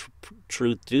a lot of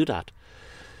truth to that.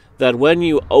 That when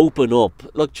you open up,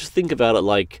 look, just think about it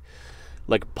like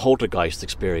poltergeist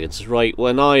experiences, right?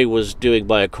 When I was doing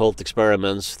my occult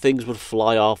experiments, things would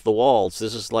fly off the walls.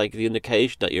 This is like the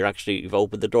indication that you've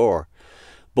opened the door.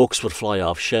 Books would fly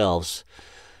off shelves.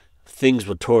 Things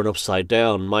would turn upside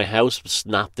down. My house was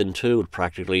snapped in two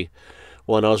practically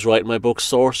when I was writing my book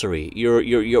Sorcery. You're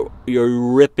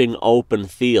ripping open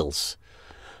fields.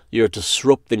 You're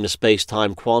disrupting the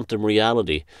space-time quantum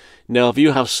reality. Now, if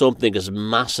you have something as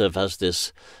massive as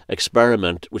this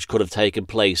experiment, which could have taken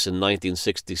place in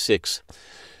 1966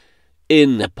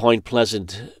 in Point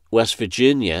Pleasant, West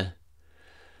Virginia,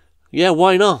 yeah,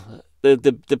 why not?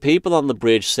 The people on the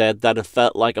bridge said that it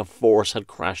felt like a force had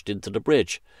crashed into the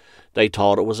bridge. They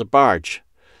thought it was a barge.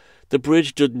 The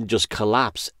bridge didn't just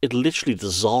collapse. It literally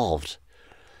dissolved.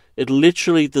 It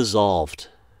literally dissolved.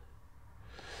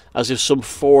 As if some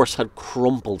force had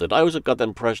crumpled it. I always got the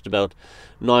impression about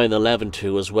 9/11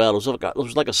 too as well. It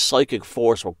was like a psychic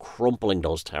force were crumpling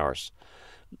those towers,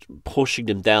 pushing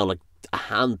them down, like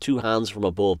two hands from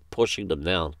above, pushing them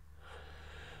down.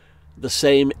 The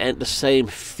same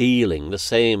feeling, the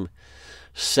same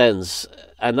sense,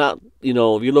 and that, you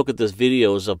know, if you look at the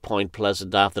videos of Point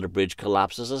Pleasant after the bridge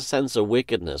collapses, there's a sense of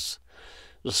wickedness.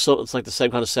 It's like the same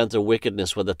kind of sense of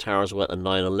wickedness when the towers went on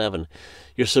 9/11.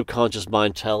 Your subconscious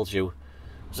mind tells you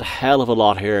there's a hell of a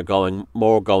lot here going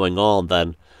on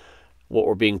than what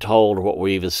we're being told or what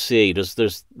we even see.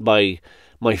 There's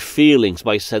my feelings,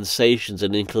 my sensations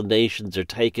and inclinations are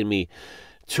taking me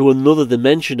to another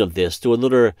dimension of this, to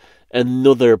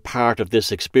another part of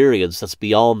this experience that's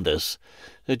beyond this.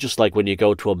 It's just like when you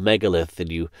go to a megalith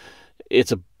and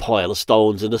it's a pile of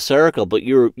stones in a circle, but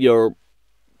you're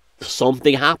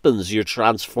something happens, you're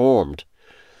transformed.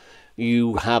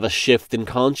 You have a shift in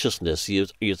consciousness,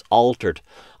 it's altered.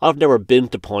 I've never been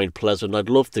to Point Pleasant, I'd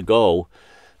love to go.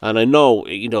 And I know,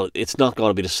 you know, it's not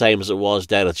going to be the same as it was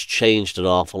then. It's changed an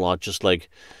awful lot, just like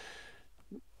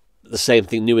the same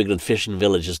thing, New England fishing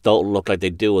villages don't look like they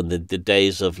do in the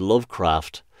days of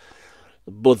Lovecraft.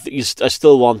 But I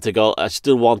still want to go. I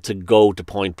still want to go to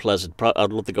Point Pleasant.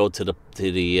 I'd love to go to the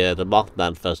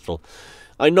Mothman Festival.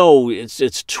 I know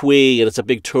it's twee and it's a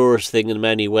big tourist thing in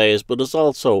many ways, but it's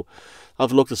also,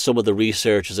 I've looked at some of the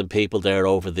researchers and people there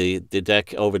over the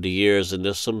years, and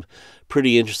there's some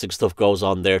pretty interesting stuff goes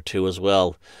on there too as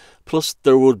well. Plus,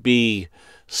 there would be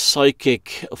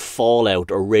psychic fallout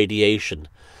or radiation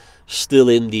still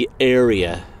in the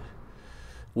area,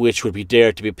 which would be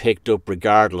there to be picked up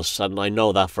regardless. And I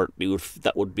know that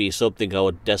that would be something I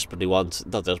would desperately want,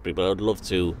 not desperately, but I would love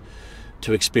to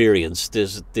experience.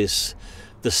 The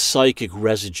psychic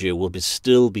residue will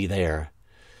still be there.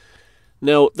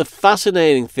 Now, the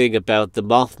fascinating thing about the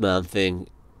Mothman thing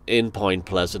in Point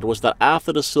Pleasant was that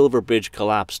after the Silver Bridge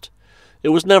collapsed, it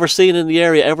was never seen in the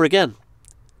area ever again.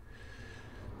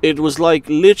 It was like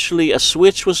literally a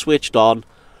switch was switched on.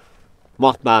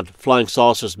 Mothman, flying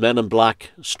saucers, men in black,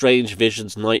 strange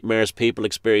visions, nightmares, people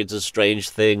experiencing strange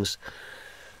things,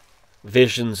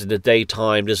 visions in the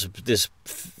daytime, this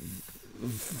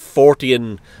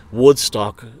Fortean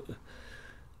Woodstock,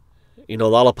 you know,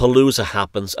 Lollapalooza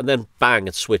happens, and then bang,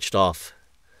 it's switched off.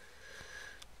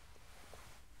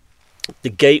 The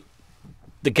gate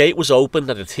was open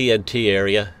at the TNT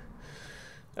area.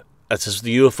 It says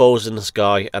the UFOs in the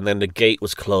sky, and then the gate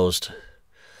was closed.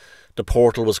 The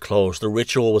portal was closed. The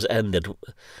ritual was ended,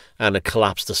 and it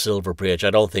collapsed the Silver Bridge. I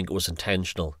don't think it was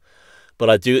intentional,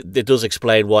 but it does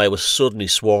explain why it was suddenly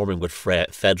swarming with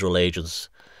federal agents.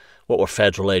 What were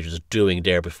federal agents doing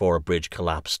there before a bridge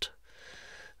collapsed?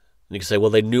 And you can say, well,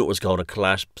 they knew it was going to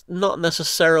collapse. Not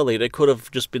necessarily. They could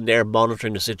have just been there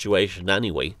monitoring the situation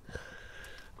anyway,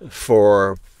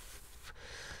 for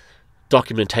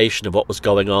documentation of what was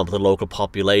going on with the local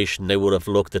population. They would have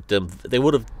looked at them. They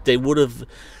would have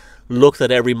looked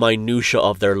at every minutia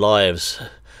of their lives.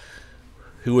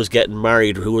 Who was getting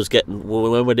married?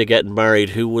 When were they getting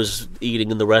married? Who was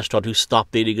eating in the restaurant? Who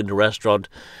stopped eating in the restaurant?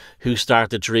 Who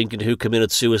started drinking? Who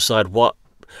committed suicide? What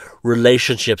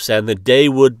relationships ended? They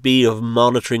would be of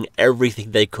monitoring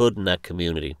everything they could in that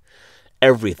community.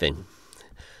 Everything.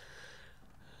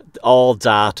 All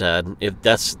data, and if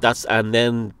and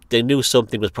then they knew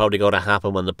something was probably going to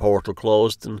happen when the portal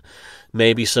closed, and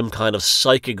maybe some kind of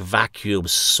psychic vacuum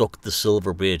sucked the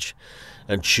Silver Bridge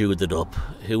and chewed it up.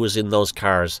 Who was in those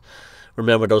cars?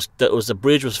 Remember, the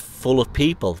bridge was full of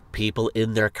people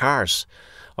in their cars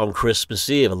on Christmas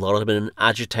Eve. A lot of them in an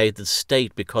agitated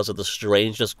state because of the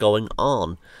strangeness going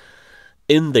on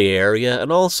in the area,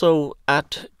 and also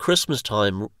at Christmas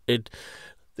time.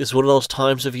 It's one of those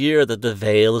times of year that the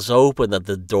veil is open, that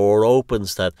the door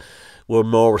opens, that we're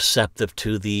more receptive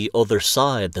to the other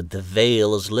side, that the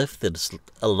veil is lifted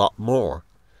a lot more.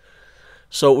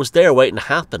 So it was there waiting to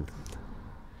happen.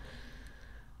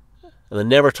 And it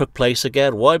never took place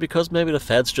again. Why? Because maybe the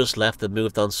feds just left and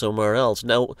moved on somewhere else.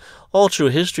 Now, all through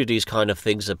history, these kind of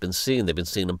things have been seen. They've been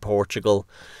seen in Portugal,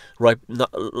 right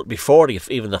before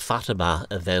even the Fatima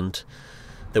event.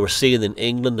 They were seen in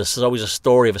England. This is always a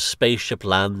story of a spaceship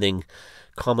landing,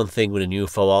 common thing within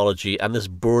ufology, and this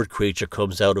bird creature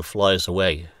comes out and flies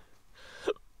away.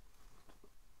 It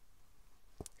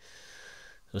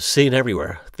was seen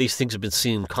everywhere. These things have been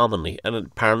seen commonly, and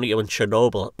apparently when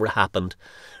Chernobyl happened,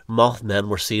 Mothmen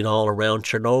were seen all around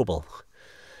Chernobyl.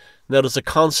 Now there's a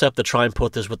concept to try and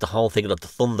put this with the whole thing of the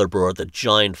Thunderbird, the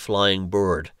giant flying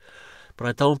bird, but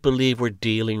I don't believe we're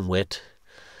dealing with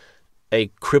a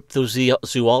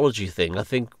cryptozoology thing. I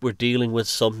think we're dealing with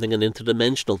something, an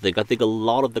interdimensional thing. I think a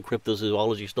lot of the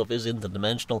cryptozoology stuff is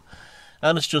interdimensional,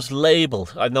 and it's just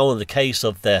labelled. I know in the case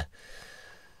of the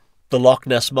Loch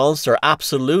Ness Monster,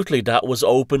 absolutely that was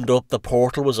opened up, the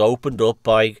portal was opened up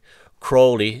by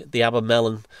Crowley, the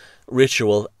Abramelin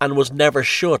ritual, and was never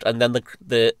shut, and then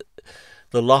the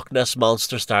Loch Ness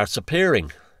Monster starts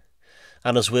appearing,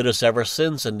 and is with us ever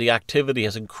since, and the activity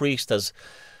has increased as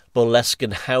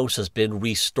Boleskine House has been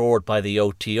restored by the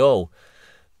OTO,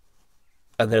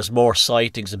 and there's more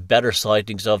sightings and better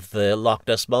sightings of the Loch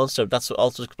Ness Monster. That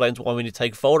also explains why when you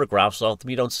take photographs of them,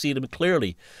 you don't see them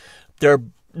clearly. They're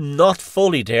not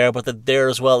fully there, but they're there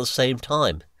as well at the same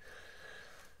time.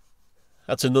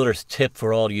 That's another tip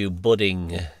for all you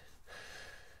budding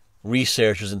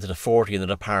researchers into the Fortean and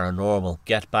the paranormal.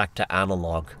 Get back to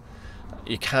analog.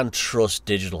 You can't trust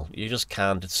digital. You just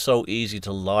can't. It's so easy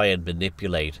to lie and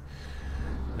manipulate.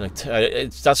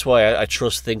 That's why I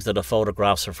trust things that the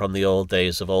photographs are from the old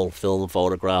days of old film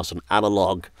photographs and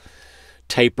analog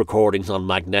tape recordings on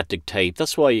magnetic tape.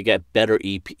 That's why you get better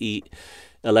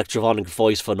electronic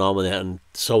voice phenomena and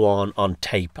so on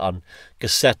tape, on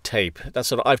cassette tape.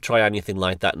 That's what I've tried anything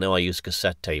like that. Now I use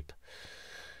cassette tape.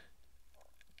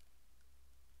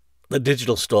 The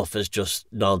digital stuff is just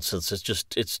nonsense.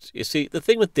 You see, the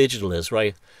thing with digital is,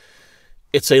 right,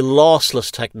 it's a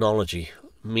lossless technology,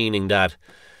 meaning that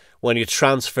when you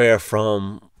transfer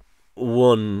from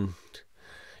one,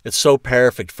 it's so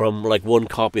perfect from like one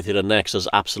copy to the next, there's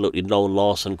absolutely no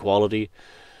loss in quality.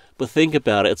 But think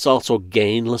about it, it's also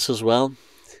gainless as well.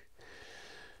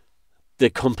 the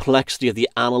complexity of the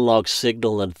analog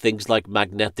signal and things like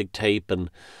magnetic tape and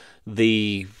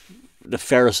the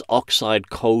ferrous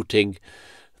oxide coating.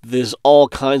 There's all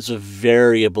kinds of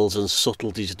variables and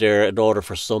subtleties there in order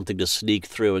for something to sneak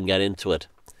through and get into it.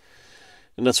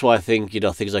 And that's why I think,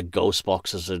 things like ghost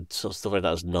boxes and stuff like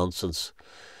that is nonsense.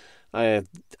 If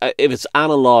it's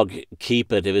analog,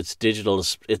 keep it. If it's digital,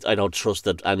 I don't trust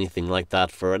that anything like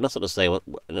that for. And that's not to say,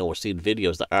 we're seeing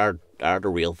videos that are the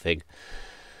real thing.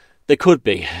 They could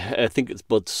be. I think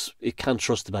but you can't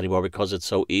trust them anymore because it's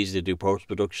so easy to do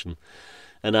post-production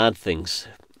and add things.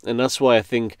 And that's why I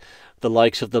think the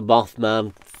likes of the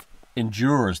Mothman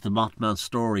endures. The Mothman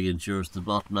story endures. The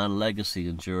Mothman legacy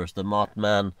endures. The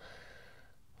Mothman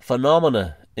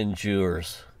phenomena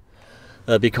endures.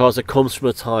 Because it comes from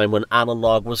a time when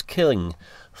analog was king.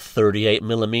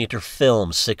 38mm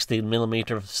film,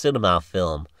 16mm cinema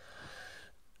film,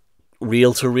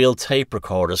 reel-to-reel tape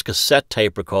recorders, cassette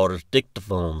tape recorders,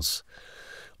 dictaphones,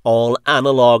 all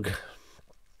analog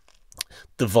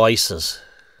devices,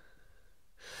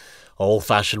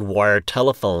 old-fashioned wired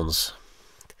telephones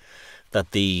that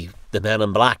the men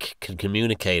in black can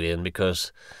communicate in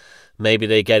because maybe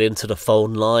they get into the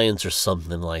phone lines or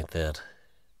something like that.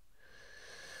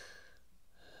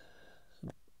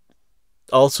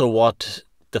 Also, what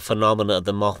the phenomena of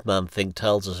the Mothman thing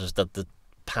tells us is that the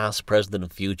past, present,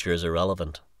 and future is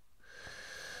irrelevant.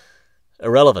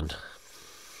 Irrelevant.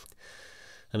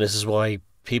 And this is why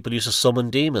people used to summon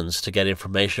demons to get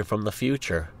information from the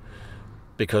future,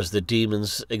 because the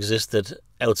demons existed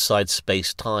outside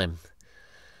space-time.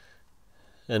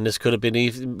 And this could have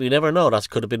been, we never know, that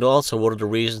could have been also one of the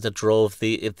reasons that drove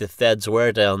if the feds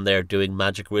were down there doing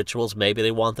magic rituals, maybe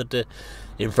they wanted the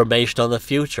information on the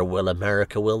future. Will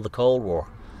America win the Cold War?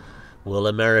 Will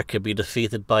America be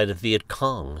defeated by the Viet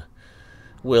Cong?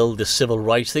 Will the civil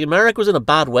rights thing? America was in a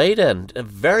bad way then, a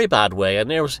very bad way.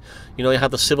 And there was, you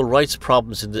had the civil rights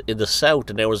problems in the South,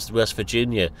 and there was West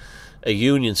Virginia, a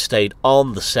Union state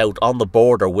on the South, on the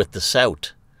border with the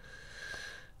South,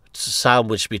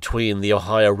 sandwiched between the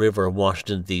Ohio River and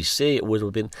Washington, D.C. It would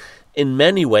have been, in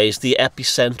many ways, the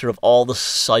epicenter of all the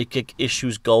psychic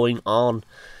issues going on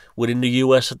within the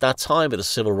U.S. at that time, with the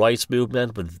civil rights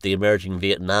movement, with the emerging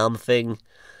Vietnam thing,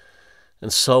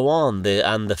 and so on,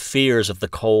 and the fears of the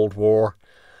Cold War,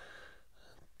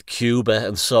 Cuba,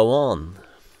 and so on.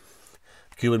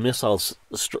 The Cuban Missile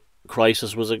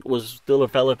Crisis was still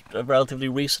a relatively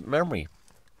recent memory.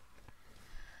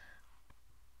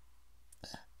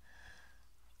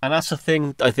 And that's the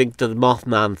thing I think that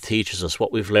Mothman teaches us,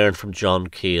 what we've learned from John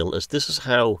Keel, is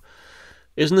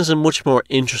isn't this a much more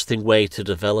interesting way to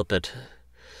develop it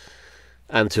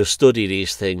and to study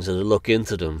these things and to look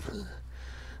into them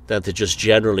than to just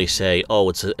generally say, oh,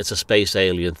 it's a space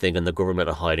alien thing and the government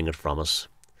are hiding it from us.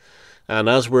 And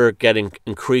as we're getting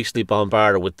increasingly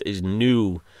bombarded with this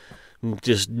new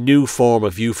form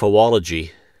of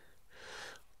ufology,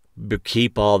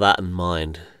 keep all that in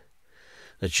mind.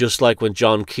 It's just like when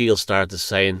John Keel started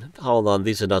saying, hold on,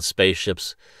 these are not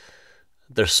spaceships.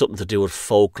 There's something to do with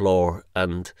folklore,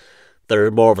 and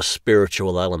they're more of a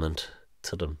spiritual element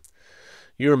to them.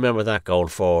 You remember that going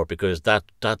forward, because that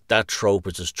trope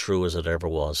is as true as it ever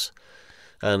was.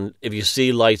 And if you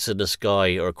see lights in the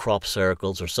sky or crop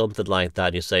circles or something like that,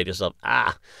 and you say to yourself,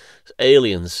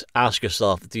 aliens, ask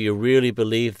yourself, do you really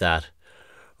believe that?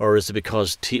 Or is it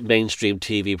because mainstream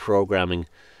TV programming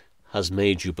has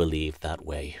made you believe that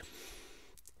way?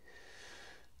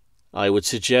 I would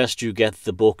suggest you get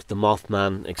the book The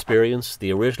Mothman Experience,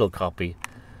 the original copy,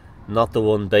 not the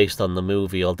one based on the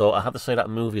movie, although I have to say that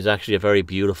movie is actually a very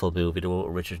beautiful movie, the one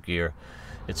with Richard Gere.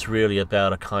 It's really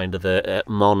about a kind of a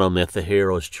monomyth, a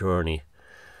hero's journey.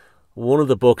 One of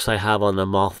the books I have on the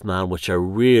Mothman, which I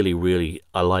really, really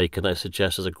like, and I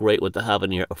suggest is a great one to have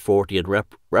in your 40th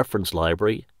reference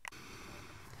library,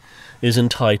 is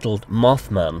entitled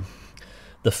Mothman: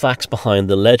 The Facts Behind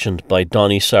the Legend by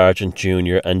Donnie Sargent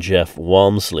Jr. and Jeff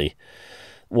Walmsley.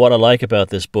 What I like about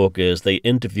this book is they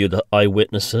interview the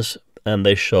eyewitnesses and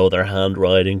they show their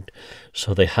handwriting,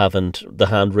 so they haven't the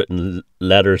handwritten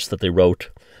letters that they wrote,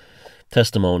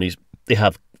 testimonies. They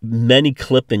have many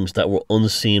clippings that were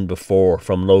unseen before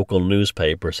from local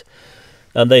newspapers,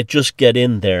 and they just get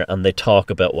in there and they talk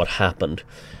about what happened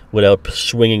without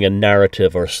swinging a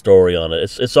narrative or a story on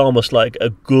it. It's almost like a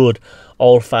good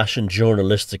old-fashioned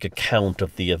journalistic account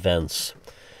of the events.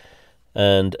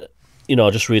 And I'll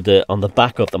just read on the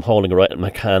back of them, holding it right in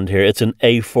my hand here. It's an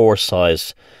A4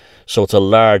 size, so it's a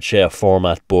large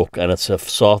format book, and it's a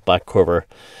softback cover.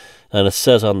 And it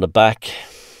says on the back,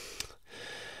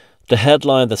 The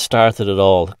headline that started it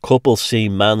all: couple see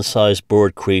man-sized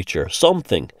bird creature.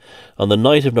 Something. On the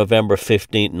night of November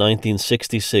 15,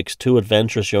 1966, two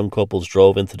adventurous young couples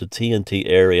drove into the TNT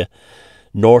area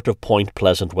north of Point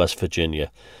Pleasant, West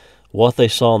Virginia. What they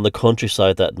saw in the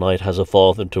countryside that night has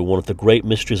evolved into one of the great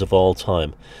mysteries of all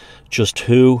time. Just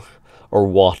who or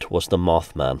what was the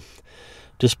Mothman?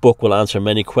 This book will answer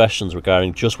many questions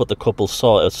regarding just what the couple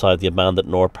saw outside the abandoned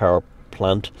North Power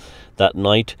plant that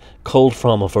night, culled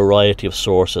from a variety of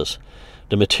sources.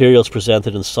 The materials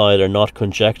presented inside are not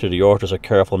conjecture. The authors are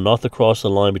careful not to cross the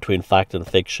line between fact and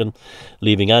fiction,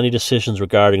 leaving any decisions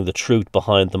regarding the truth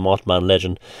behind the Mothman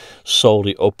legend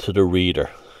solely up to the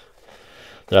reader.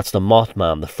 That's The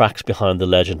Mothman, The Facts Behind the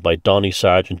Legend by Donnie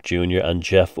Sargent Jr. and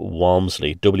Jeff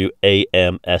Walmsley, Wamsley.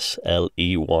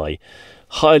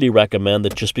 Highly recommend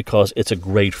it just because it's a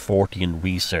great 40 in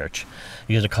research.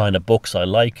 These are the kind of books I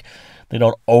like. They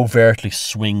don't overtly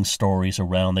swing stories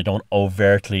around. They don't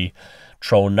overtly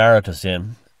throw narratives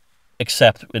in,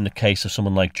 except in the case of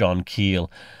someone like John Keel.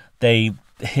 They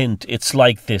hint, it's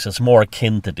like this, it's more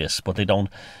akin to this, but they don't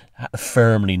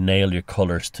firmly nail your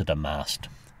colours to the mast.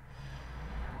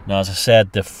 Now, as I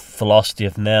said, the Philosophy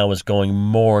of Now is going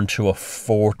more into a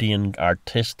 40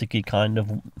 artistic-y kind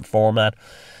of format,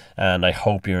 and I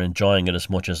hope you're enjoying it as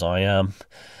much as I am.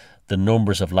 The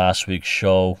numbers of last week's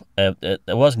show, it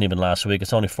wasn't even last week,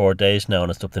 it's only 4 days now,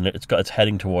 and it's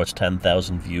heading towards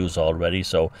 10,000 views already,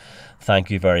 so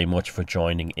thank you very much for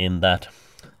joining in that.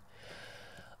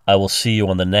 I will see you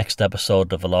on the next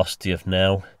episode of Velocity of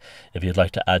Now. If you'd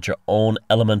like to add your own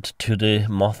element to the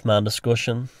Mothman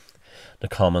discussion, the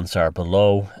comments are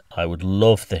below. I would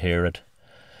love to hear it.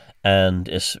 And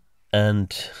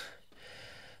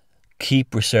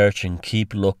keep researching,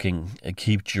 keep looking, and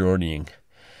keep journeying.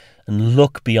 And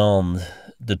look beyond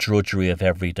the drudgery of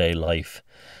everyday life.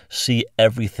 See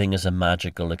everything as a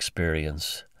magical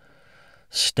experience.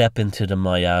 Step into the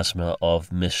miasma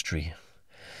of mystery,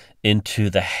 into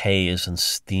the haze and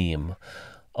steam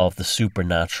of the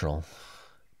supernatural.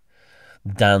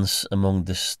 Dance among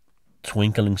this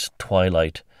twinkling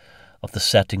twilight of the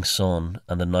setting sun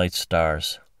and the night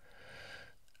stars,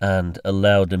 and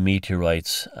allow the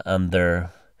meteorites and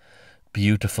their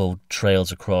beautiful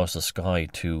trails across the sky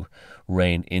to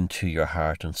rain into your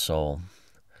heart and soul.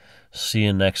 See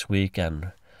you next week,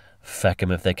 and feck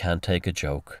 'em if they can't take a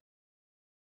joke.